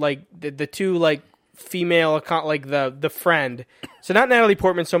Thor, like the two like female like the friend. So not Natalie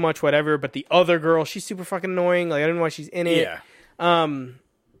Portman so much, whatever, but the other girl, she's super fucking annoying. Like I don't know why she's in it. Yeah.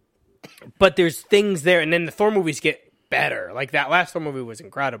 But there's things there, and then the Thor movies get better. Like that last Thor movie was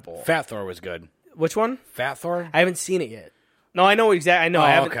incredible. Fat Thor was good. Which one? Fat Thor? I haven't seen it yet. No, I know exactly. I know. Oh,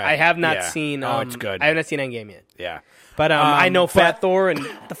 I haven't. okay. I have not Yeah. seen. Oh, it's good. I have not seen Endgame yet. Yeah. But I know Fat but- Thor, and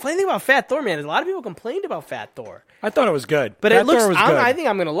the funny thing about Fat Thor, man, is a lot of people complained about Fat Thor. I thought it was good. But Fat it looks. Thor was good. I think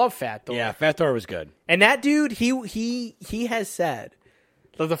I'm gonna love Fat Thor. Yeah, Fat Thor was good. And that dude, he has said.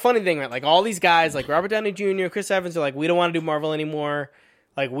 Like the funny thing, right? Like all these guys, like Robert Downey Jr., Chris Evans, are like, we don't want to do Marvel anymore.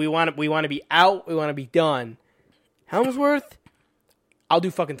 Like we want to be out. We want to be done. Hemsworth, I'll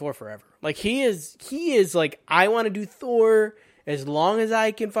do fucking Thor forever. Like he is like, I want to do Thor as long as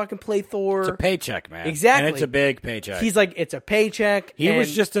I can fucking play Thor. It's a paycheck, man. Exactly. And it's a big paycheck. He's like, it's a paycheck. He was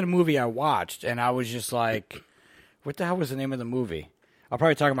and- just in a movie I watched, and I was just like, what the hell was the name of the movie? I'll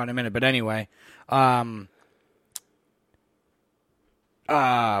probably talk about it in a minute, but anyway. What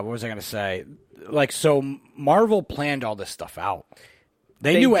was I going to say? Like, so Marvel planned all this stuff out.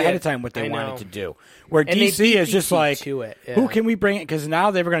 They knew ahead did. of time what they I wanted know. to do. Where And they DC beat is just DC like, to it, yeah. who can we bring in? Because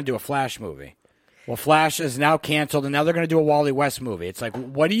now they were going to do a Flash movie. Well, Flash is now canceled, and now they're going to do a Wally West movie. It's like,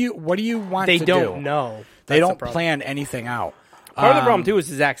 what do you want They to don't do? know. They That's the don't problem. plan anything out. Part of the problem too is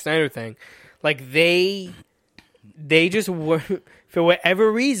the Zack Snyder thing. Like they just were, for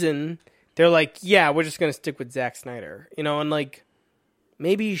whatever reason, they're like, yeah, we're just gonna stick with Zack Snyder, you know, and like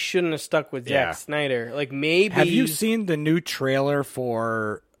maybe you shouldn't have stuck with Yeah. Zack Snyder. Like maybe Have you seen the new trailer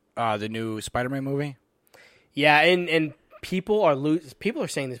for the new Spider-Man movie? Yeah, and people are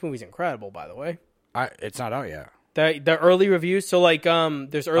saying this movie's incredible. By the way, It's not out yet. the early reviews. So like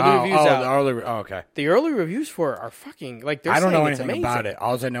there's early reviews out. Okay. The early reviews for it are fucking like they're I don't saying know it's anything amazing. about it.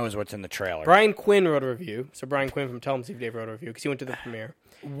 All I know is what's in the trailer. Brian Quinn wrote a review. So Brian Quinn from Tell 'em Steve Dave wrote a review because he went to the premiere.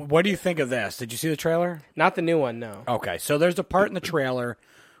 What do you think of this? Did you see the trailer? Not the new one, no. Okay, so there's a part in the trailer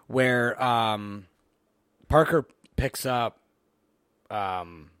where Parker picks up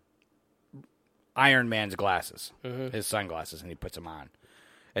Iron Man's glasses, his sunglasses, and he puts them on.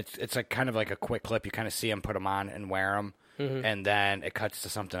 It's like kind of like a quick clip. You kind of see him put them on and wear them, and then it cuts to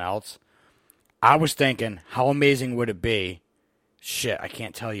something else. I was thinking, how amazing would it be? Shit, I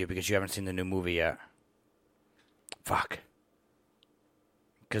can't tell you because you haven't seen the new movie yet. Fuck.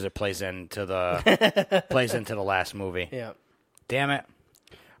 Because it plays into the last movie. Yeah. Damn it.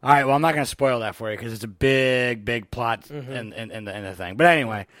 All right, well, I'm not going to spoil that for you because it's a big, big plot in the thing. But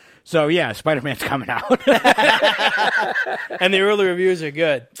anyway, so yeah, Spider-Man's coming out. And the early reviews are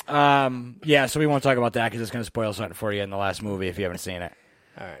good. Yeah, so we won't talk about that because it's going to spoil something for you in the last movie if you haven't seen it.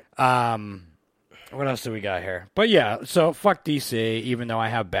 All right. What else do we got here? But yeah, so fuck DC, even though I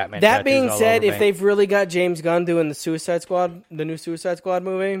have Batman That tattoos being all said, over if me. they've really got James Gunn doing the new Suicide Squad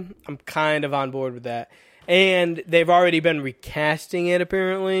movie, I'm kind of on board with that. And they've already been recasting it,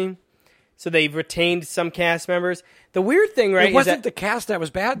 apparently. So they've retained some cast members. The weird thing, right, It wasn't is the cast that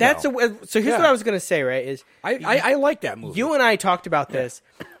was bad, so though. here's Yeah. what I was going to say, right, is I like that movie. you and I talked about this,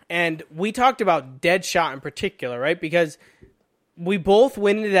 and we talked about Deadshot in particular, right, because we both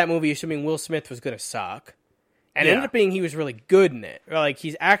went into that movie assuming Will Smith was going to suck. And it ended up being he was really good in it. Or like,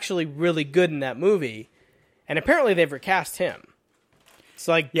 he's actually really good in that movie. And apparently they've recast him. It's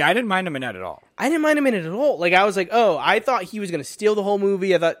like, Yeah, I didn't mind him in that at all. I didn't mind him in it at all. Like, I was like, oh, I thought he was going to steal the whole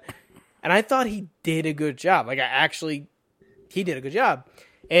movie. I thought he did a good job. Like, he did a good job.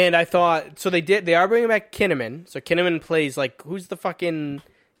 And I thought, so they are bringing back Kinnaman. So Kinnaman plays, like, who's the fucking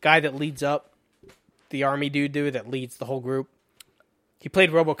guy that leads up? The army dude that leads the whole group. He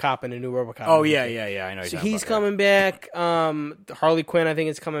played RoboCop in a new RoboCop Oh, movie. yeah, I know. So he's coming back. Harley Quinn, I think,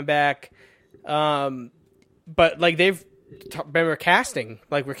 is coming back. But like they've been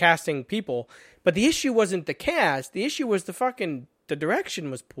recasting people. But the issue wasn't the cast. The issue was the direction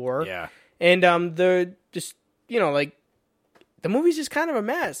was poor. Yeah. And the just like the movie's just kind of a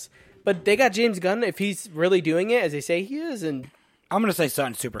mess. But they got James Gunn if he's really doing it as they say he is. And I'm going to say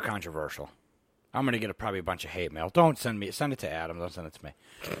something super controversial. I'm going to get probably a bunch of hate mail. Don't send it to Adam. Don't send it to me.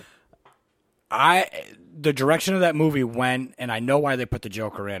 The direction of that movie went, and I know why they put the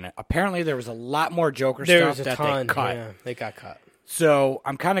Joker in it. Apparently, there was a lot more Joker there stuff was a that ton. they cut. Yeah, they got cut. So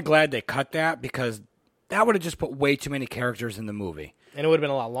I'm kind of glad they cut that because that would have just put way too many characters in the movie. And it would have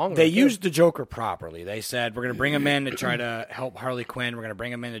been a lot longer. They too. used the Joker properly. They said, we're going to bring him in to try to help Harley Quinn. We're going to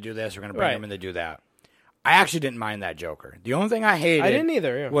bring him in to do this. We're going to bring him in to do that. I actually didn't mind that Joker. The only thing I hated I didn't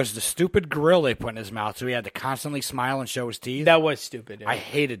either, was the stupid grill they put in his mouth, so he had to constantly smile and show his teeth. That was stupid. Yeah. I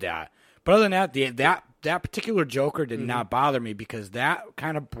hated that. But other than that, that particular Joker did not bother me because that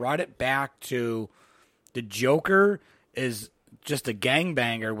kind of brought it back to the Joker is just a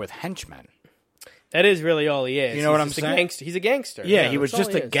gangbanger with henchmen. That is really all he is. You know what I'm saying? He's a gangster. Yeah, he was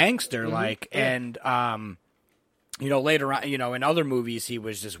just a is. gangster, and later on, in other movies, he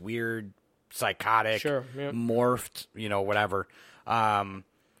was just weird, psychotic, morphed, whatever. So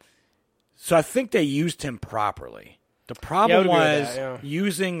I think they used him properly. The problem was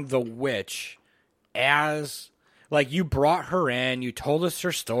using the witch as, like, you brought her in, you told us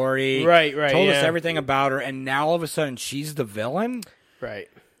her story, told us everything about her, and now all of a sudden she's the villain? Right.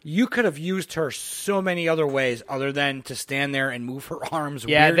 You could have used her so many other ways other than to stand there and move her arms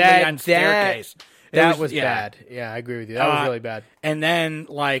weirdly on staircase. That was bad. Yeah, I agree with you. That was really bad. And then,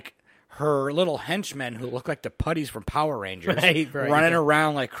 like, her little henchmen who look like the putties from Power Rangers running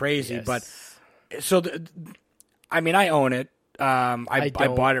around like crazy. Yes. But so, I own it. I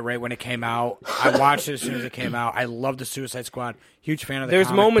bought it right when it came out. I watched it as soon as it came out. I love the Suicide Squad. Huge fan of the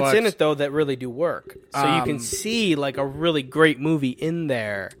There's moments in it, though, that really do work. So you can see, like, a really great movie in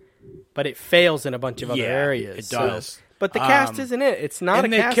there, but it fails in a bunch of other areas. It does. But the cast isn't it. It's not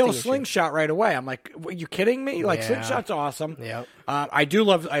and a casting they kill issue. Slingshot right away. I'm like, are you kidding me? Like, Slingshot's awesome. Yep. I do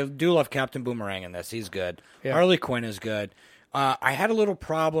love Captain Boomerang in this. He's good. Yeah. Harley Quinn is good. I had a little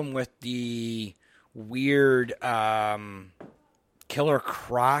problem with the weird Killer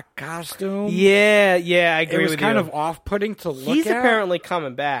Croc costume. Yeah, I agree with you. It was kind of off-putting to look at. He's apparently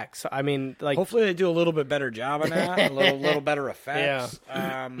coming back. So I mean, like, hopefully they do a little bit better job on that. a little better effects.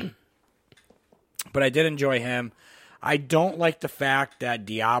 Yeah. But I did enjoy him. I don't like the fact that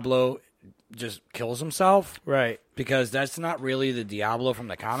Diablo just kills himself. Right. Because that's not really the Diablo from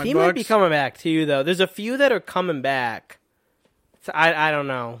the comic books. He might be coming back too, though. There's a few that are coming back. So I don't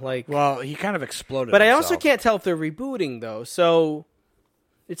know. Like, well, he kind of exploded. But himself. I also can't tell if they're rebooting, though. So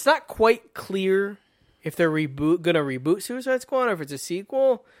it's not quite clear if they're going to reboot Suicide Squad or if it's a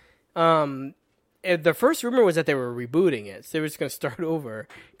sequel. The first rumor was that they were rebooting it. So they were just going to start over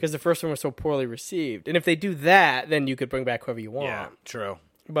because the first one was so poorly received. And if they do that, then you could bring back whoever you want. Yeah, true.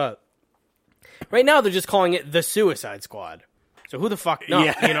 But right now they're just calling it The Suicide Squad. So who the fuck knows?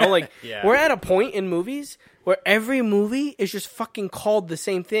 Yeah. You know, like, we're at a point in movies where every movie is just fucking called the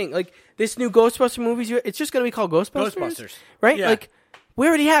same thing. Like, this new Ghostbuster movie, it's just going to be called Ghostbusters? Ghostbusters. Right? Yeah. Like, we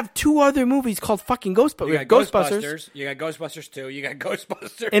already have 2 other movies called fucking Ghostbusters. You got Ghostbusters. You got Ghostbusters 2. You got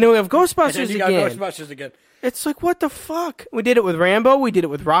Ghostbusters. And then we have Ghostbusters and then you again. got Ghostbusters again. It's like, what the fuck? We did it with Rambo. We did it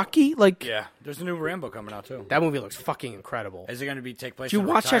with Rocky. Like, yeah, there's a new Rambo coming out, too. That movie looks fucking incredible. Is it going to take place Did you in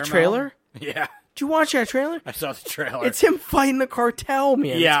watch that trailer? Yeah. Did you watch that trailer? I saw the trailer. It's him fighting the cartel,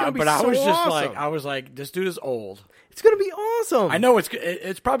 man. Yeah, but I was just like, this dude is old. It's gonna be awesome. I know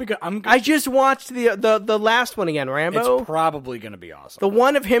it's probably good. I just watched the last one again, Rambo. It's probably gonna be awesome. The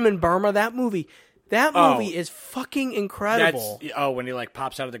one of him in Burma, that movie is fucking incredible. When he like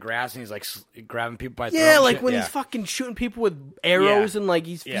pops out of the grass and he's like grabbing people by the throat. Yeah, throat like when he's fucking shooting people with arrows and like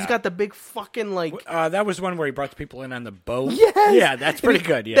he's got the big fucking like. That was one where he brought the people in on the boat. Yes! Yeah, that's pretty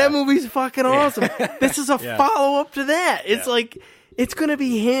good. Yeah, that movie's fucking awesome. This is a follow up to that. It's like it's gonna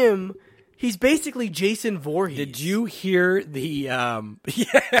be him. He's basically Jason Voorhees. Did you hear the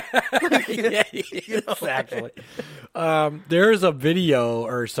exactly. There's a video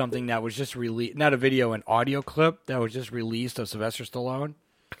or something that was just released, not a video, an audio clip that was just released of Sylvester Stallone.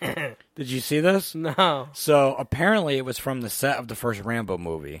 Did you see this? No. So apparently it was from the set of the first Rambo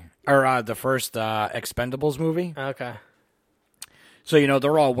movie, or the first Expendables movie. Okay. So,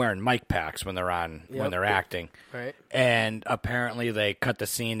 they're all wearing mic packs when they're when they're acting. Right. And apparently they cut the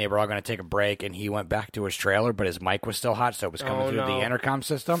scene. They were all going to take a break, and he went back to his trailer, but his mic was still hot, so it was coming through the intercom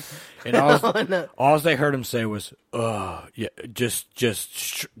system. And all they heard him say was,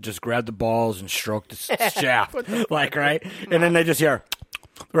 just grab the balls and stroke the shaft. Like, right? And then they just hear...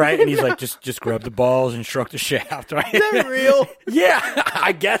 Right, and he's like, just grab the balls and stroke the shaft, right? Is that real? Yeah,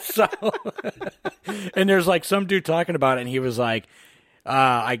 I guess so. And there's like some dude talking about it, and he was like,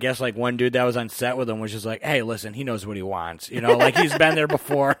 I guess like one dude that was on set with him was just like, hey, listen, he knows what he wants. Like he's been there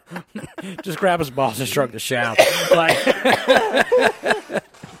before. Just grab his balls and stroke the shaft. Like,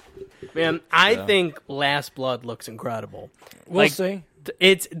 man, I think Last Blood looks incredible. We'll see.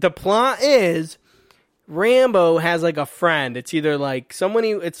 The plot is Rambo has like a friend. It's either like someone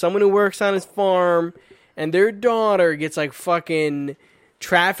who works on his farm, and their daughter gets like fucking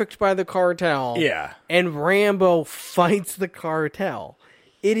trafficked by the cartel. Yeah. And Rambo fights the cartel.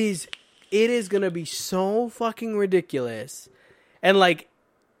 It is going to be so fucking ridiculous and like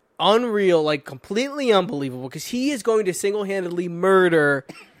unreal, like completely unbelievable, because he is going to single-handedly murder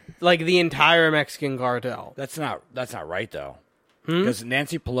like the entire Mexican cartel. That's not right though. Because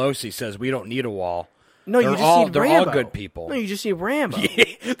Nancy Pelosi says we don't need a wall. No, you just need they're Rambo. all good people. No, you just need Rambo.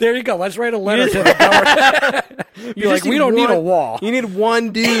 There you go. Let's write a letter to the government. Be like, we don't need a wall. You need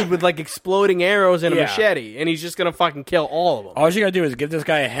one dude with like exploding arrows and a machete, and he's just gonna fucking kill all of them. All you gotta do is give this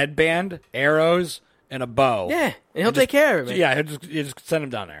guy a headband, arrows, and a bow. Yeah, and he'll take care of it. Yeah, you just send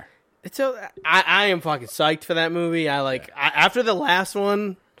him down there. So I am fucking psyched for that movie. After the last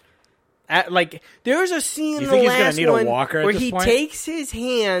one. There's a scene in the last one where he takes his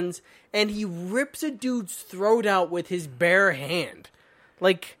hands and he rips a dude's throat out with his bare hand.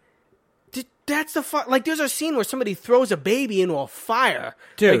 Like, that's the fuck. Like, there's a scene where somebody throws a baby into a fire.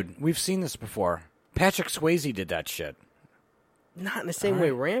 Dude, we've seen this before. Patrick Swayze did that shit. Not in the same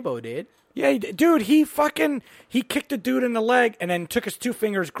way Rambo did. Yeah, dude, he kicked the dude in the leg and then took his two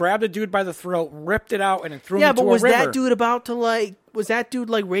fingers, grabbed the dude by the throat, ripped it out, and then threw him into a river. Yeah, but was that dude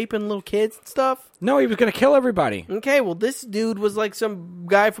raping little kids and stuff? No, he was going to kill everybody. Okay, well, this dude was like some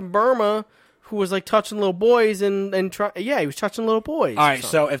guy from Burma who was like touching little boys and he was touching little boys. All right,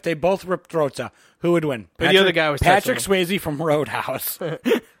 so if they both ripped throats out, who would win? The other guy was Patrick Swayze from Roadhouse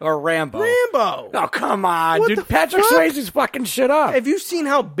or Rambo? Rambo. Oh, come on, dude. Patrick Swayze's fucking shit up. Have you seen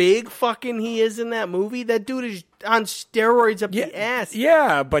how big fucking he is in that movie? That dude is on steroids up the ass.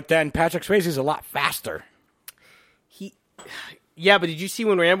 Yeah, but then Patrick Swayze's a lot faster. Yeah, but did you see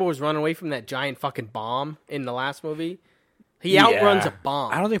when Rambo was running away from that giant fucking bomb in the last movie? He outruns a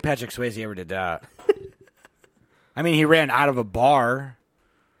bomb. I don't think Patrick Swayze ever did that. I mean, he ran out of a bar.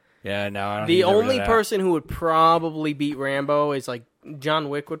 Yeah, no, I don't The only person who would probably beat Rambo is like John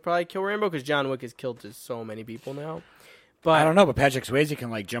Wick would probably kill Rambo because John Wick has killed just so many people now. But I don't know, but Patrick Swayze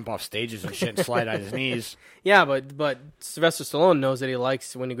can like jump off stages and shit and slide on his knees. Yeah, but Sylvester Stallone knows that he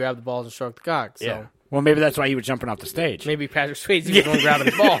likes when you grab the balls and stroke the cock. So. Yeah. Well, maybe that's why he was jumping off the stage. Maybe Patrick Swayze was the one grabbing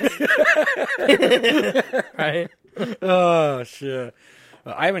the ball. Right? Oh, shit.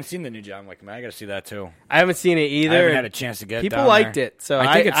 I haven't seen the new John Wick, man. I got to see that, too. I haven't seen it either. I haven't had a chance to get People down liked there. it. So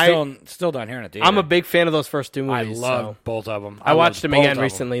I think it's still down here in the theater. I'm a big fan of those first two movies. I love both of them. I watched them again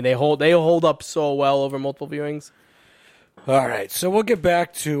recently. They hold up so well over multiple viewings. All right. So we'll get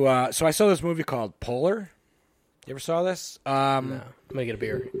back to... so I saw this movie called Polar. You ever saw this? No. I'm going to get a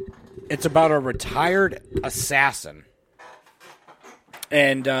beer. It's about a retired assassin.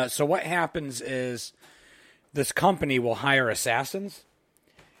 And so what happens is this company will hire assassins,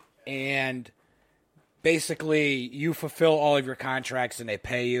 and basically you fulfill all of your contracts and they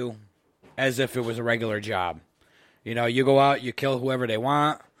pay you as if it was a regular job. You know, you go out, you kill whoever they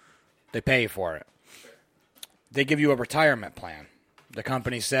want, they pay you for it. They give you a retirement plan. The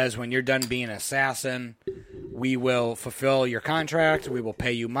company says when you're done being an assassin, we will fulfill your contract, we will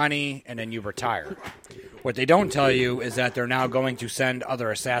pay you money, and then you retire. What they don't tell you is that they're now going to send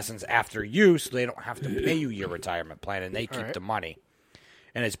other assassins after you so they don't have to pay you your retirement plan, and they keep the money.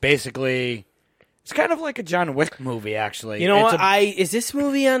 And it's basically... It's kind of like a John Wick movie, actually. You know what? Is this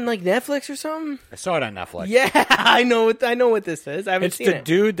movie on like Netflix or something? I saw it on Netflix. Yeah, I know what this is. I haven't seen it. It's the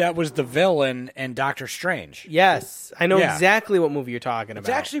dude that was the villain in Doctor Strange. Yes, I know exactly what movie you're talking about. It's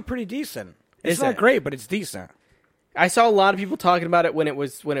actually pretty decent. It's not great, but it's decent. I saw a lot of people talking about it when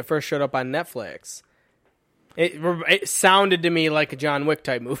it first showed up on Netflix. It sounded to me like a John Wick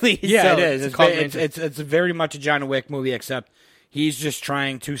type movie. Yeah, so it is. It's very much a John Wick movie, except he's just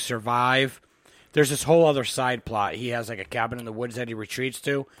trying to survive. There's this whole other side plot. He has like a cabin in the woods that he retreats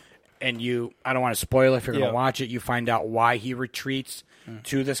to, and I don't want to spoil it if you're going to watch it. You find out why he retreats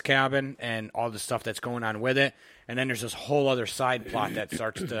to this cabin and all the stuff that's going on with it, and then there's this whole other side plot that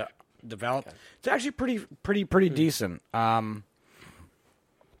starts to develop. It's actually pretty decent. Let's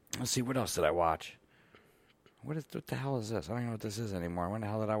see, what else did I watch? What the hell is this? I don't know what this is anymore. When the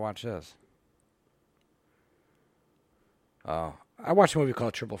hell did I watch this? Oh. I watched a movie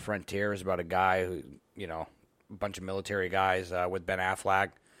called Triple Frontier. It's about a guy who, a bunch of military guys with Ben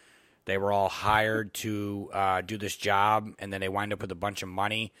Affleck. They were all hired to do this job, and then they wind up with a bunch of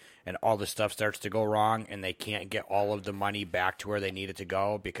money, and all the stuff starts to go wrong, and they can't get all of the money back to where they need it to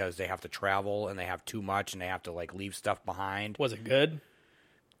go because they have to travel, and they have too much, and they have to, leave stuff behind. Was it good?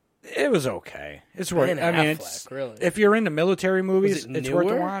 It was okay. It's worth. Really. If you're into military movies, it's worth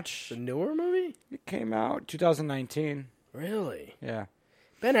a watch. The newer movie? It came out 2019. Really? Yeah.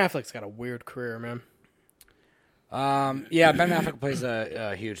 Ben Affleck's got a weird career, man. Yeah, Ben Affleck plays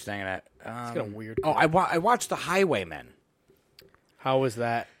a huge thing in it. He's got a weird career. I watched The Highwaymen. How was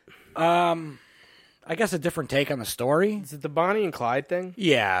that? I guess a different take on the story. Is it the Bonnie and Clyde thing?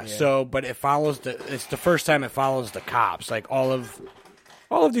 Yeah. So, but it follows it's the first time it follows the cops. Like all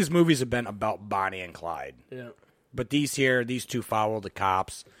of these movies have been about Bonnie and Clyde. Yeah. But these two follow the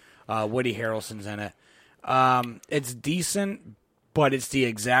cops. Woody Harrelson's in it. It's decent, but it's the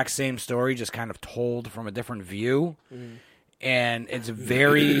exact same story, just kind of told from a different view. And it's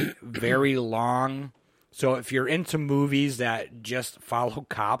very, very long. So if you're into movies that just follow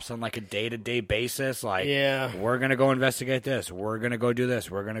cops on like a day-to-day basis, like, we're going to go investigate this, we're going to go do this,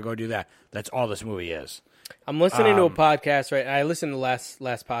 we're going to go do that. That's all this movie is. I'm listening to a podcast, right? I listened to last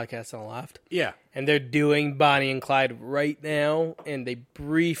podcast on the left. Yeah. And they're doing Bonnie and Clyde right now, and they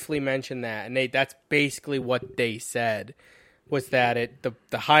briefly mentioned that. And that's basically what they said, was that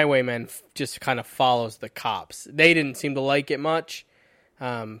the highwayman just kind of follows the cops. They didn't seem to like it much,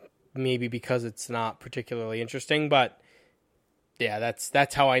 maybe because it's not particularly interesting. But yeah,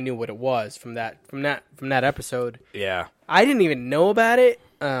 that's how I knew what it was from that episode. Yeah, I didn't even know about it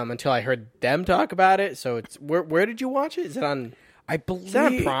until I heard them talk about it. So it's where did you watch it? Is it on? I believe is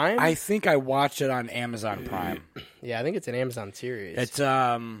that on Prime? I think I watched it on Amazon Prime. Yeah, I think it's an Amazon series. It's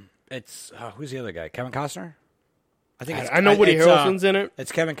who's the other guy? Kevin Costner. I know Woody Harrelson's in it.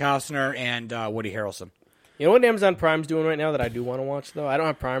 It's Kevin Costner and Woody Harrelson. You know what Amazon Prime's doing right now that I do want to watch, though? I don't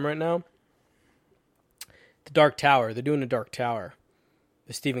have Prime right now. The Dark Tower. They're doing the Dark Tower.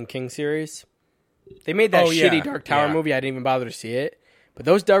 The Stephen King series. They made that shitty Dark Tower movie. I didn't even bother to see it. But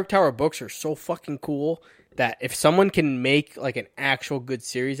those Dark Tower books are so fucking cool that if someone can make like an actual good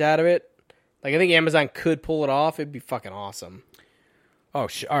series out of it, like I think Amazon could pull it off, it'd be fucking awesome. Oh,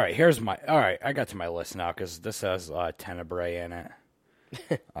 all right. All right. I got to my list now because this has Tenebrae in it.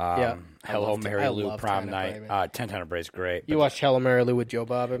 Hello, Mary Lou, Prom Night. Tenebrae is great. You watched Hello, Mary Lou with Joe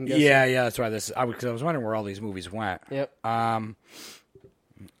Bob, I'm guessing? Yeah. That's why because I was wondering where all these movies went. Yep. I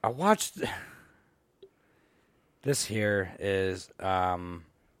watched. This here is. You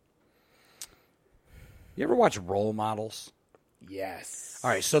ever watch Role Models? Yes. All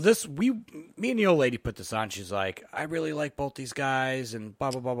right, so me and the old lady put this on. She's like, I really like both these guys and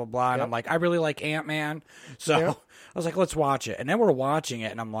blah, blah, blah, blah, blah. And I'm like, I really like Ant-Man. So I was like, let's watch it. And then we're watching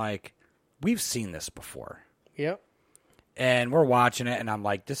it, and I'm like, we've seen this before. Yep. And we're watching it, and I'm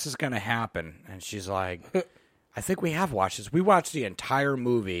like, this is going to happen. And she's like, I think we have watched this. We watched the entire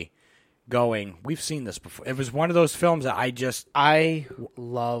movie going, we've seen this before. It was one of those films that I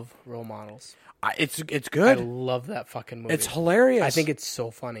love Role Models. It's good. I love that fucking movie. It's hilarious. I think it's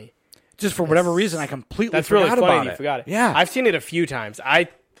so funny. Just for whatever reason, I completely That's forgot really funny about that it. you forgot it. Yeah. I've seen it a few times. I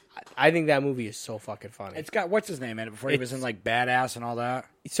think that movie is so fucking funny. It's got, what's his name in it before he was in like Badass and all that?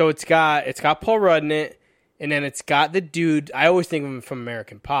 So it's got Paul Rudd in it, and then it's got the dude, I always think of him from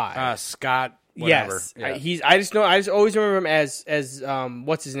American Pie. Scott, whatever. Yes. Yeah. I just always remember him as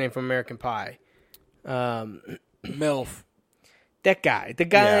what's his name from American Pie? MILF. That guy,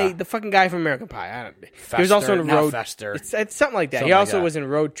 the fucking guy from American Pie. I don't. Fester, he was also in Road. Fester. It's something like that. He also was in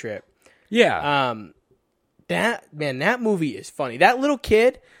Road Trip. Yeah. That movie is funny. That little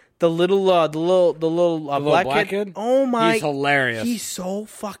kid, the little black kid. Oh my! He's hilarious. He's so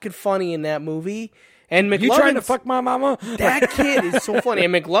fucking funny in that movie. And McLovin's You trying to fuck my mama? That kid is so funny,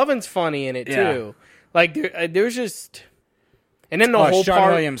 and McLovin's funny in it too. Like there's just, and then the whole Sean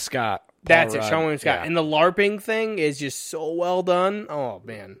part. William Scott. That's it, Sean William Scott. Yeah. And the LARPing thing is just so well done. Oh,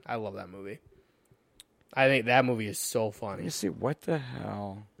 man. I love that movie. I think that movie is so funny. Let me see. What the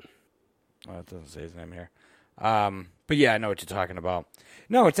hell? Oh, it doesn't say his name here. But yeah, I know what you're talking about.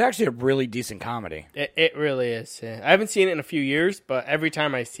 No, it's actually a really decent comedy. It really is. Yeah. I haven't seen it in a few years, but every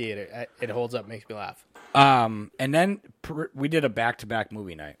time I see it, it holds up, makes me laugh. And then we did a back-to-back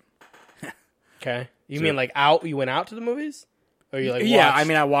movie night. Okay. You mean like out? You went out to the movies? Or you like yeah, watched? I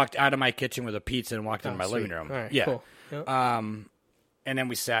mean, I walked out of my kitchen with a pizza and walked into my living room. All right, yeah. cool. Yep. And then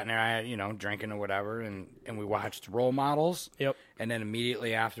we sat in there, drinking or whatever, and we watched Role Models. Yep. And then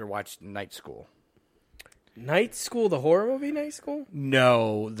immediately after, watched Night School. Night School, the horror movie Night School?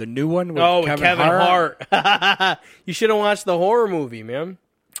 No, the new one with Kevin Hart. You should have watched the horror movie, man.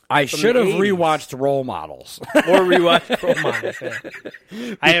 I should have rewatched Role Models. Or rewatched Role Models.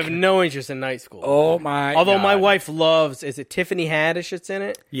 Yeah. I have no interest in Night School. Oh my! Although God. my wife loves, is it Tiffany Haddish that's in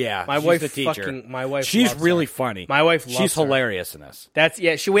it? Yeah, my she's wife the teacher. My wife. She's loves really her. funny. My wife loves She's her. hilarious in this.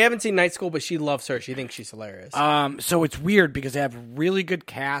 We haven't seen Night School, but she loves her. She thinks she's hilarious. So it's weird because they have really good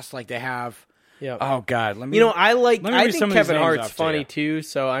cast. Like they have. Yeah. Oh God, let me. I read think some of these Kevin names Hart's off to funny you. too.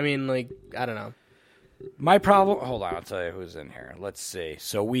 So I mean, I don't know. My problem. Hold on, I'll tell you who's in here. Let's see.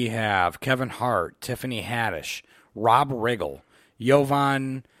 So we have Kevin Hart, Tiffany Haddish, Rob Riggle,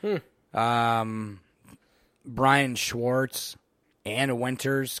 Jovan, Brian Schwartz, Anna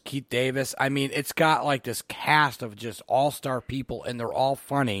Winters, Keith Davis. I mean, it's got like this cast of just all-star people, and they're all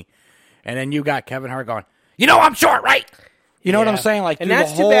funny. And then you got Kevin Hart going, you know I'm short, right? You know what I'm saying? Like, and through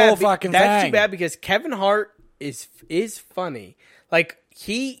that's the too whole bad. fucking That's thing. too bad because Kevin Hart is funny. Like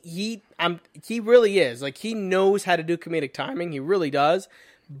he really is. Like he knows how to do comedic timing. He really does.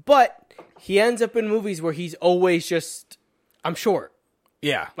 But he ends up in movies where he's always just, I'm short.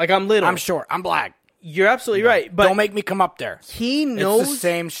 Yeah. Like I'm little. I'm short. I'm black. You're absolutely right. But don't make me come up there. he knows It's the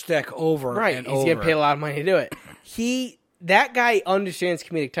same shtick over right. and He's over. getting paid a lot of money to do it. That guy understands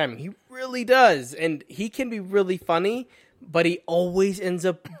comedic timing. He really does, and he can be really funny. But he always ends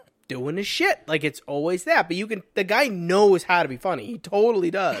up doing his shit. Like it's always that. But the guy knows how to be funny. He totally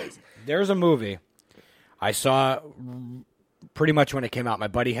does. There's a movie I saw pretty much when it came out. My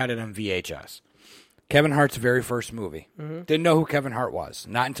buddy had it on VHS. Kevin Hart's very first movie. Mm-hmm. Didn't know who Kevin Hart was.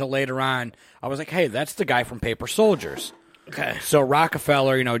 Not until later on, I was like, hey, that's the guy from Paper Soldiers. Okay. So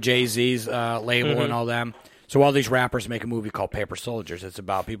Rockefeller, Jay-Z's label and all them. So all these rappers make a movie called Paper Soldiers. It's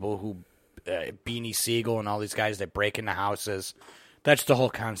about people who, Beanie Siegel and all these guys that break into houses. That's the whole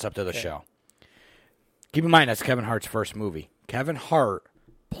concept of the show. Keep in mind, that's Kevin Hart's first movie. Kevin Hart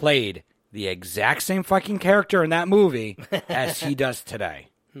played the exact same fucking character in that movie as he does today.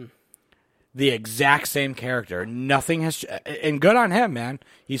 The exact same character. Nothing has... And good on him, man.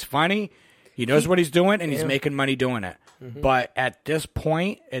 He's funny. He knows what he's doing, and he's making money doing it. Mm-hmm. But at this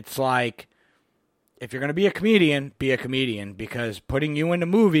point, it's like, if you're going to be a comedian, because putting you into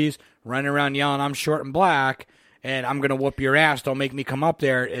movies, running around yelling, I'm short and black, and I'm going to whoop your ass, don't make me come up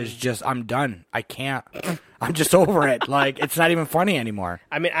there, is just, I'm done. I can't. I'm just over it. Like, it's not even funny anymore.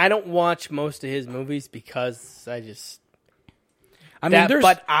 I mean, I don't watch most of his movies because I just...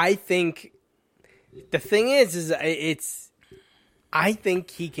 But I think... The thing is I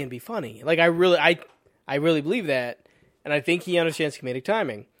think he can be funny. Like I really believe that, and I think he understands comedic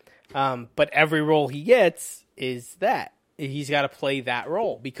timing. But every role he gets is that he's got to play that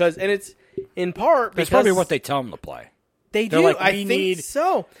role and it's in part because that's probably what they tell him to play. They're do. Like, I think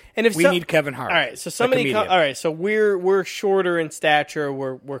so. And if we need Kevin Hart. All right, so somebody. All right, so we're shorter in stature.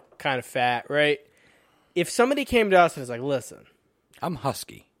 We're kind of fat, right? If somebody came to us and was like, "Listen, I'm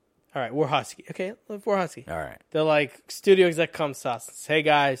husky." All right, we're husky. Okay, we're husky. All right. They're like, studio exec comes to us and says, hey,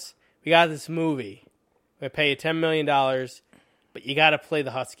 guys, we got this movie. We're going to pay you $10 million, but you got to play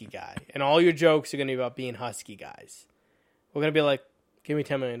the husky guy. And all your jokes are going to be about being husky guys. We're going to be like, give me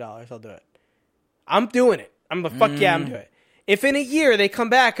 $10 million. I'll do it. I'm doing it. I'm like, fuck yeah, I'm doing it. If in a year they come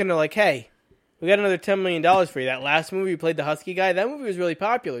back and they're like, hey, we got another $10 million for you. That last movie you played the husky guy, that movie was really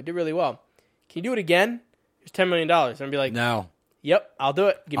popular. Did really well. Can you do it again? Here's $10 million. And I'd be like, no. Yep, I'll do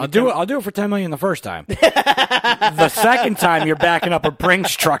it. I'll do it for $10 million the first time. The second time, you're backing up a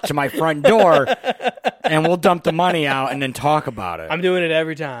Brinks truck to my front door, and we'll dump the money out and then talk about it. I'm doing it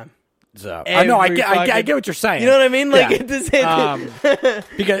every time. So I know I get what you're saying. You know what I mean? Like it's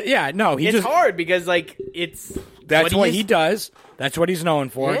hard because like that's what he does. That's what he's known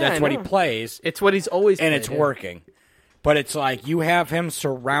for. Yeah, that's what he plays. It's what he's always and played, it's working. But it's like you have him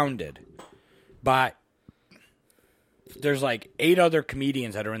surrounded by. There's like 8 other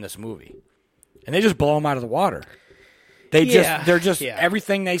comedians that are in this movie, and they just blow him out of the water.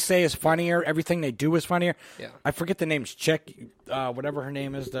 Everything they say is funnier. Everything they do is funnier. Yeah. I forget the names. Chick, whatever her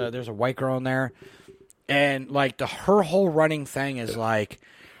name is. There's a white girl in there, and like her whole running thing is like,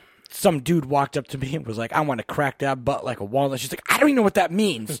 some dude walked up to me and was like, I want to crack that butt like a walnut. She's like, I don't even know what that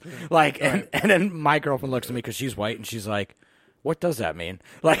means. Like, and then my girlfriend looks at me because she's white, and she's like, what does that mean?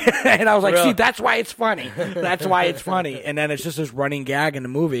 Like, and I was like, see, that's why it's funny. That's why it's funny. And then it's just this running gag in the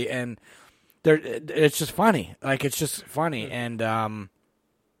movie, and it's just funny. Like, it's just funny. And, I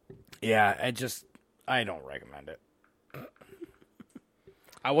don't recommend it.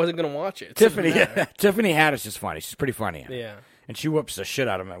 I wasn't going to watch it. Tiffany Haddish is funny. She's pretty funny. Yeah. And she whoops the shit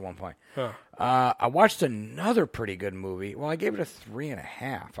out of him at one point. Huh. I watched another pretty good movie. Well, I gave it a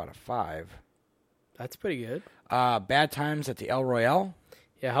 3.5 out of 5. That's pretty good. Bad Times at the El Royale.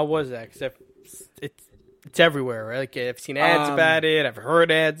 Yeah, how was that? Because it's everywhere, right? Like, I've seen ads about it. I've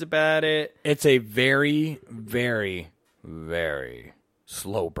heard ads about it. It's a very, very, very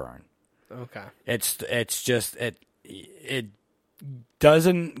slow burn. Okay. It's just it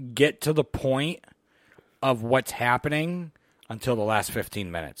doesn't get to the point of what's happening until the last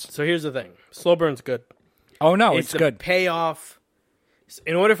 15 minutes. So here's the thing. Slow burn's good. Oh, no, it's good. Payoff.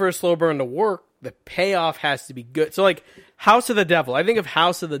 In order for a slow burn to work, the payoff has to be good. So, like, House of the Devil. I think of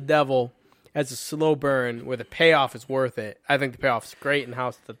House of the Devil as a slow burn where the payoff is worth it. I think the payoff is great in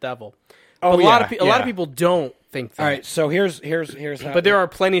House of the Devil. Oh, a lot of people don't think that. All right, so here's how. But there are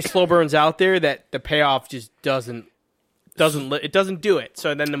plenty of slow burns out there that the payoff just doesn't it doesn't do it.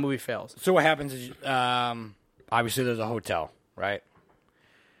 So then the movie fails. So what happens is, obviously there's a hotel, right?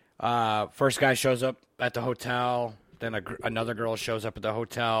 First guy shows up at the hotel. Then another girl shows up at the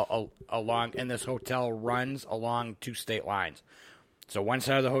hotel and this hotel runs along 2 state lines. So one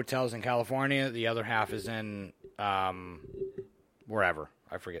side of the hotel is in California, the other half is in wherever.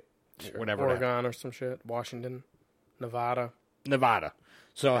 I forget. Whatever. Oregon or some shit. Washington. Nevada.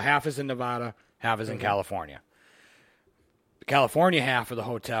 So half is in Nevada, half is in California. The California half of the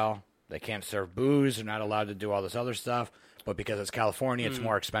hotel, they can't serve booze. They're not allowed to do all this other stuff. But because it's California, it's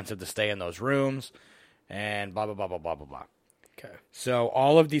more expensive to stay in those rooms. And blah, blah, blah, blah, blah, blah, blah. Okay. So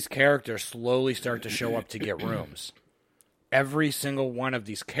all of these characters slowly start to show up to get rooms. Every single one of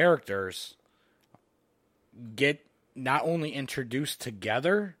these characters get not only introduced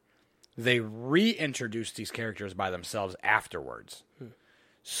together, they reintroduce these characters by themselves afterwards.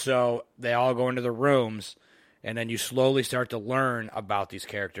 So they all go into the rooms, and then you slowly start to learn about these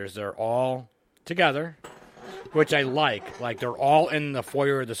characters. They're all together, which I like. Like, they're all in the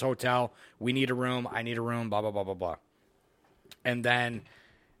foyer of this hotel. We need a room. I need a room, blah, blah, blah, blah, blah. And then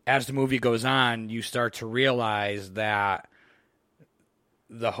as the movie goes on, you start to realize that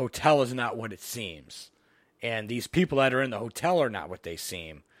the hotel is not what it seems. And these people that are in the hotel are not what they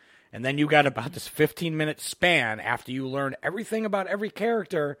seem. And then you got about this 15-minute span after you learn everything about every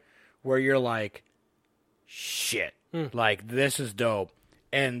character where you're like, shit, like, this is dope.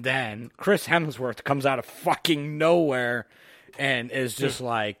 And then Chris Hemsworth comes out of fucking nowhere and is just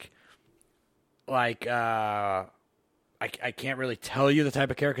I can't really tell you the type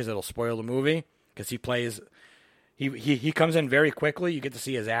of character because it'll spoil the movie because he plays... He comes in very quickly. You get to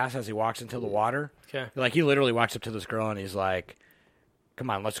see his ass as he walks into the water. Okay. Like, he literally walks up to this girl and he's like, come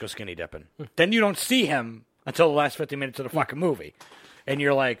on, let's go skinny dipping. Then you don't see him until the last 50 minutes of the fucking movie. And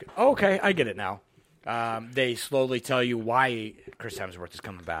you're like, oh, okay, I get it now. They slowly tell you why Chris Hemsworth is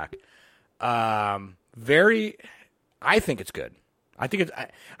coming back. I think it's good. I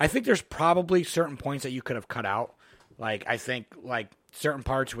think there's probably certain points that you could have cut out. Like, I think, like, certain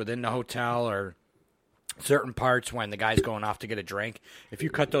parts within the hotel or certain parts when the guy's going off to get a drink. If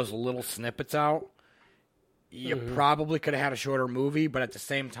you cut those little snippets out, you probably could have had a shorter movie. But at the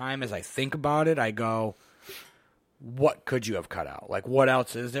same time, as I think about it, I go, what could you have cut out? Like, what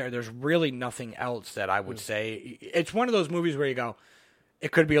else is there? There's really nothing else that I would say. It's one of those movies where you go,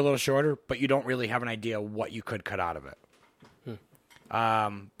 it could be a little shorter, but you don't really have an idea what you could cut out of it.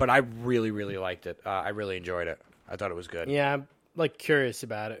 But I really, really liked it. I really enjoyed it. I thought it was good. Yeah, I'm like curious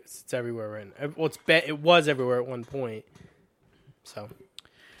about it. It's everywhere right now. Well, it was everywhere at one point. So.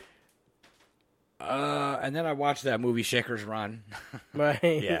 And then I watched that movie Shaker's Run. Right.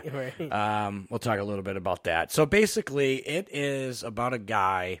 Yeah. Right. We'll talk a little bit about that. So basically, it is about a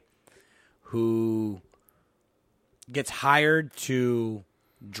guy who gets hired to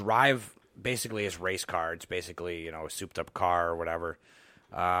drive basically his race car. It's basically, a souped up car or whatever,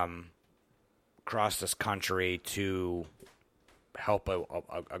 across this country to help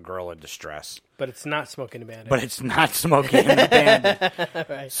a girl in distress. But it's not Smoking the Bandit. But it's not Smoking the Bandit.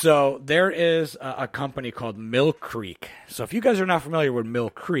 Right. So there is a company called Mill Creek. So if you guys are not familiar with Mill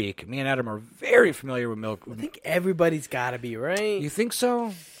Creek, me and Adam are very familiar with Mill Creek. I think everybody's got to be, right? You think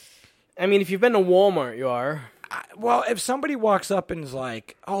so? I mean, if you've been to Walmart, you are. Well, if somebody walks up and is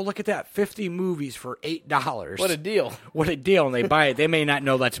like, oh, look at that, 50 movies for $8. What a deal. What a deal, and they buy it, they may not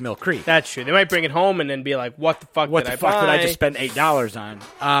know that's Mill Creek. That's true. They might bring it home and then be like, what the fuck What did the I fuck buy? did I just spend $8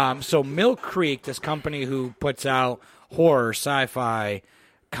 on? So Mill Creek, this company who puts out horror, sci-fi,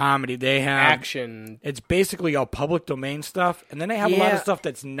 comedy, they have... Action. It's basically all public domain stuff, and then they have a lot of stuff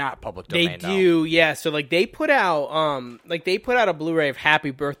that's not public domain. They do, yeah. So like they put out a Blu-ray of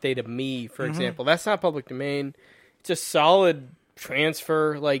Happy Birthday to Me, for example. That's not public domain. It's a solid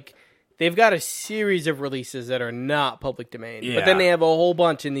transfer. Like, they've got a series of releases that are not public domain. Yeah. But then they have a whole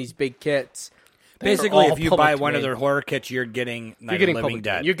bunch in these big kits. Basically, if you buy one of domain. their horror kits, you're getting Night You're getting of the Living public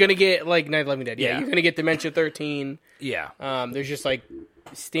Dead. domain. You're going to get, like, Night of the Living Dead. Yeah, Yeah. you're going to get Dementia 13. Yeah. There's just, like,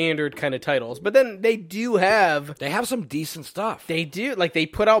 standard kind of titles. But then they do have... They have some decent stuff. They do. Like, they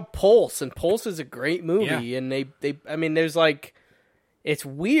put out Pulse, and Pulse is a great movie. Yeah. And I mean, there's, like... It's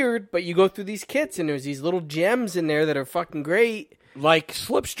weird, but you go through these kits, and there's these little gems in there that are fucking great. Like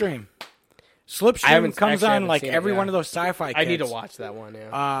Slipstream. Slipstream comes on like every one of those sci-fi kits. I need to watch that one,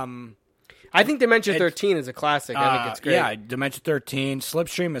 yeah. I think Dementia 13 is a classic. I think it's great. Yeah, Dementia 13.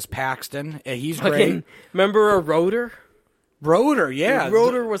 Slipstream is Paxton. He's great. Remember a Rotor? Rotor, yeah.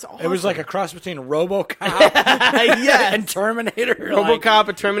 Rotor was awesome. It was like a cross between RoboCop Yes. and Terminator. RoboCop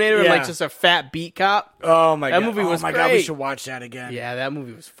and Terminator and Yeah. like just a fat beat cop. Oh my god. That movie was Oh my god, we great. should watch that again. Yeah, that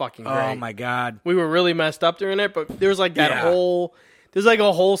movie was fucking great. Oh my god. We were really messed up during it, but there was like that Yeah. whole... There's like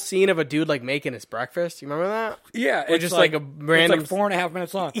a whole scene of a dude like making his breakfast. You remember that? Yeah, Or just like a random... It's like 4.5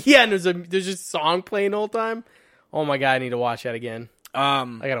 minutes long. Yeah, and there's just song playing the whole time. Oh my god, I need to watch that again. I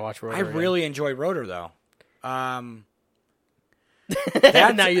gotta watch Rotor. I again. really enjoy Rotor though. Now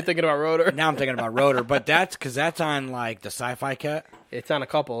you're thinking about Rotor. Now I'm thinking about Rotor, but that's because that's on like the Sci-Fi Cat. It's on a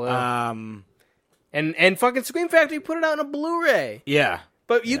couple. And fucking Scream Factory put it out on a Blu-ray. Yeah.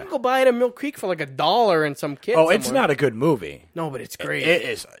 But you can go buy it at Mill Creek for like $1 and some kid. Oh, it's somewhere. not a good movie. No, but it's great. It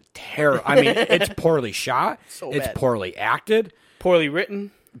is terrible. I mean, it's poorly shot. So it's bad. poorly acted. Poorly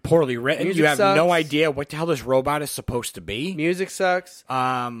written. Poorly written. Music You have no sucks. idea what the hell this robot is supposed to be. Music sucks.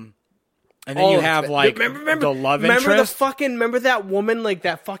 And then you have like the love interest. Remember that woman, like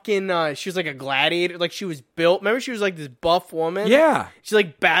that fucking, she was like a gladiator, like she was built. Remember she was like this buff woman? Yeah. She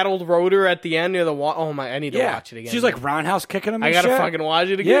like battled Rotor at the end near the wall. Oh my, I need to watch it again. She's like roundhouse kicking him. I and gotta shit. fucking watch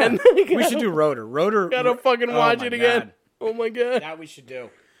it Yeah, again. we should do Rotor. Rotor. Gotta fucking Oh watch my it again. God. Oh my god. That we should do.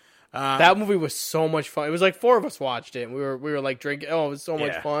 That movie was so much fun. It was like 4 of us watched it. And we were like drinking. Oh, it was so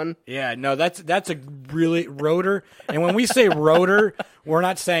much fun. Yeah, no, that's a really Rotor. And when we say Rotor, we're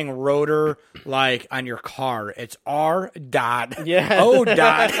not saying Rotor like on your car. It's R dot Yeah. O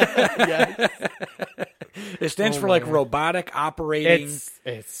dot. Yeah. It stands for like robotic operating.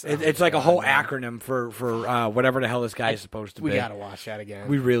 It's like a whole acronym for whatever the hell this guy is supposed to be. We gotta watch that again.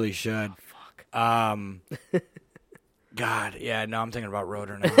 We really should. God, yeah, no, I'm thinking about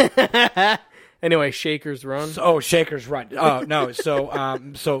Rotor now. Anyway, Shaker's Run. Shaker's Run. Oh no, so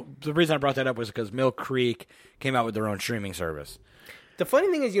the reason I brought that up was because Mill Creek came out with their own streaming service. The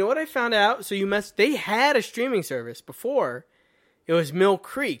funny thing is, you know what I found out? So they had a streaming service before. It was Mill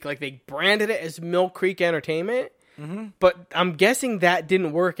Creek. Like they branded it as Mill Creek Entertainment. Mm-hmm. But I'm guessing that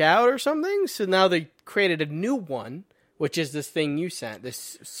didn't work out or something. So now they created a new one, which is this thing you sent,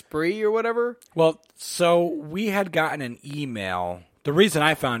 this Spree or whatever. Well, so we had gotten an email. The reason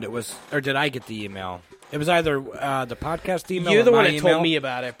I found it was, or did I get the email? It was either the podcast email. You're or the one my that email. told me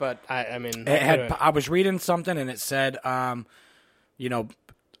about it, but I mean, I was reading something and it said, whatever,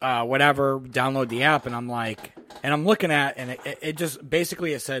 download the app, and I'm like, and I'm looking at, and it just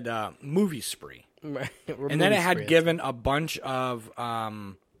basically it said Movie Spree, and then it had given a bunch of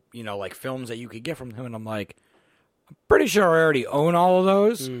like films that you could get from him, and I'm like, I'm pretty sure I already own all of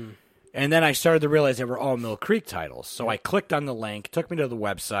those. And then I started to realize they were all Mill Creek titles. So I clicked on the link, took me to the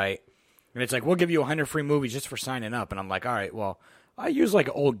website, and it's like, we'll give you 100 free movies just for signing up. And I'm like, all right, well, I use like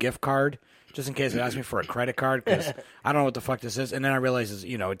an old gift card just in case it asks me for a credit card because I don't know what the fuck this is. And then I realized,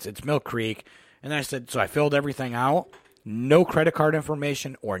 it's Mill Creek. And then I said, so I filled everything out, no credit card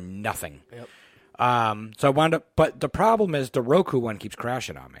information or nothing. Yep. So I wound up, but the problem is the Roku one keeps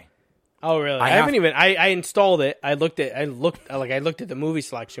crashing on me. Oh really? I installed it. I looked at the movie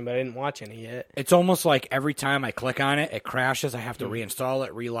selection, but I didn't watch any yet. It's almost like every time I click on it, it crashes. I have to reinstall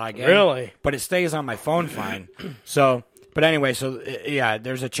it, relog in. Really? But it stays on my phone fine. So, but anyway,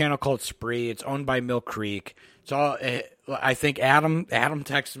 there's a channel called Spree. It's owned by Mill Creek. It's all. I think Adam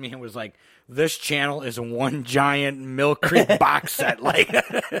texted me and was like, "This channel is one giant Mill Creek box set." Like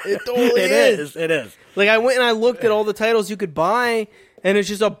It totally is. It is. Like I went and I looked at all the titles you could buy, and it's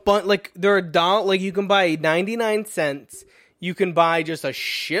just a bunch. Like they're $1. Like you can buy 99 cents. You can buy just a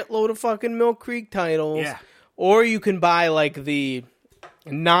shitload of fucking Mill Creek titles. Yeah. Or you can buy like the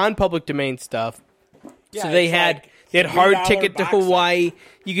non-public domain stuff. Yeah, So they it's had like Hard $3 Ticket to box set. Hawaii.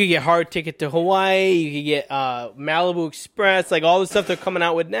 You could get Hard Ticket to Hawaii. You could get Malibu Express. Like all the stuff they're coming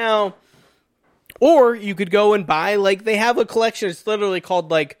out with now. Or you could go and buy, like, they have a collection. It's literally called,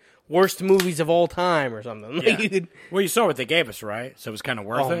 like, Worst Movies of All Time or something. Like, you could, Well, you saw what they gave us, right? So it was kind of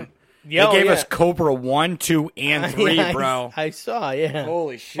worth it. yeah, They gave yeah. us Cobra 1, 2, and 3, Yeah, bro. I saw, yeah.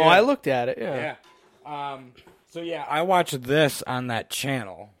 Holy shit. Oh, I looked at it, yeah. Yeah. So yeah, I watched this on that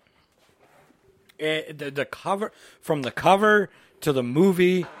channel. The cover, from the cover to the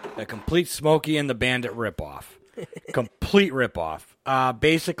movie, a complete Smokey and the Bandit ripoff. Complete ripoff.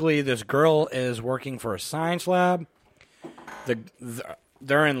 Basically, this girl is working for a science lab.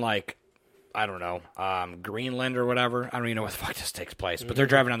 They're in like, I don't know, Greenland or whatever. I don't even know where the fuck this takes place, but they're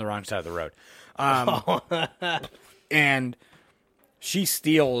driving on the wrong side of the road. And she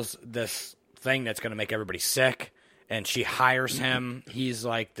steals this thing that's going to make everybody sick, and she hires him. He's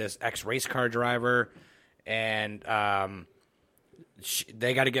like this ex-race car driver, and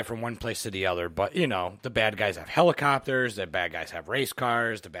they got to get from one place to the other. But, the bad guys have helicopters, the bad guys have race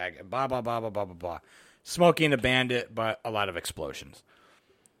cars, blah, blah, blah, blah, blah, blah, blah. Smokey and the Bandit, but a lot of explosions.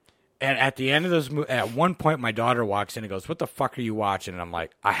 And at the end of this movie, at one point, my daughter walks in and goes, "What the fuck are you watching?" And I'm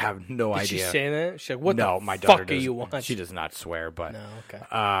like, "I have no idea." Did she say that? She's like, "What no, the my fuck daughter are you watching?" She does not swear, but No, okay.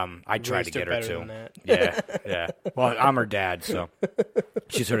 I tried to raised her get her better to. than that. Yeah. Well, I'm her dad, so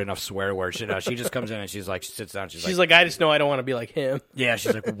she's heard enough swear words. She just comes in and she's like, she sits down. She's like, I just know I don't want to be like him. yeah.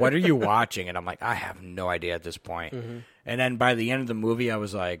 She's like, "What are you watching?" And I'm like, "I have no idea at this point." Mm-hmm. And then by the end of the movie, I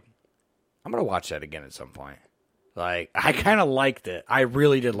was like, "I'm gonna watch that again at some point." Like, I kind of liked it. I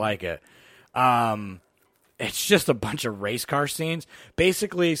really did like it. It's just a bunch of race car scenes.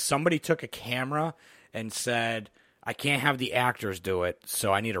 Basically, somebody took a camera and said, "I can't have the actors do it,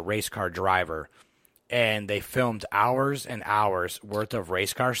 so I need a race car driver." And they filmed hours and hours worth of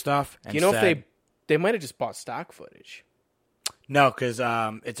race car stuff. And You know, if they might have just bought stock footage. No, because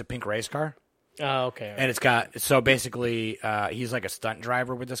it's a pink race car. Oh, okay. And it's got, so basically, he's like a stunt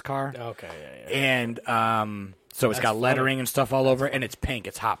driver with this car. Okay, yeah. And so it's got lettering and stuff all over it, and it's pink.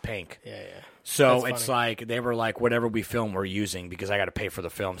 It's hot pink. Yeah. So That's it's funny. like, they were like, whatever we film, we're using because I got to pay for the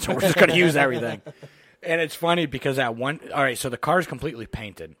film. So we're just going to use everything. And it's funny because all right, so the car is completely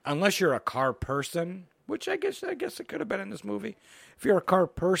painted. Unless you're a car person, which I guess it could have been in this movie. If you're a car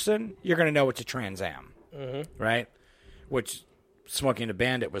person, you're going to know it's a Trans Am, right? Which Smokey and the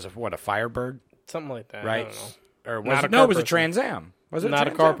Bandit was a Firebird, Something like that. right? I don't know. Or was Not it? a No, car it was a person. Trans Am. Was it Not a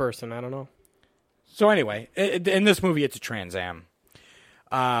Trans car Am? person. I don't know. So anyway, in this movie, it's a Trans Am.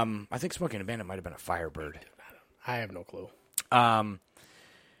 I think Smokey and the Bandit might have been a Firebird. I have no clue.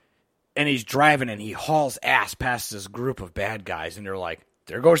 And he's driving and he hauls ass past this group of bad guys, and they're like,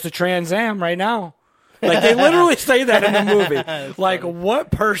 "There goes the Trans Am right now." Like, they literally say that in the movie. Like,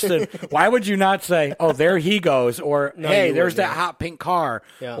 what person? Why would you not say, "Oh, there he goes," or "Hey, you there's wouldn't, that hot pink car,"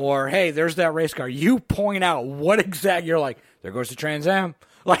 Yeah. or "Hey, there's that race car." You point out what exact. You're like, "There goes the Trans Am."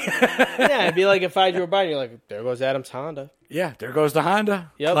 Like, Yeah, it'd be like if I drove by and you're like, there goes Adam's Honda. yeah, there goes the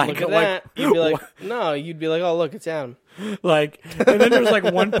Honda. Yep, like, look at that. You'd be like, no, you'd be like, oh, look, it's Adam. Like, and then there's like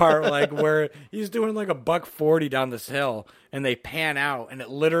one part like where he's doing like $140 down this hill, and they pan out, and it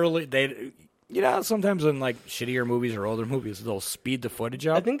literally sometimes in like shittier movies or older movies they'll speed the footage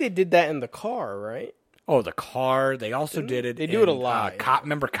up. I think they did that in the car, right? Oh, the car. They also did it. They do it a in, lot.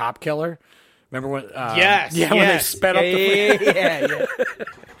 Remember Cop Killer? Remember when? Yes. Yeah, when they sped up the. Yeah.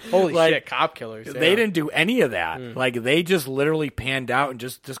 Holy Like, shit, cop killers. Yeah. They didn't do any of that. Like, they just literally panned out, and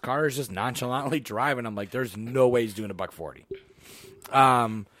just this car is just nonchalantly driving. I'm like, there's no way he's doing $140.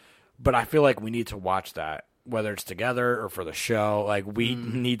 But I feel like we need to watch that, whether it's together or for the show. Like, we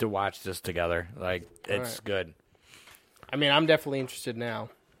need to watch this together. Like, it's good. I mean, I'm definitely interested now.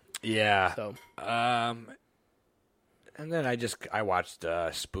 Yeah. So And then I watched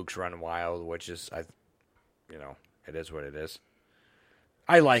Spooks Run Wild, which is, it is what it is.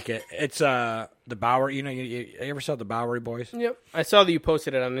 I like it. It's the Bowery. You ever saw the Bowery Boys? Yep. I saw that you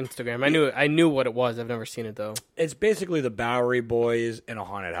posted it on Instagram. I knew what it was. I've never seen it though. It's basically the Bowery Boys in a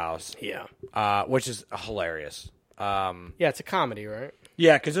haunted house. Yeah. Which is hilarious. Yeah, it's a comedy, right?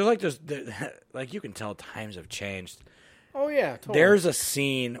 Yeah, because there's like this, like you can tell times have changed. Oh yeah, totally. There's a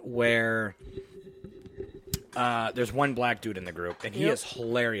scene where there's one black dude in the group, and he is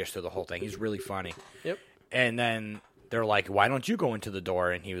hilarious through the whole thing. He's really funny. Yep. And then they're like, "Why don't you go into the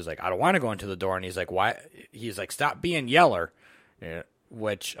door?" And he was like, "I don't want to go into the door." And he's like, "Why?" He's like, "Stop being yeller,"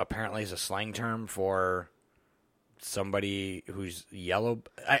 which apparently is a slang term for somebody who's yellow.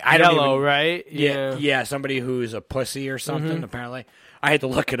 I don't Yellow, even, right? yeah, somebody who's a pussy or something. Apparently, I had to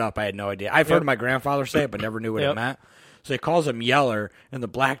look it up. I had no idea. I've heard my grandfather say it, but never knew what it meant. So he calls him yeller, and the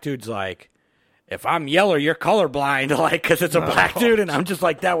black dude's like, "If I'm yeller, you're colorblind," like, because it's a black dude, and I'm just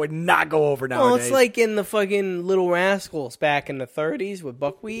like, that would not go over nowadays. Well, it's like in the fucking Little Rascals back in the 30s with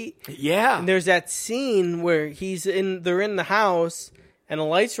Buckwheat. Yeah. And there's that scene where they're in the house and the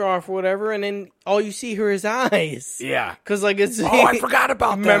lights are off or whatever, and then all you see are his eyes. Yeah. Because like it's. Oh, I forgot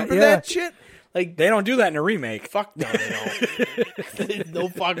about that. Remember Yeah. that shit? Like They don't do that in a remake. fuck no, they don't. No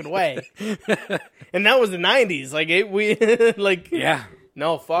fucking way. And that was the 90s. Like Yeah.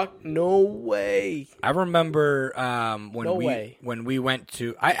 no fuck, no way. I remember when we went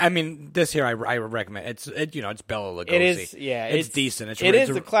to. I mean, this here I recommend. It's Bela Lugosi. It is, yeah. It's decent. It is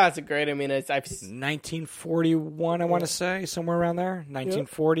a classic, right? I mean, I've 1941, I want to say, somewhere around there.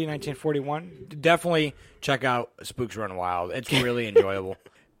 1940, 1941. Definitely check out Spooks Run Wild. It's really enjoyable.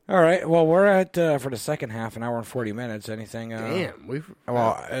 All right. Well, we're at for the second half, an hour and 40 minutes. Anything? Damn.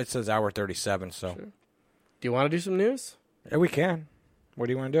 Well, it says hour 37. So, Do you want to do some news? yeah, we can. What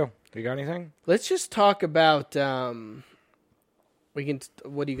do you want to do? Do you got anything? Let's just talk about. We can.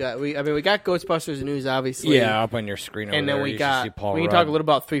 What do you got? We got Ghostbusters news, obviously. Yeah, up on your screen over and then there. we You should got. see Paul We can Rudd. talk a little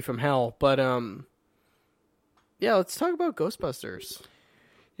about 3 from Hell, but Yeah, let's talk about Ghostbusters.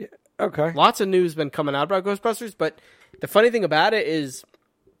 Okay. Lots of news been coming out about Ghostbusters, but the funny thing about it is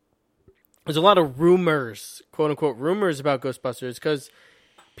there's a lot of rumors, quote-unquote rumors about Ghostbusters, because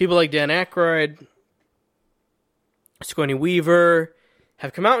people like Dan Aykroyd, Sigourney Weaver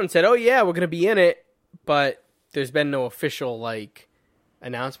have come out and said, oh yeah, we're going to be in it, but there's been no official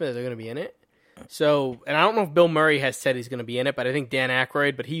announcement that they're going to be in it. So, and I don't know if Bill Murray has said he's going to be in it, but I think Dan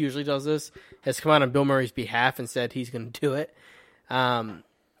Aykroyd, but he usually does this, has come out on Bill Murray's behalf and said he's going to do it.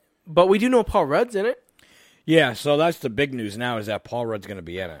 But we do know Paul Rudd's in it. Yeah, so that's the big news now is that Paul Rudd's going to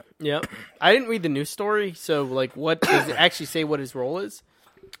be in it. Yeah. I didn't read the news story, so what does it actually say what his role is?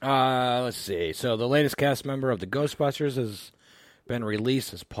 Let's see. So the latest cast member of the Ghostbusters has been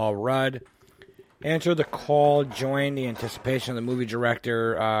released as Paul Rudd. Answer the call, join the anticipation of the movie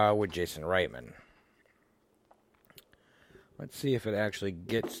director with Jason Reitman. Let's see if it actually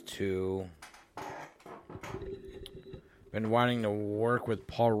gets to... Been wanting to work with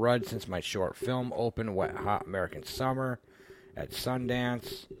Paul Rudd since my short film opened, Wet Hot American Summer, at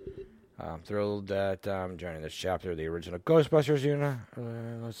Sundance. I'm thrilled that I'm joining this chapter of the original Ghostbusters unit.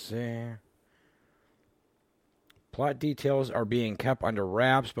 Let's see. Plot details are being kept under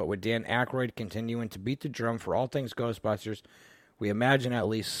wraps, but with Dan Aykroyd continuing to beat the drum for all things Ghostbusters, we imagine at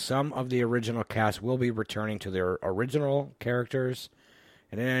least some of the original cast will be returning to their original characters.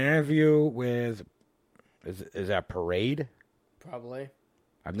 In an interview with... Is that Parade? Probably.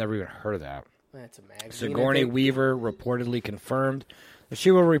 I've never even heard of that. That's a magazine. Sigourney Weaver reportedly confirmed that she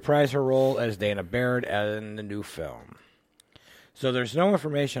will reprise her role as Dana Baird in the new film. So there's no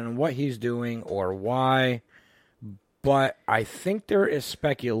information on what he's doing or why, but I think there is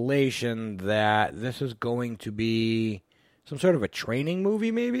speculation that this is going to be some sort of a training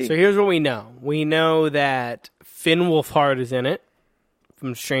movie, maybe? So here's what we know. We know that Finn Wolfhard is in it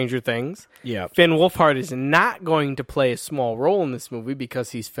from Stranger Things. Yeah. Finn Wolfhard is not going to play a small role in this movie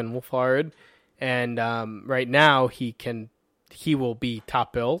because he's Finn Wolfhard, and right now he will be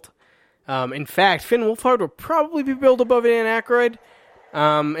top billed. In fact, Finn Wolfhard will probably be billed above Dan Aykroyd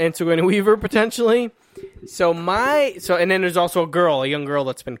and Sigourney Weaver potentially. And then there's also a young girl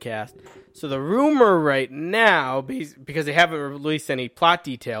that's been cast. So the rumor right now, because they haven't released any plot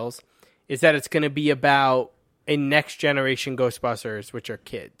details, is that it's going to be about a next generation Ghostbusters, which are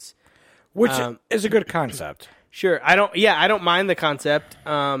kids, which is a good concept. Sure, I don't mind the concept,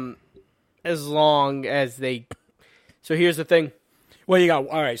 as long as they. So here's the thing. Well, you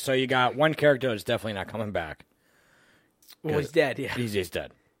got one character that's definitely not coming back. Well, he's dead. Yeah, he's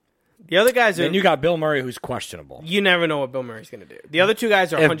dead. The other guys are. Then you got Bill Murray, who's questionable. You never know what Bill Murray's going to do. The other two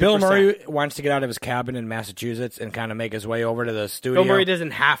guys are. If 100%. Bill Murray wants to get out of his cabin in Massachusetts and kind of make his way over to the studio, Bill Murray doesn't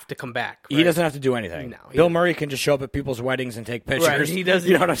have to come back. Right? He doesn't have to do anything. No, Bill Murray can just show up at people's weddings and take pictures. Right, he doesn't.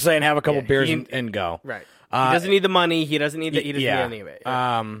 You know what I'm saying? Have a couple beers and go. Right. He doesn't need the money. He doesn't need. He doesn't need any of it.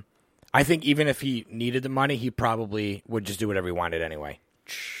 Yeah. I think even if he needed the money, he probably would just do whatever he wanted anyway.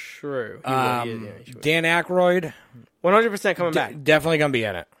 True. Dan Aykroyd, 100% coming back. Definitely gonna be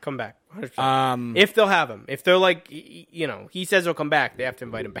in it. Come back. 100%. If they'll have him. If they're he says he'll come back, they have to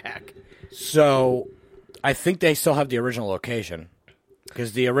invite him back. So, I think they still have the original location.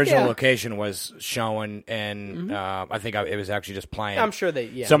 Because the original location was showing, and I think it was actually just playing. I'm sure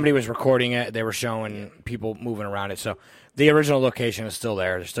somebody was recording it. They were showing people moving around it. So, the original location is still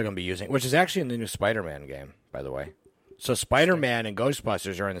there. They're still going to be using it, which is actually in the new Spider-Man game, by the way. So, Spider-Man and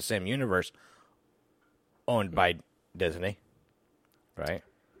Ghostbusters are in the same universe, owned by Disney, right?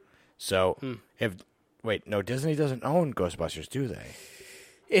 So, Disney doesn't own Ghostbusters, do they?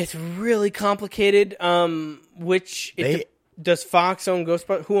 It's really complicated. Does Fox own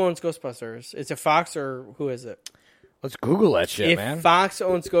Ghostbusters? Who owns Ghostbusters? Is it Fox or who is it? Let's Google that shit, man. If Fox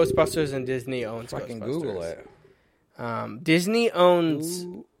owns Ghostbusters and Disney owns fucking Ghostbusters. Google it. Disney owns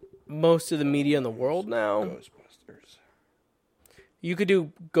most of the media in the world now. Ghostbusters. You could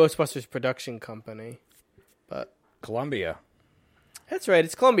do Ghostbusters production company, but Columbia. That's right.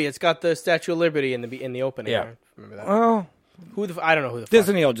 It's Columbia. It's got the Statue of Liberty in the opening. Yeah. Right? Remember that? Well, I don't know who the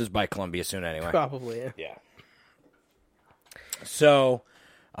Disney will just buy Columbia soon anyway. Probably. Yeah. Yeah. So,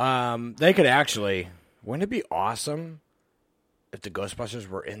 they could actually. Wouldn't it be awesome if the Ghostbusters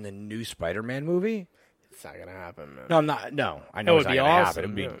were in the new Spider-Man movie? It's not gonna happen, man. No, I'm not. No, I know It it's would not be gonna awesome, happen.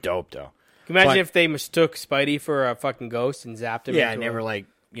 It'd be yeah. dope, though. Can you imagine if they mistook Spidey for a fucking ghost and zapped him? Yeah, and they were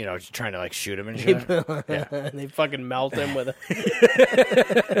just trying to shoot him and shit. Yeah. They fucking melt him with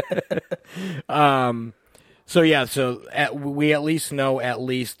we at least know at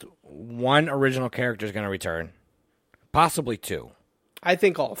least one original character is going to return, possibly two. I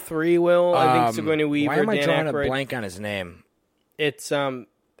think all three will. I think Sigourney Weaver. Why am I Dan drawing Aykroyd. a blank on his name? It's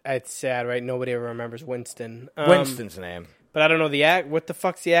It's sad, right? Nobody ever remembers Winston. Winston's name. But I don't know what the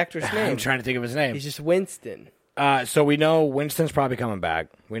fuck's the actor's name? I'm trying to think of his name. He's just Winston. So we know Winston's probably coming back.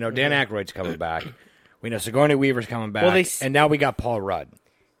 We know Dan Aykroyd's coming back. We know Sigourney Weaver's coming back. Well, and now we got Paul Rudd.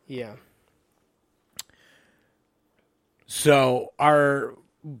 Yeah. So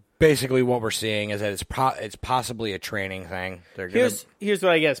basically what we're seeing is that it's possibly a training thing. Here's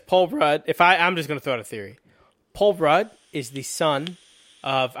what I guess. Paul Rudd, I'm just going to throw out a theory. Paul Rudd is the son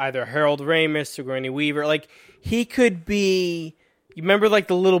of either Harold Ramis, Sigourney Weaver. Like, he could be, you remember like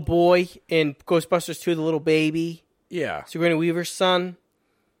the little boy in Ghostbusters 2, the little baby? Yeah. Sigourney Weaver's son.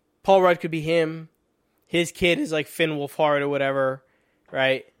 Paul Rudd could be him. His kid is like Finn Wolfhard or whatever,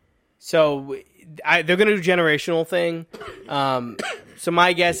 right? So they're going to do a generational thing. So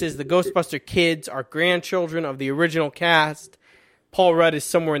my guess is the Ghostbuster kids are grandchildren of the original cast. Paul Rudd is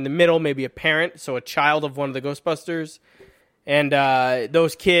somewhere in the middle, maybe a parent, so a child of one of the Ghostbusters. And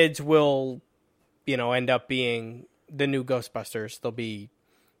those kids will, end up being the new Ghostbusters. They'll be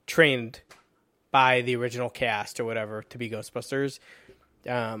trained by the original cast or whatever to be Ghostbusters.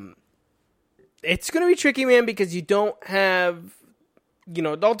 It's going to be tricky, man, because you don't have,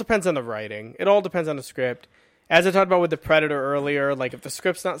 it all depends on the writing. It all depends on the script. As I talked about with The Predator earlier, like if the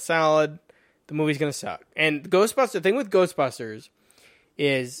script's not solid, the movie's going to suck. And the thing with Ghostbusters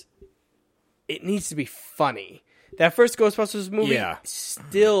is it needs to be funny. That first Ghostbusters movie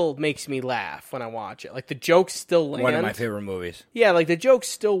still makes me laugh when I watch it. Like the jokes still land. One of my favorite movies. Yeah, like the jokes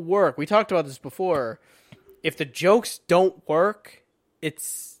still work. We talked about this before. If the jokes don't work,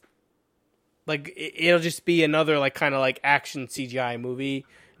 it's like it'll just be another like kind of like action CGI movie,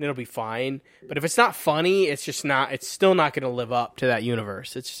 and it'll be fine. But if it's not funny, it's just not. It's still not going to live up to that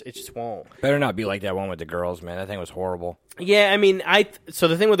universe. It just won't. Better not be like that one with the girls, man. That thing was horrible. Yeah, I mean, so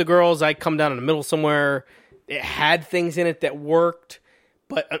the thing with the girls, I come down in the middle somewhere. It had things in it that worked,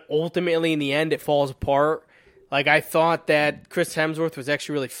 but ultimately in the end, it falls apart. Like I thought that Chris Hemsworth was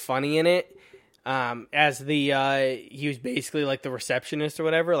actually really funny in it. As he was basically like the receptionist or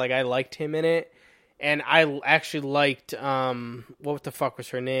whatever. Like I liked him in it, and I actually liked what the fuck was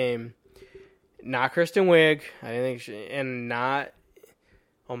her name? Not Kristen Wiig. I didn't think and not.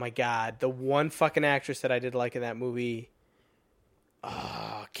 Oh my god, the one fucking actress that I did like in that movie,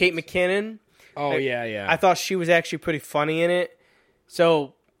 Kate McKinnon. Oh yeah. I thought she was actually pretty funny in it.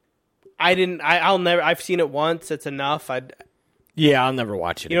 So I've seen it once. It's enough. I'll never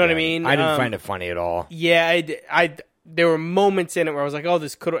watch it. You know what I mean? I didn't find it funny at all. Yeah, there were moments in it where I was like, oh,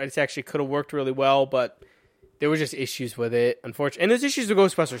 this actually could have worked really well, but there were just issues with it, unfortunately. And there's issues with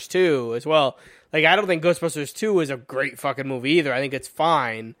Ghostbusters 2 as well. Like, I don't think Ghostbusters 2 is a great fucking movie either. I think it's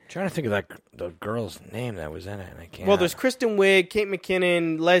fine. I'm trying to think of the girl's name that was in it, and I can't. Well, there's Kristen Wiig, Kate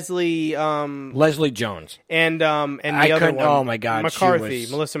McKinnon, Leslie Jones, and the other one. Oh my god,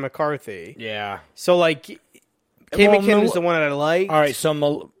 Melissa McCarthy. Yeah. So like, Kate McKinnon's the one that I like. All right,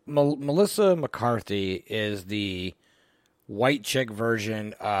 so Melissa McCarthy is the white chick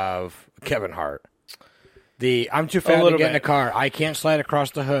version of Kevin Hart. I'm too fat to get in the car. I can't slide across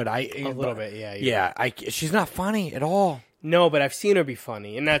the hood. A little bit, yeah. Yeah, she's not funny at all. No, but I've seen her be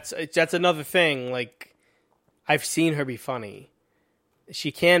funny, and that's another thing. Like, I've seen her be funny.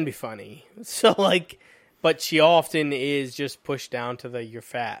 She can be funny. So like, but she often is just pushed down to you're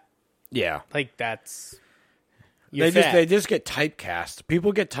fat. Yeah, like that's. They just get typecast.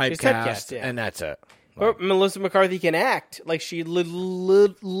 People get typecast, and that's it. Or Melissa McCarthy can act. Like, she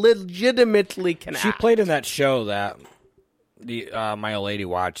legitimately can act. She played in that show that my old lady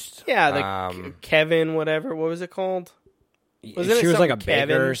watched. Yeah, Kevin, whatever. What was it called? She was like a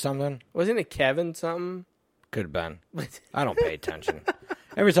baker or something. Wasn't it Kevin something? Could have been. I don't pay attention.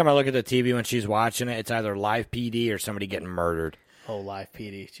 Every time I look at the TV when she's watching it, it's either live PD or somebody getting murdered. Oh, live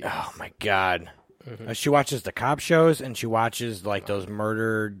PD. Jeez. Oh, my God. Mm-hmm. She watches the cop shows, and she watches, like, those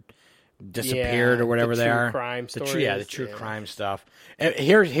murdered... disappeared or whatever they are. Crime stories. The true crime stuff. And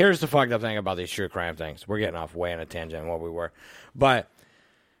here's the fucked up thing about these true crime things. We're getting off way on a tangent on what we were. But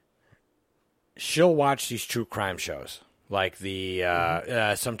she'll watch these true crime shows. Like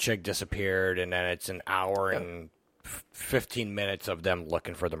some chick disappeared, and then it's an hour and 15 minutes of them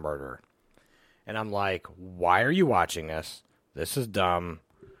looking for the murderer. And I'm like, why are you watching this? This is dumb.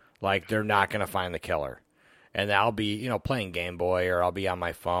 Like, they're not going to find the killer. And I'll be, playing Game Boy, or I'll be on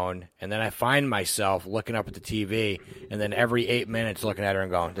my phone. And then I find myself looking up at the TV, and then every 8 minutes looking at her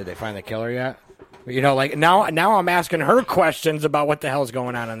and going, did they find the killer yet? Like now I'm asking her questions about what the hell's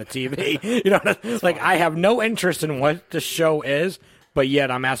going on the TV. Like, I have no interest in what the show is, but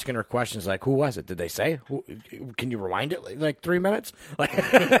yet I'm asking her questions like, who was it? Did they say? Can you rewind it like 3 minutes? Like,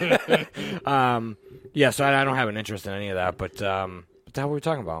 so I don't have an interest in any of that. But What the hell were we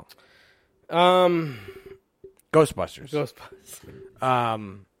talking about? Ghostbusters.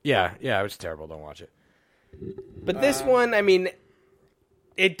 Yeah, it was terrible. Don't watch it. But this one, I mean,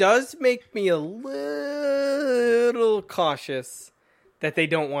 it does make me a little cautious that they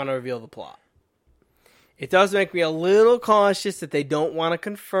don't want to reveal the plot. It does make me a little cautious that they don't want to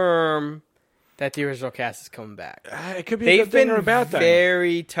confirm that the original cast is coming back. It could be a good thing or a bad thing. They've been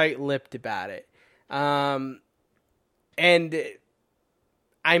very tight-lipped about it. And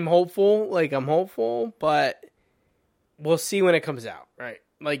I'm hopeful, but we'll see when it comes out, right?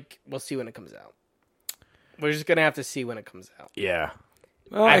 Like, we'll see when it comes out. We're just going to have to see when it comes out. Yeah.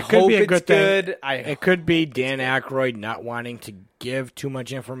 Well, I it could hope be a good it's thing. good. It could be Dan Aykroyd not wanting to give too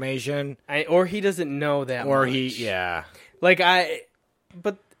much information. Or he doesn't know that much.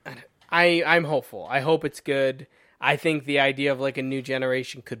 I'm hopeful. I hope it's good. I think the idea of like a new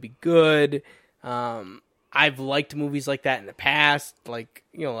generation could be good. I've liked movies like that in the past. Like,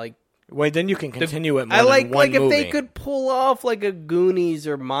 Wait, then you can continue it more I than like one if movie. they could pull off like a Goonies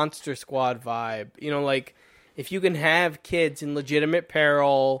or Monster Squad vibe. Like if you can have kids in legitimate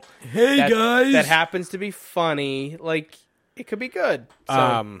peril. Hey guys, that happens to be funny. Like it could be good.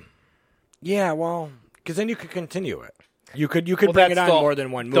 So, yeah, well, because then you could continue it. You could bring it on more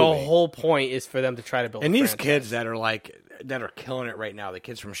than one movie. The whole point is for them to try to build. And a these franchise. kids that are killing it right now, the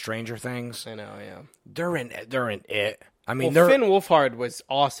kids from Stranger Things. I know, yeah. They're in it. I mean, Finn Wolfhard was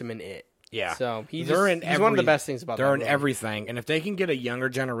awesome in it. Yeah. So he's one of the best things about that They're in movie. everything. And if they can get a younger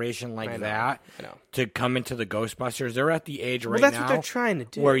generation like that to come into the Ghostbusters, they're at the age right now. Well, that's what they're trying to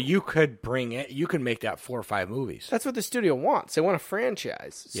do. Where you could make that 4 or 5 movies. That's what the studio wants. They want a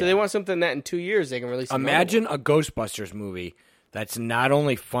franchise. So they want something that in 2 years they can release. Imagine a Ghostbusters movie that's not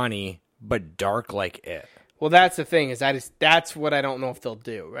only funny, but dark like it. Well, that's the thing. That's what I don't know if they'll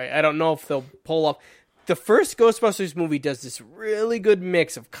do, right? I don't know if they'll pull off. The first Ghostbusters movie does this really good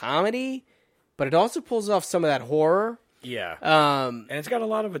mix of comedy, but it also pulls off some of that horror. Yeah. And it's got a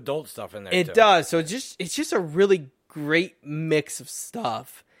lot of adult stuff in there, It does. So it's just a really great mix of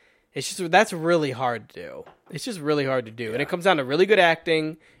stuff. That's really hard to do. It's just really hard to do. Yeah. And it comes down to really good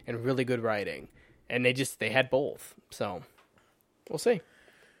acting and really good writing. And they had both. So we'll see.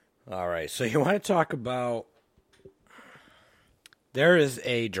 All right. So you want to talk about, there is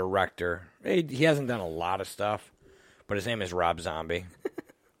a director. He hasn't done a lot of stuff, but his name is Rob Zombie.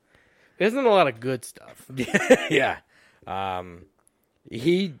 He hasn't done a lot of good stuff. Yeah.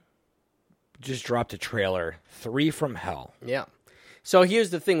 He just dropped a trailer, 3 from Hell. Yeah. So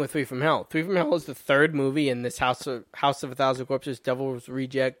here's the thing with 3 from Hell. 3 from Hell is the third movie in this House of 1,000 Corpses Devil's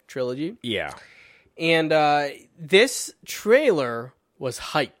Reject trilogy. Yeah. And this trailer was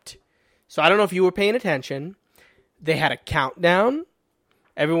hyped. So I don't know if you were paying attention. They had a countdown.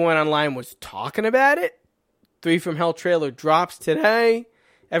 Everyone online was talking about it. 3 from Hell trailer drops today.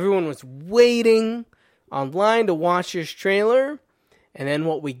 Everyone was waiting online to watch this trailer. And then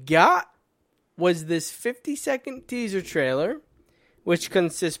what we got was this 50-second teaser trailer, which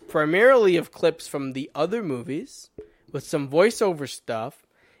consists primarily of clips from the other movies with some voiceover stuff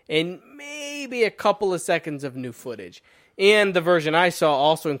and maybe a couple of seconds of new footage. And the version I saw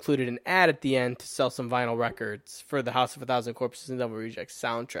also included an ad at the end to sell some vinyl records for the House of 1,000 Corpses and Devil Rejects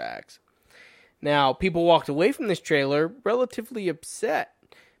soundtracks. Now, people walked away from this trailer relatively upset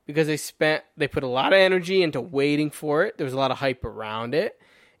because they put a lot of energy into waiting for it. There was a lot of hype around it.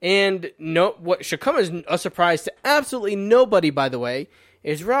 And what should come as a surprise to absolutely nobody, by the way,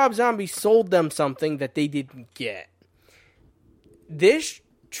 is Rob Zombie sold them something that they didn't get. This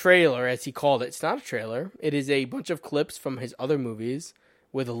trailer, as he called it, it's not a trailer. It is a bunch of clips from his other movies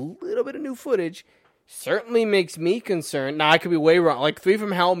with a little bit of new footage. Certainly makes me concerned. Now, I could be way wrong. Like 3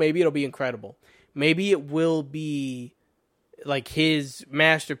 from Hell, maybe it'll be incredible. Maybe it will be like his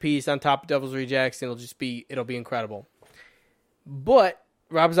masterpiece on top of Devil's Rejects, and it'll be incredible. But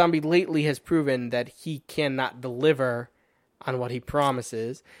Rob Zombie lately has proven that he cannot deliver on what he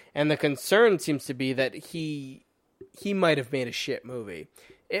promises, and the concern seems to be that he might have made a shit movie.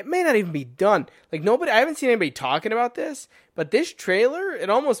 It may not even be done. Like I haven't seen anybody talking about this, but this trailer, it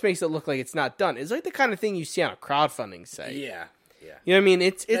almost makes it look like it's not done. It's like the kind of thing you see on a crowdfunding site. Yeah. You know what I mean?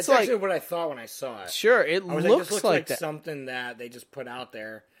 It's That's like actually what I thought when I saw it. Sure, it looks like that. Something that they just put out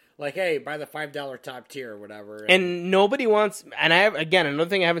there. Like, hey, buy the $5 top tier or whatever. And nobody wants... And another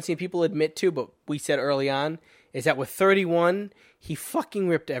thing I haven't seen people admit to, but we said early on, is that with 31, he fucking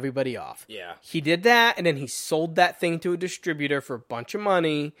ripped everybody off. Yeah. He did that, and then he sold that thing to a distributor for a bunch of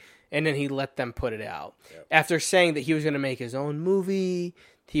money, and then he let them put it out. Yep. After saying that he was going to make his own movie,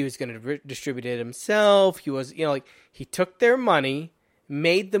 he was going to distribute it himself, he was, he took their money,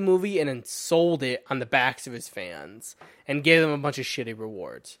 made the movie and then sold it on the backs of his fans and gave them a bunch of shitty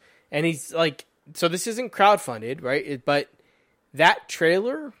rewards. And he's like, so this isn't crowdfunded, right? But that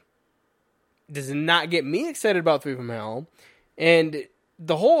trailer does not get me excited about Three from Hell. And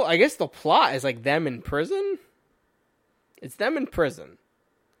the whole, I guess the plot is like them in prison. It's them in prison.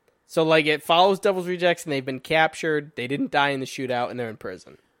 So like it follows Devil's Rejects and they've been captured. They didn't die in the shootout and they're in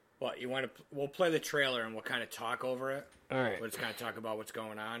prison. Well, we'll play the trailer and we'll kind of talk over it. All right. We'll just kind of talk about what's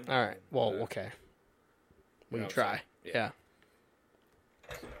going on. All right. Well, okay. We can try. Yeah.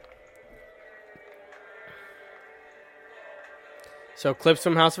 So clips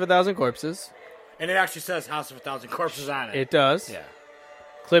from House of a Thousand Corpses. And it actually says House of a Thousand Corpses on it. It does. Yeah.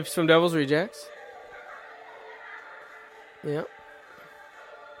 Clips from Devil's Rejects. Yep.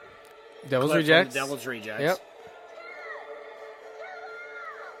 Devil's Rejects. Devil's Rejects. Yep.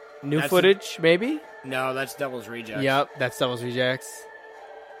 New That's footage, maybe? No, that's Devil's Rejects. Yep, that's Devil's Rejects.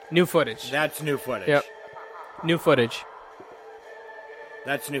 New footage. That's new footage. Yep. New footage.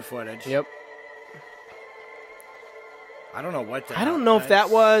 That's new footage. Yep. I don't know what the I don't know if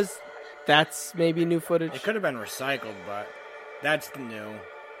that's maybe new footage. It could have been recycled, but that's the new.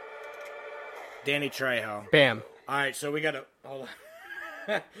 Danny Trejo. Bam. All right, so we got to hold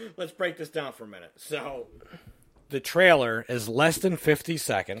on. Let's break this down for a minute. So the trailer is less than 50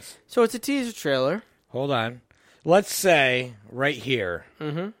 seconds. So it's a teaser trailer. Hold on. Let's say right here.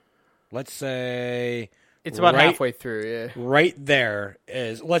 Mm-hmm. Let's say it's about halfway through, yeah. Right there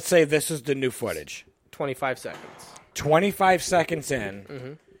is, let's say this is the new footage. 25 seconds. 25 seconds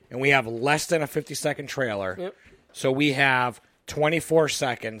in, and we have less than a 50-second trailer. Yep. So we have 24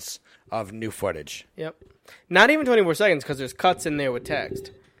 seconds of new footage. Yep. Not even 24 seconds because there's cuts in there with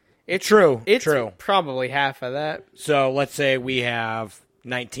text. It's true. It's probably half of that. So let's say we have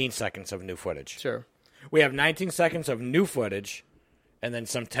 19 seconds of new footage. Sure. We have 19 seconds of new footage, and then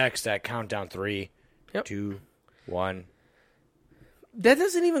some text at countdown 3, 2, 1. That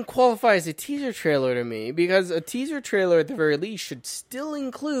doesn't even qualify as a teaser trailer to me, because a teaser trailer at the very least should still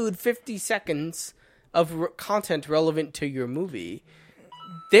include 50 seconds of content relevant to your movie.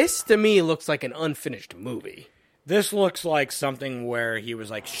 This, to me, looks like an unfinished movie. This looks like something where he was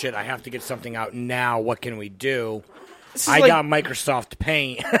like, shit, I have to get something out now. What can we do? I got Microsoft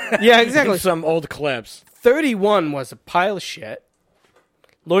Paint. Yeah, exactly. Some old clips. 31 was a pile of shit.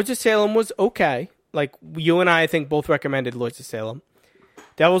 Lords of Salem was okay. Like, you and I think, both recommended Lords of Salem.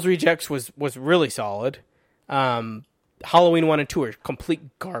 Devil's Rejects was really solid. Halloween 1 and 2 are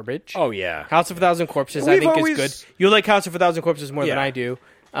complete garbage. Oh, yeah. House of a Thousand Corpses, I think, is good. You like House of a Thousand Corpses more than I do.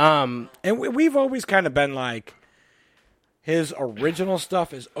 And we've always kind of been like, his original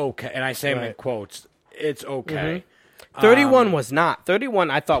stuff is okay. And I say them in quotes. It's okay. 31 was not.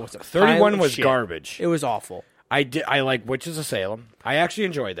 31 I thought was a 31 was shit. garbage. It was awful. I like Witches of Salem. I actually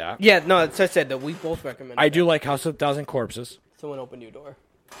enjoyed that. Yeah, no, as I said, that we both recommend. I do like House of a Thousand Corpses. Someone open your door.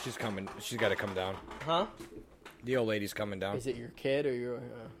 She's coming. She's got to come down. Huh? The old lady's coming down. Is it your kid or your...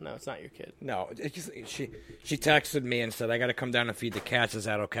 no, it's not your kid. No, it's just, she texted me and said, I got to come down and feed the cats. Is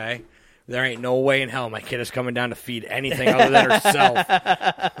that okay? There ain't no way in hell my kid is coming down to feed anything other than herself.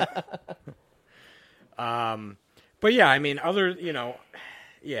 But yeah, I mean,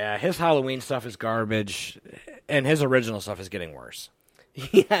 his Halloween stuff is garbage, and his original stuff is getting worse.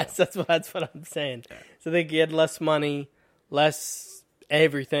 Yes, that's what I'm saying. So they get less money, less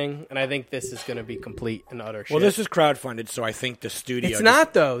everything, and I think this is going to be complete and utter shit. Well, this is crowdfunded, so I think the studio... It's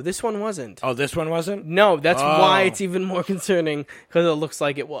not, though. This one wasn't. Oh, this one wasn't? No, that's why it's even more concerning, because it looks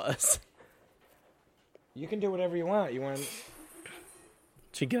like it was. You can do whatever you want. You want...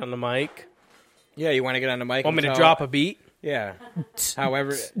 Should get on the mic? Yeah, you want to get on the mic? Want me to drop a beat? Yeah.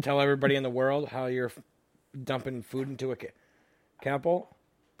 However, tell everybody in the world how you're dumping food into a Capel.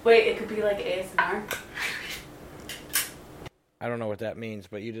 Wait, it could be like ASMR? I don't know what that means,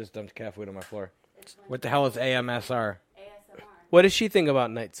 but you just dumped cat food on my floor. What the hell is AMSR? ASMR. What does she think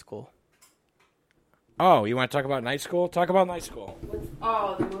about night school? Oh, you want to talk about night school? Talk about night school.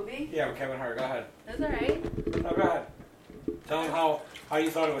 The movie? Yeah, with Kevin Hart. Go ahead. That's alright. Oh, go ahead. Tell him how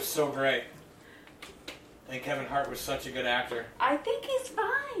you thought it was so great. And Kevin Hart was such a good actor. I think he's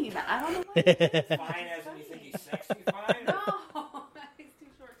fine. I don't know what Fine as in you think he's sexy fine? No, he's too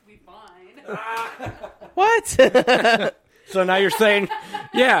short to be fine. What? So now you're saying,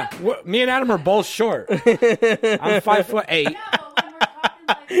 yeah, me and Adam are both short. I'm 5'8". No, when we're talking like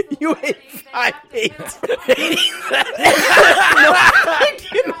celebrities, You ain't they 5'8". have to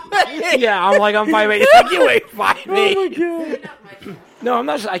Yeah, I'm 5'8". He's like, you ain't 5'8". stand up, Mike. No, I'm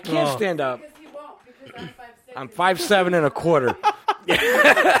not. I can't stand up. Because he won't, because I'm 5'6". I'm 5'7" and a quarter.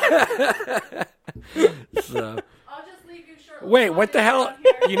 So I'll just leave you short Wait, what the hell?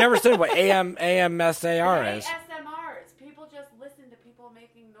 You never said what AMSAR is. ASMRs. People just listen to people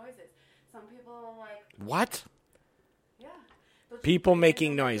making noises. Some people are like, What? yeah. They'll just People put it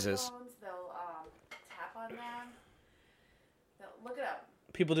making in their noises. phones, they'll tap on them. They'll look it up.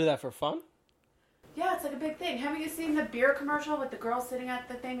 People do that for fun? Yeah, it's like a big thing. Haven't you seen the beer commercial with the girl sitting at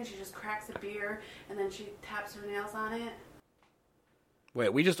the thing and she just cracks a beer and then she taps her nails on it?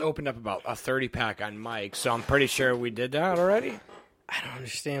 Wait, we just opened up about a 30-pack on Mike, so I'm pretty sure we did that already. I don't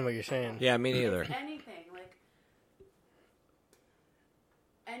understand what you're saying. Yeah, me neither. Anything, like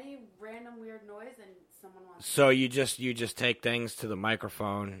any random weird noise and someone wants So you just take things to the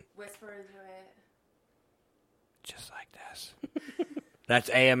microphone, to whisper into it. just like this. That's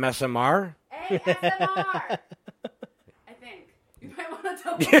AMSMR? ASMR! I think. You might want to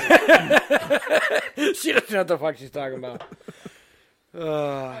double check. She doesn't know what the fuck she's talking about.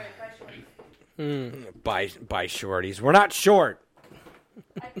 Alright, bye, shorty. By shorties. We're not short.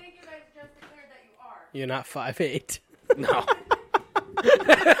 I think you guys just declared that you are. You're not 5'8". No.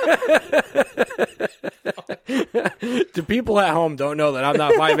 The people at home don't know that I'm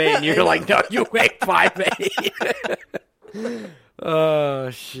not 5'8", and you're like, no, you weigh 5'8".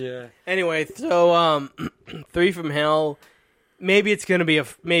 Oh, shit. Anyway, so 3 from Hell. Maybe it's gonna be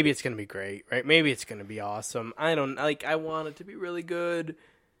great, right? Maybe it's gonna be awesome. I don't like. I want it to be really good.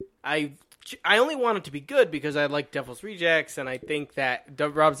 I only want it to be good because I like Devil's Rejects, and I think that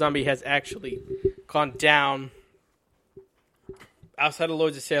Rob Zombie has actually gone down outside of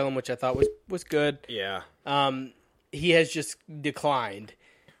Lords of Salem, which I thought was good. Yeah. He has just declined,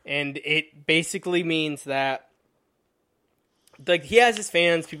 and it basically means that like he has his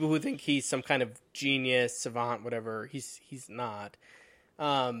fans, people who think he's some kind of genius, savant, whatever. He's not.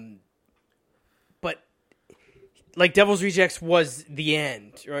 But like Devil's Rejects was the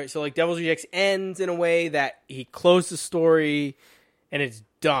end, right? So like Devil's Rejects ends in a way that he closed the story and it's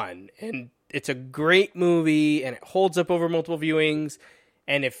done. And it's a great movie and it holds up over multiple viewings.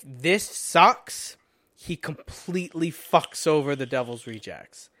 And if this sucks, he completely fucks over the Devil's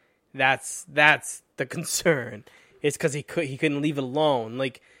Rejects. That's the concern. It's because he couldn't leave it alone.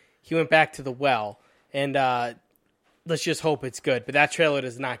 Like he went back to the well, and let's just hope it's good. But that trailer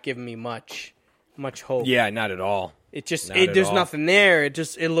does not give me much hope. Yeah, not at all. It just there's nothing there. It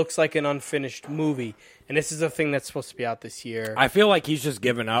looks like an unfinished movie, and this is a thing that's supposed to be out this year. I feel like he's just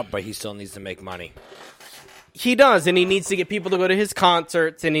given up, but he still needs to make money. He does, and he needs to get people to go to his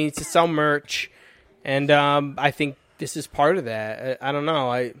concerts, and he needs to sell merch, and I think this is part of that. I don't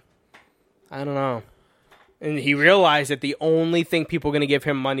know. I don't know. And he realized that the only thing people are going to give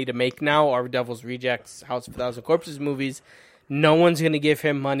him money to make now are Devil's Rejects, House of a Thousand Corpses movies. No one's going to give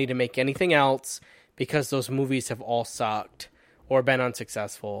him money to make anything else because those movies have all sucked or been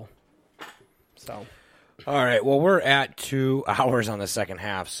unsuccessful. So, all right. Well, we're at 2 hours on the second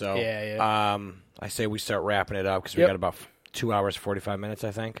half, so yeah. I say we start wrapping it up because we got about 2 hours 45 minutes, I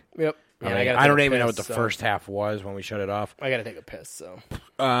think. Yep. Yeah, I don't even know what the first half was when we shut it off. I got to take a piss, so.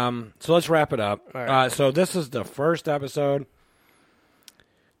 So let's wrap it up. All right. So this is the first episode.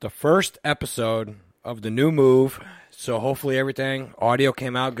 The first episode of the new move. So hopefully everything, audio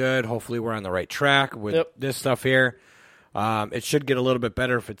came out good. Hopefully we're on the right track with this stuff here. It should get a little bit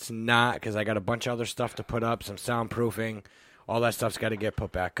better if it's not, because I got a bunch of other stuff to put up, some soundproofing. All that stuff's got to get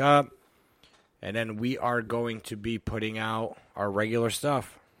put back up. And then we are going to be putting out our regular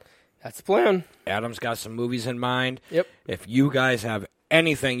stuff. That's the plan. Adam's got some movies in mind. Yep. If you guys have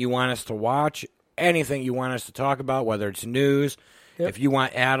anything you want us to watch, anything you want us to talk about, whether it's news, if you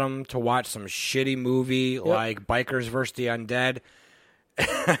want Adam to watch some shitty movie like Bikers vs. the Undead,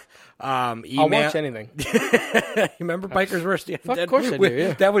 I'll watch anything. You remember Bikers vs. the Undead? Of course I do,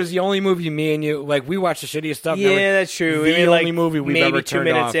 yeah. That was the only movie me and you, like, we watched the shittiest stuff. Yeah, that's true. The only movie we've maybe ever 2 turned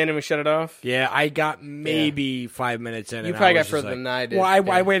minutes off. in and we shut it off. Yeah, I got maybe 5 minutes in. You and probably I got was just further like, than I did.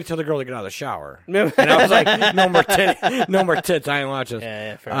 Well, I waited till the girl to get out of the shower. And I was like, no more tits. I ain't watching this.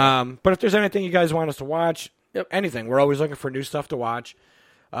 Yeah, fair enough. But if there's anything you guys want us to watch, anything, we're always looking for new stuff to watch.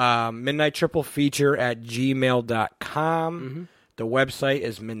 Midnight Triple Feature at gmail.com. Mm-hmm. The website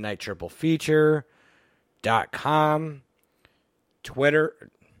is midnighttriplefeature.com. Twitter.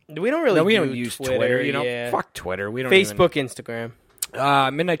 We don't really we don't use Twitter. You know, yeah. fuck Twitter. We don't Facebook, Instagram.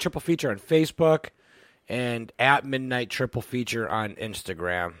 Midnight Triple Feature on Facebook and at Midnight Triple Feature on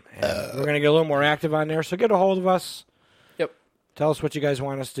Instagram. And we're going to get a little more active on there, so get a hold of us. Yep. Tell us what you guys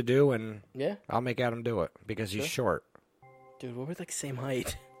want us to do, and Yeah. I'll make Adam do it because he's short. Dude, we're like the same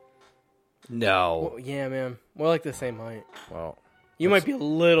height. No. Well, yeah, man. We're like the same height. Well, You might be a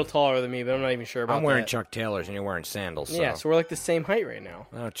little taller than me, but I'm not even sure about that. I'm wearing Chuck Taylors and you're wearing sandals. So. Yeah, so we're like the same height right now.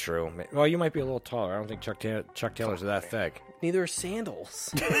 Oh, true. Well, you might be a little taller. I don't think Chuck Taylors are that thick. Neither are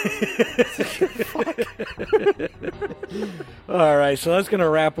sandals. All right, so that's going to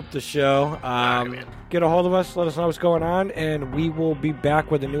wrap up the show. Get a hold of us. Let us know what's going on, and we will be back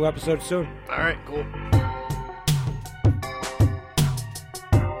with a new episode soon. All right, cool.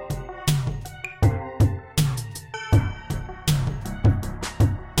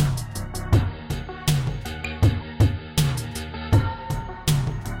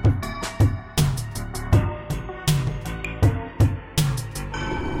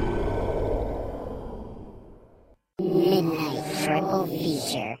 Midnight Triple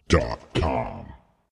Feature.